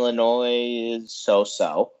 and Illinois is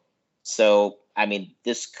so-so. So, I mean,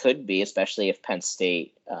 this could be, especially if Penn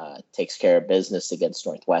State takes care of business against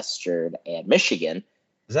Northwestern and Michigan.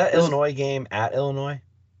 Is that Illinois game at Illinois?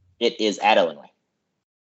 It is at Illinois.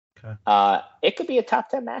 Okay. It could be a top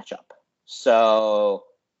 10 matchup. So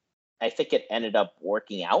I think it ended up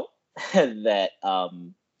working out that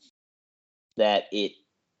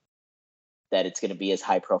it's going to be as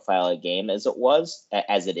high profile a game as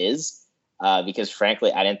it is, because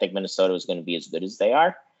frankly, I didn't think Minnesota was going to be as good as they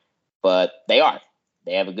are, but they are.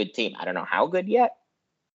 They have a good team. I don't know how good yet,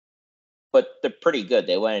 but they're pretty good.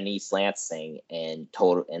 They went in East Lansing and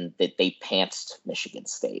they pantsed Michigan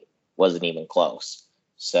State. Wasn't even close.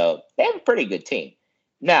 So they have a pretty good team.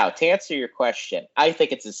 Now, to answer your question, I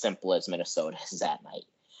think it's as simple as Minnesota is that night.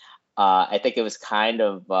 I think it was kind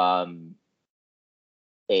of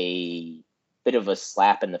a bit of a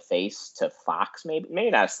slap in the face to Fox,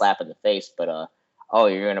 maybe not a slap in the face, but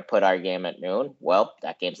you're going to put our game at noon? Well,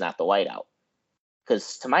 that game's not the whiteout.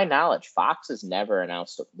 Because to my knowledge, Fox has never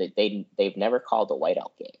announced they've never called a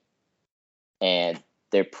whiteout game, and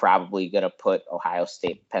they're probably going to put Ohio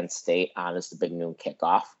State, Penn State on as the big noon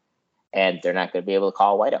kickoff, and they're not going to be able to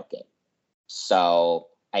call a whiteout game. So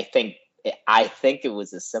I think it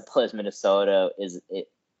was as simple as Minnesota's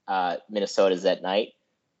at night,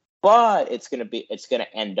 but it's going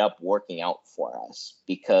to end up working out for us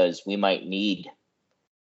because we might need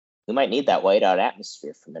that whiteout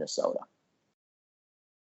atmosphere for Minnesota.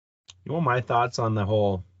 You want my thoughts on the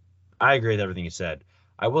whole? I agree with everything you said.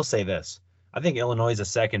 I will say this. I think Illinois is the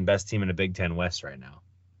second best team in the Big Ten West right now.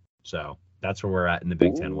 So that's where we're at in the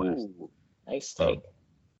Big Ten West. Nice take.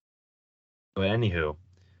 But anywho.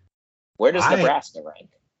 Where does Nebraska rank?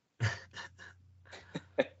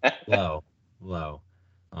 Low.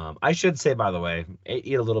 I should say, by the way,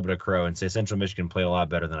 eat a little bit of crow and say Central Michigan played a lot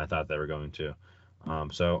better than I thought they were going to.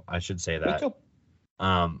 So I should say that.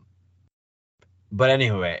 But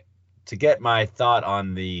anyway, to get my thought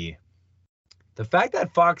on the fact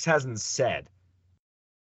that Fox hasn't said,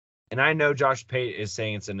 and I know Josh Pate is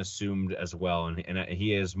saying it's an assumed as well, and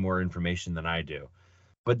he has more information than I do,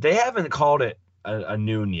 but they haven't called it a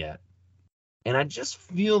noon yet. And I just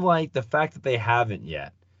feel like the fact that they haven't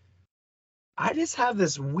yet, I just have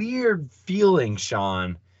this weird feeling,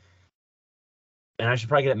 Sean, and I should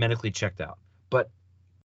probably get it medically checked out, but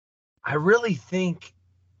I really think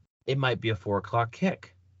it might be a 4:00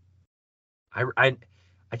 kick. I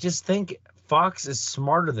just think Fox is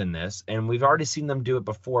smarter than this, and we've already seen them do it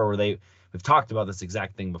before where we've talked about this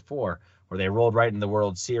exact thing before, where they rolled right in the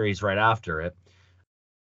World Series right after it,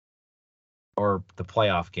 or the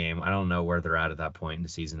playoff game. I don't know where they're at that point in the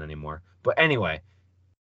season anymore. But anyway,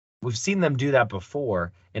 we've seen them do that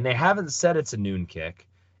before, and they haven't said it's a noon kick,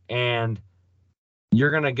 and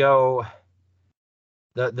you're going to go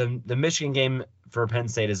the Michigan game for Penn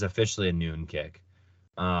State is officially a noon kick.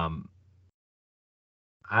 I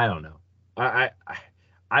don't know.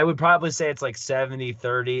 I would probably say it's like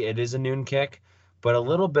 70-30. It is a noon kick, but a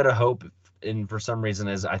little bit of hope, and for some reason,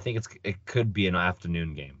 is I think it could be an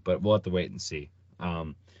afternoon game, but we'll have to wait and see,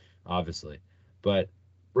 obviously. But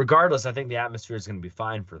regardless, I think the atmosphere is going to be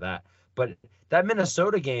fine for that. But that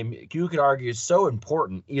Minnesota game, you could argue, is so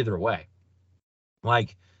important either way.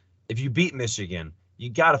 Like, if you beat Michigan, you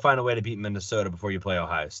got to find a way to beat Minnesota before you play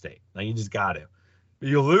Ohio State. Like, you just got to. If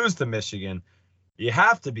you lose to Michigan, you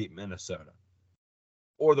have to beat Minnesota,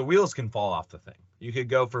 or the wheels can fall off the thing. You could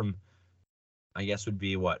go from, I guess, would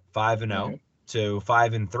be what, 5-0 to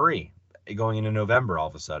 5-3 going into November all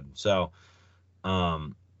of a sudden. So,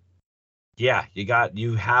 yeah,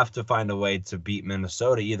 you have to find a way to beat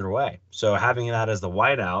Minnesota either way. So having that as the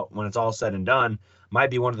whiteout when it's all said and done might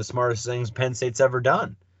be one of the smartest things Penn State's ever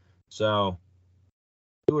done. So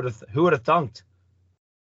who would have thunked?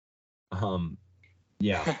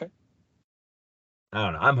 Yeah. I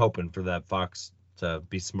don't know. I'm hoping for that Fox to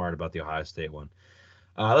be smart about the Ohio State one.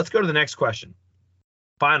 Let's go to the next question.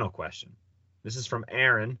 Final question. This is from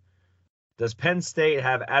Aaron. Does Penn State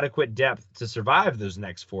have adequate depth to survive those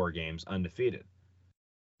next 4 games undefeated?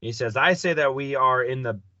 He says, I say that we are in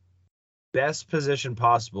the best position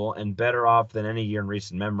possible and better off than any year in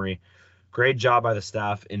recent memory. Great job by the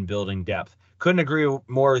staff in building depth. Couldn't agree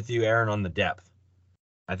more with you, Aaron, on the depth.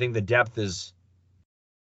 I think the depth is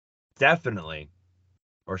definitely,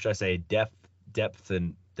 or should I say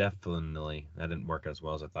definitely. That didn't work as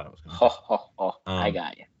well as I thought it was going to. I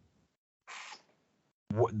got you.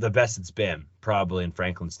 The best it's been probably in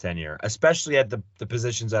Franklin's tenure, especially at the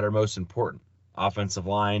positions that are most important: offensive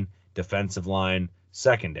line, defensive line,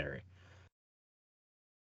 secondary,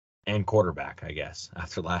 and quarterback, I guess,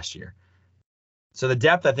 after last year. So the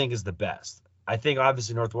depth, I think, is the best. I think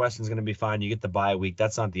obviously Northwestern's going to be fine. You get the bye week.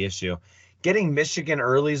 That's not the issue. Getting Michigan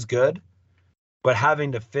early is good, but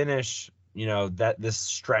having to finish, this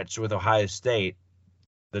stretch with Ohio State,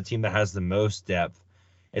 the team that has the most depth,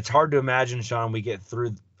 it's hard to imagine, Sean, we get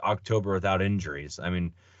through October without injuries. I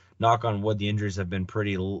mean, knock on wood, the injuries have been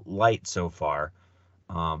pretty light so far,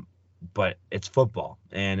 but it's football,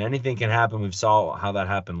 and anything can happen. We saw how that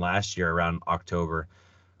happened last year around October.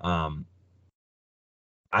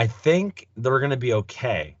 I think they're going to be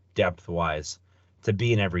okay depth-wise to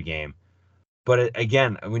be in every game. But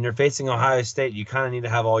again, when you're facing Ohio State, you kind of need to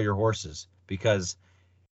have all your horses because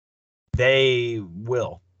they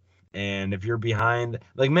will. And if you're behind,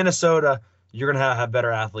 like Minnesota, you're going to have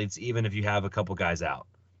better athletes even if you have a couple guys out.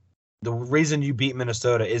 The reason you beat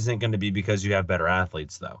Minnesota isn't going to be because you have better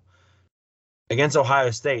athletes, though. Against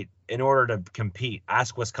Ohio State, in order to compete,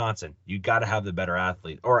 ask Wisconsin. You got to have the better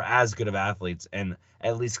athlete or as good of athletes and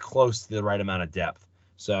at least close to the right amount of depth.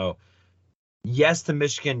 So, yes to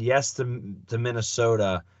Michigan, yes to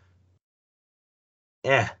Minnesota.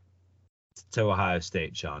 To Ohio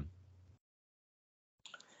State, Sean.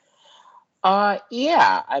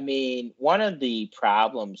 Yeah. I mean, one of the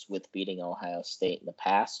problems with beating Ohio State in the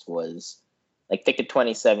past was, like, think of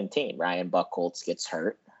 2017. Ryan Buchholz gets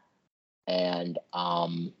hurt, and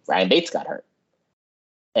Ryan Bates got hurt.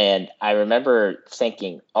 And I remember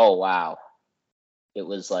thinking, oh, wow, it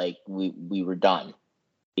was like we were done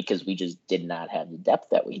because we just did not have the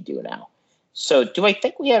depth that we do now. So do I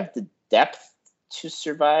think we have the depth to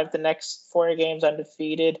survive the next 4 games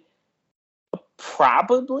undefeated?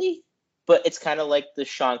 Probably. But it's kind of like the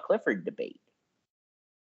Sean Clifford debate.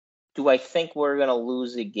 Do I think we're going to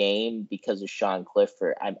lose a game because of Sean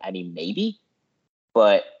Clifford? I mean, maybe.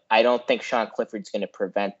 But I don't think Sean Clifford's going to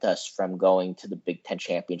prevent us from going to the Big Ten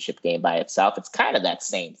championship game by itself. It's kind of that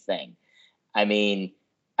same thing. I mean,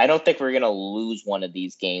 I don't think we're going to lose one of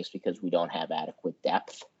these games because we don't have adequate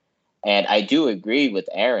depth. And I do agree with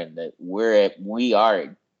Aaron that we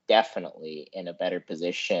are definitely in a better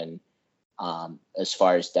position as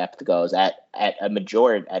far as depth goes at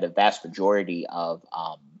a vast majority of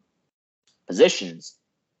positions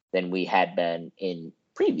than we had been in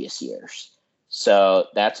previous years. So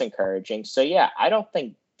that's encouraging. So yeah, I don't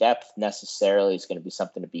think depth necessarily is going to be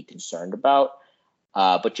something to be concerned about,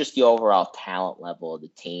 but just the overall talent level of the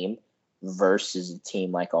team versus a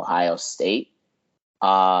team like Ohio State.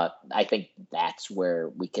 I think that's where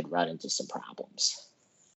we could run into some problems.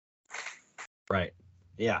 Right.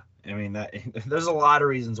 Yeah. I mean, there's a lot of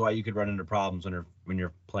reasons why you could run into problems when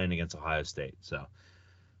you're playing against Ohio State. So,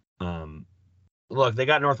 look, they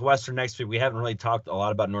got Northwestern next week. We haven't really talked a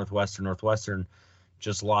lot about Northwestern. Northwestern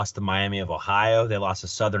just lost to Miami of Ohio. They lost to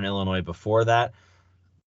Southern Illinois before that.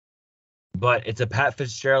 But it's a Pat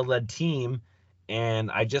Fitzgerald-led team,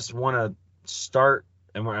 and I just want to start.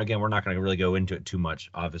 And we're not going to really go into it too much,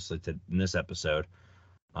 obviously, in this episode.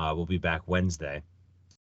 We'll be back Wednesday.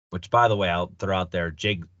 Which, by the way, I'll throw out there,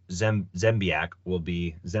 Jake Zembiak will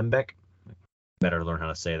be Zembek. Better learn how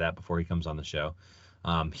to say that before he comes on the show.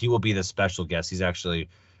 He will be the special guest. He's actually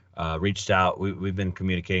reached out. We've been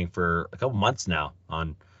communicating for a couple months now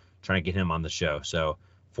on trying to get him on the show. So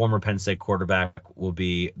former Penn State quarterback will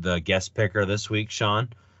be the guest picker this week, Sean.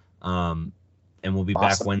 And we'll be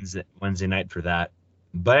back Wednesday night for that.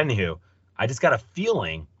 But anywho, I just got a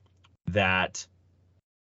feeling that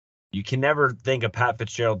you can never think a Pat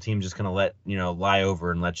Fitzgerald team just going to lie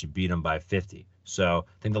over and let you beat them by 50. So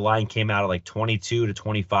I think the line came out at like 22 to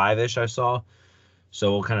 25-ish, I saw.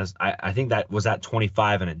 So we'll kind of, I think that was at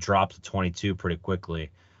 25 and it dropped to 22 pretty quickly.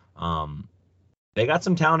 They got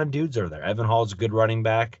some talented dudes over there. Evan Hall's a good running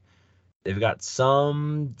back. They've got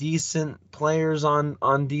some decent players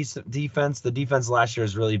on decent defense. The defense last year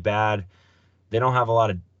is really bad. They don't have a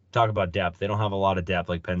lot of talk about depth. They don't have a lot of depth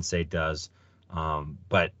like Penn State does.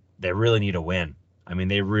 But they really need a win. I mean,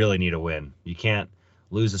 they really need a win. You can't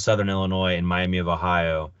lose to Southern Illinois and Miami of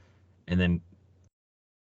Ohio and then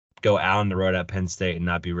go out on the road at Penn State and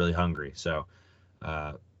not be really hungry. So,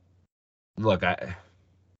 look, I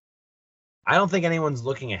don't think anyone's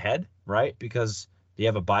looking ahead, right? Because they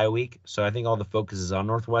have a bye week. So I think all the focus is on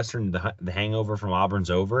Northwestern. The hangover from Auburn's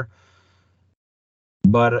over.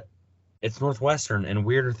 But it's Northwestern, and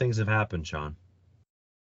weirder things have happened, Sean.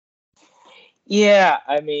 Yeah,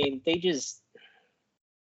 I mean, they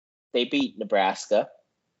beat Nebraska,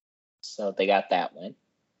 so they got that win.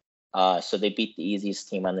 So they beat the easiest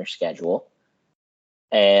team on their schedule,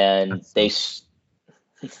 and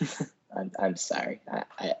I'm sorry,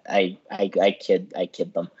 I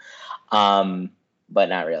kid them, but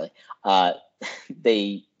not really.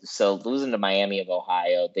 So losing to Miami of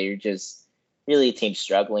Ohio, they're just really a team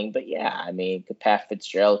struggling. But yeah, I mean, could Pat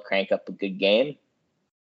Fitzgerald crank up a good game?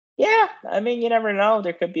 Yeah, I mean, you never know.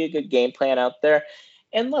 There could be a good game plan out there.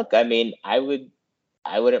 And look, I mean, I wouldn't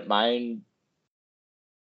mind.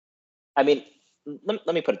 I mean,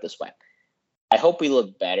 let me put it this way. I hope we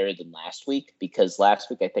look better than last week, because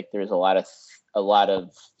last week I think there was a lot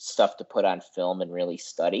of stuff to put on film and really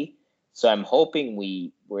study. So I'm hoping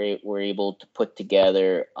we're able to put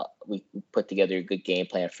together a good game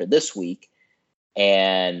plan for this week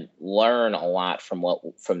and learn a lot from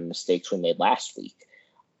the mistakes we made last week.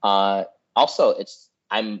 Also,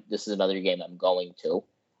 this is another game I'm going to,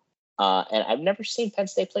 and I've never seen Penn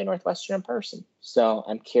State play Northwestern in person. So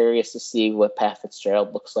I'm curious to see what Pat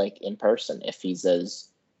Fitzgerald looks like in person, if he's as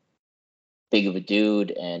big of a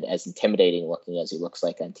dude and as intimidating looking as he looks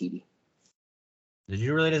like on TV. Did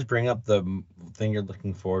you really just bring up the thing you're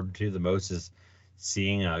looking forward to the most is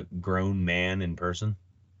seeing a grown man in person?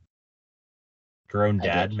 Grown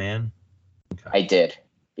dad man? Okay. I did.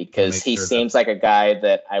 Because he seems like a guy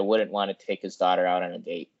that I wouldn't want to take his daughter out on a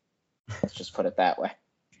date. Let's just put it that way.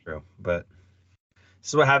 True. But this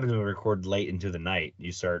is what happens when we record late into the night.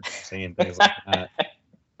 You start saying things like that. And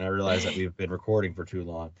I realize that we've been recording for too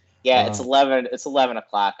long. Yeah, it's 11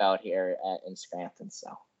 o'clock out here in Scranton.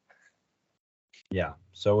 So. Yeah.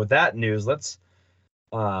 So with that news, let's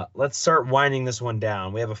start winding this one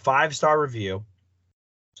down. We have a 5-star review.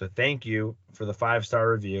 So thank you for the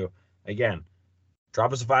 5-star review. Again,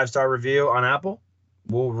 drop us a 5-star review on Apple.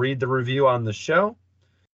 We'll read the review on the show.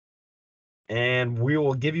 And we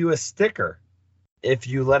will give you a sticker if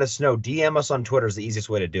you let us know. DM us on Twitter is the easiest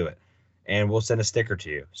way to do it. And we'll send a sticker to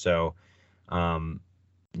you. So,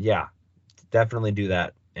 yeah, definitely do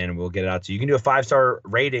that. And we'll get it out to you. You can do a 5-star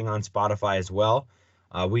rating on Spotify as well.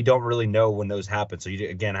 We don't really know when those happen. So, you,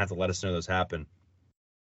 again, have to let us know those happen.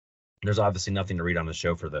 There's obviously nothing to read on the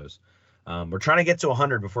show for those. We're trying to get to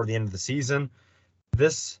 100 before the end of the season.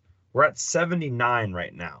 We're at 79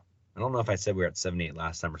 right now. I don't know if I said we were at 78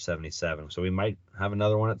 last time or 77, so we might have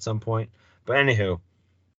another one at some point. But anywho,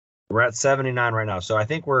 we're at 79 right now, so I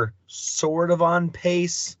think we're sort of on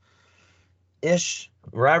pace-ish.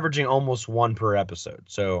 We're averaging almost one per episode,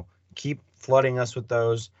 so keep flooding us with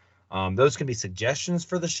those. Those can be suggestions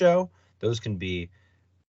for the show. Those can be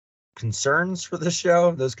concerns for the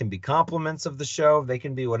show. Those can be compliments of the show. They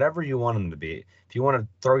can be whatever you want them to be. If you want to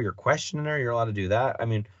throw your question in there, you're allowed to do that. I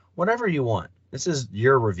mean, whatever you want. This is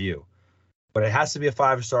your review, but it has to be a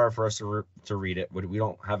 5-star for us to read it. We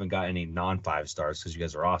haven't got any non-5 stars because you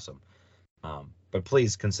guys are awesome. But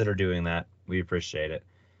please consider doing that. We appreciate it.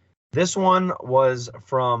 This one was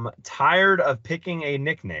from Tired of Picking a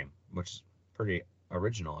Nickname, which is pretty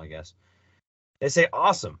original, I guess. They say,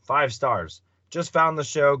 awesome, 5 stars. Just found the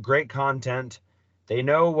show, great content. They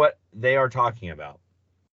know what they are talking about.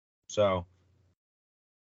 So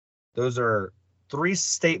those are 3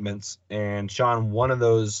 statements, and Sean, one of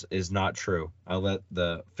those is not true. I'll let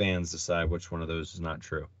the fans decide which one of those is not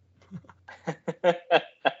true.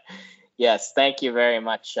 Yes, thank you very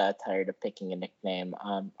much. Tired of picking a nickname.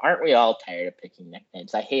 Aren't we all tired of picking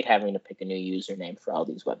nicknames? I hate having to pick a new username for all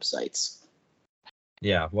these websites.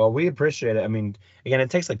 Yeah, well, we appreciate it. I mean, again, it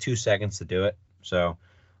takes like 2 seconds to do it, so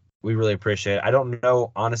we really appreciate it. I don't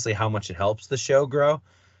know, honestly, how much it helps the show grow.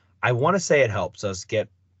 I want to say it helps us get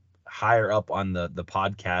higher up on the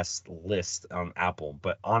podcast list on Apple,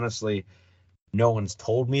 but honestly, no one's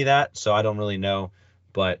told me that, so I don't really know.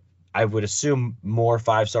 But I would assume more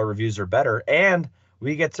 5-star reviews are better, and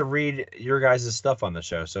we get to read your guys' stuff on the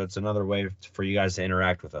show, so it's another way for you guys to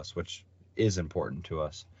interact with us, which is important to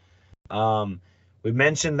us. We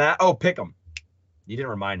mentioned that. Oh, pick 'em. You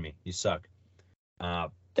didn't remind me. You suck.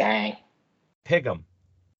 Dang. Pick 'em.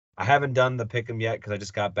 I haven't done the pick 'em yet because I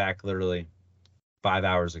just got back literally 5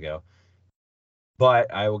 hours ago.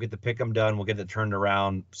 But I will get the pick 'em done. We'll get it turned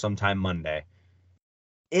around sometime Monday.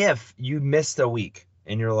 If you missed a week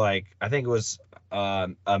and you're like, I think it was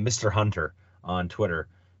Mr. Hunter on Twitter.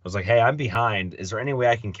 I was like, hey, I'm behind. Is there any way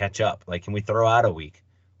I can catch up? Like, can we throw out a week?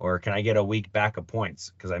 Or can I get a week back of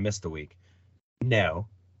points because I missed a week? No.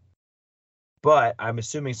 But I'm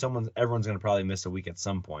assuming everyone's going to probably miss a week at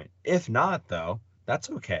some point. If not, though, that's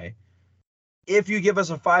okay. If you give us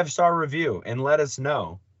a 5-star review and let us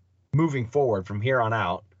know moving forward from here on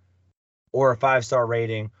out, or a 5-star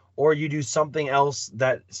rating, or you do something else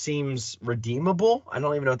that seems redeemable, I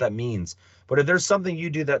don't even know what that means. But if there's something you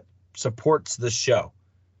do that supports the show,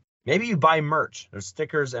 maybe you buy merch. There's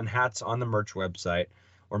stickers and hats on the merch website.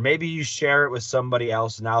 Or maybe you share it with somebody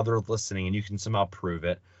else now they're listening and you can somehow prove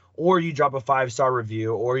it. Or you drop a 5-star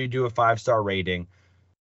review, or you do a 5-star rating.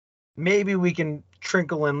 Maybe we can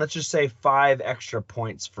trickle in, let's just say 5 extra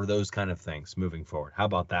points for those kind of things moving forward. How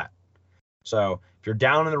about that? So if you're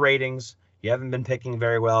down in the ratings, you haven't been picking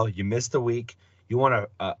very well, you missed a week, you want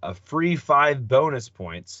a free 5 bonus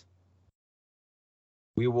points,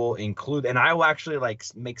 we will include, and I will actually like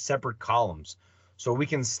make separate columns so we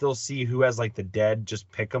can still see who has like the dead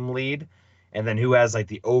just pick 'em lead, and then who has like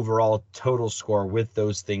the overall total score with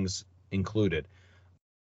those things included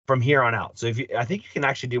from here on out. So I think you can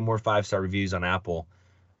actually do more 5-star reviews on Apple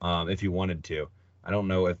if you wanted to. I don't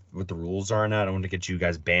know what the rules are on that. I don't want to get you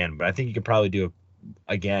guys banned, but I think you could probably do it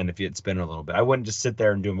again if it's been a little bit. I wouldn't just sit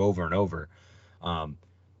there and do them over and over. But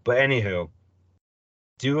anywho,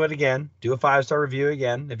 do it again. Do a 5-star review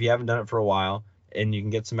again if you haven't done it for a while, and you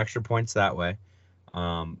can get some extra points that way.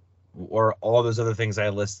 Or all those other things I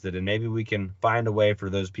listed, and maybe we can find a way for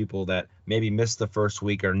those people that maybe missed the first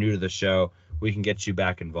week or new to the show, we can get you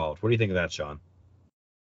back involved. What do you think of that, Sean?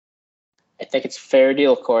 I think it's a fair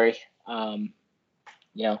deal, Corey.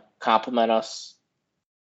 Compliment us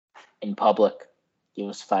in public, give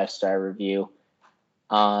us a 5-star review.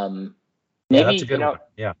 Maybe, that's a good one.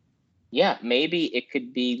 Yeah, maybe it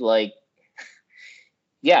could be like,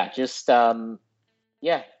 just do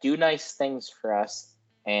nice things for us,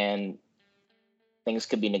 and things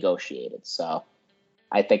could be negotiated. So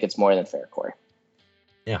I think it's more than fair, Corey.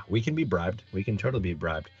 Yeah, we can be bribed. We can totally be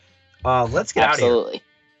bribed. Let's get out of here.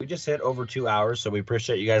 We just hit over 2 hours, so we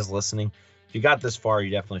appreciate you guys listening. If you got this far,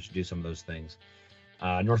 you definitely should do some of those things.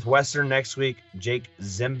 Northwestern next week, Jake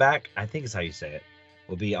Zimbach, I think is how you say it,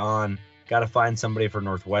 will be on. Got to find somebody for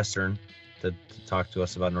Northwestern to talk to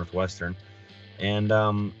us about Northwestern. And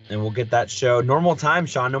we'll get that show. Normal time,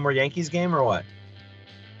 Sean. No more Yankees game or what?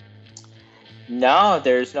 No,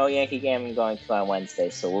 there's no Yankee game I'm going to on Wednesday,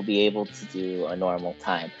 so we'll be able to do a normal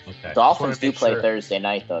time. Okay. Dolphins do play Thursday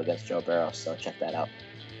night, though, against Joe Burrow, so check that out.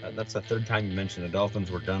 That's the third time you mentioned the Dolphins.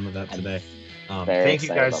 We're done with that today. Thank you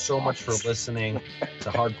guys so much for listening to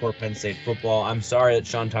Hardcore Penn State Football. I'm sorry that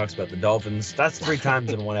Sean talks about the Dolphins. That's 3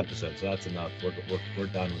 times in one episode, so that's enough. We're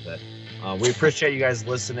done with it. We appreciate you guys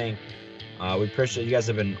listening. We appreciate you guys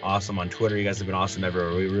have been awesome on Twitter. You guys have been awesome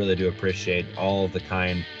everywhere. We really do appreciate all of the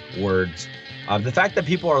kind words. The fact that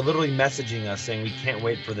people are literally messaging us saying we can't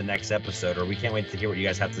wait for the next episode, or we can't wait to hear what you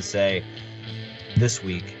guys have to say this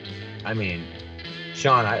week. I mean,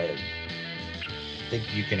 Sean, I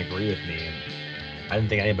think you can agree with me. I didn't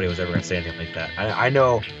think anybody was ever going to say anything like that. I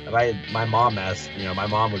know if my mom asked, my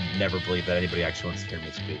mom would never believe that anybody actually wants to hear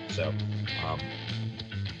me speak. So,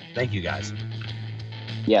 thank you guys.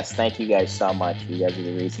 Yes, thank you guys so much. You guys are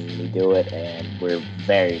the reason we do it, and we're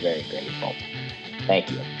very, very grateful. Thank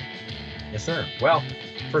you. Yes, sir. Well,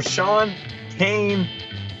 for Sean, Kane,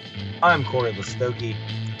 I'm Corey Listokey.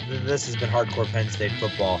 This has been Hardcore Penn State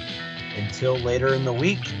Football. Until later in the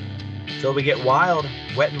week, until we get wild,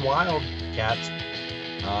 wet and wild, cats.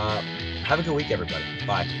 Have a good week, everybody.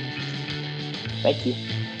 Bye. Thank you.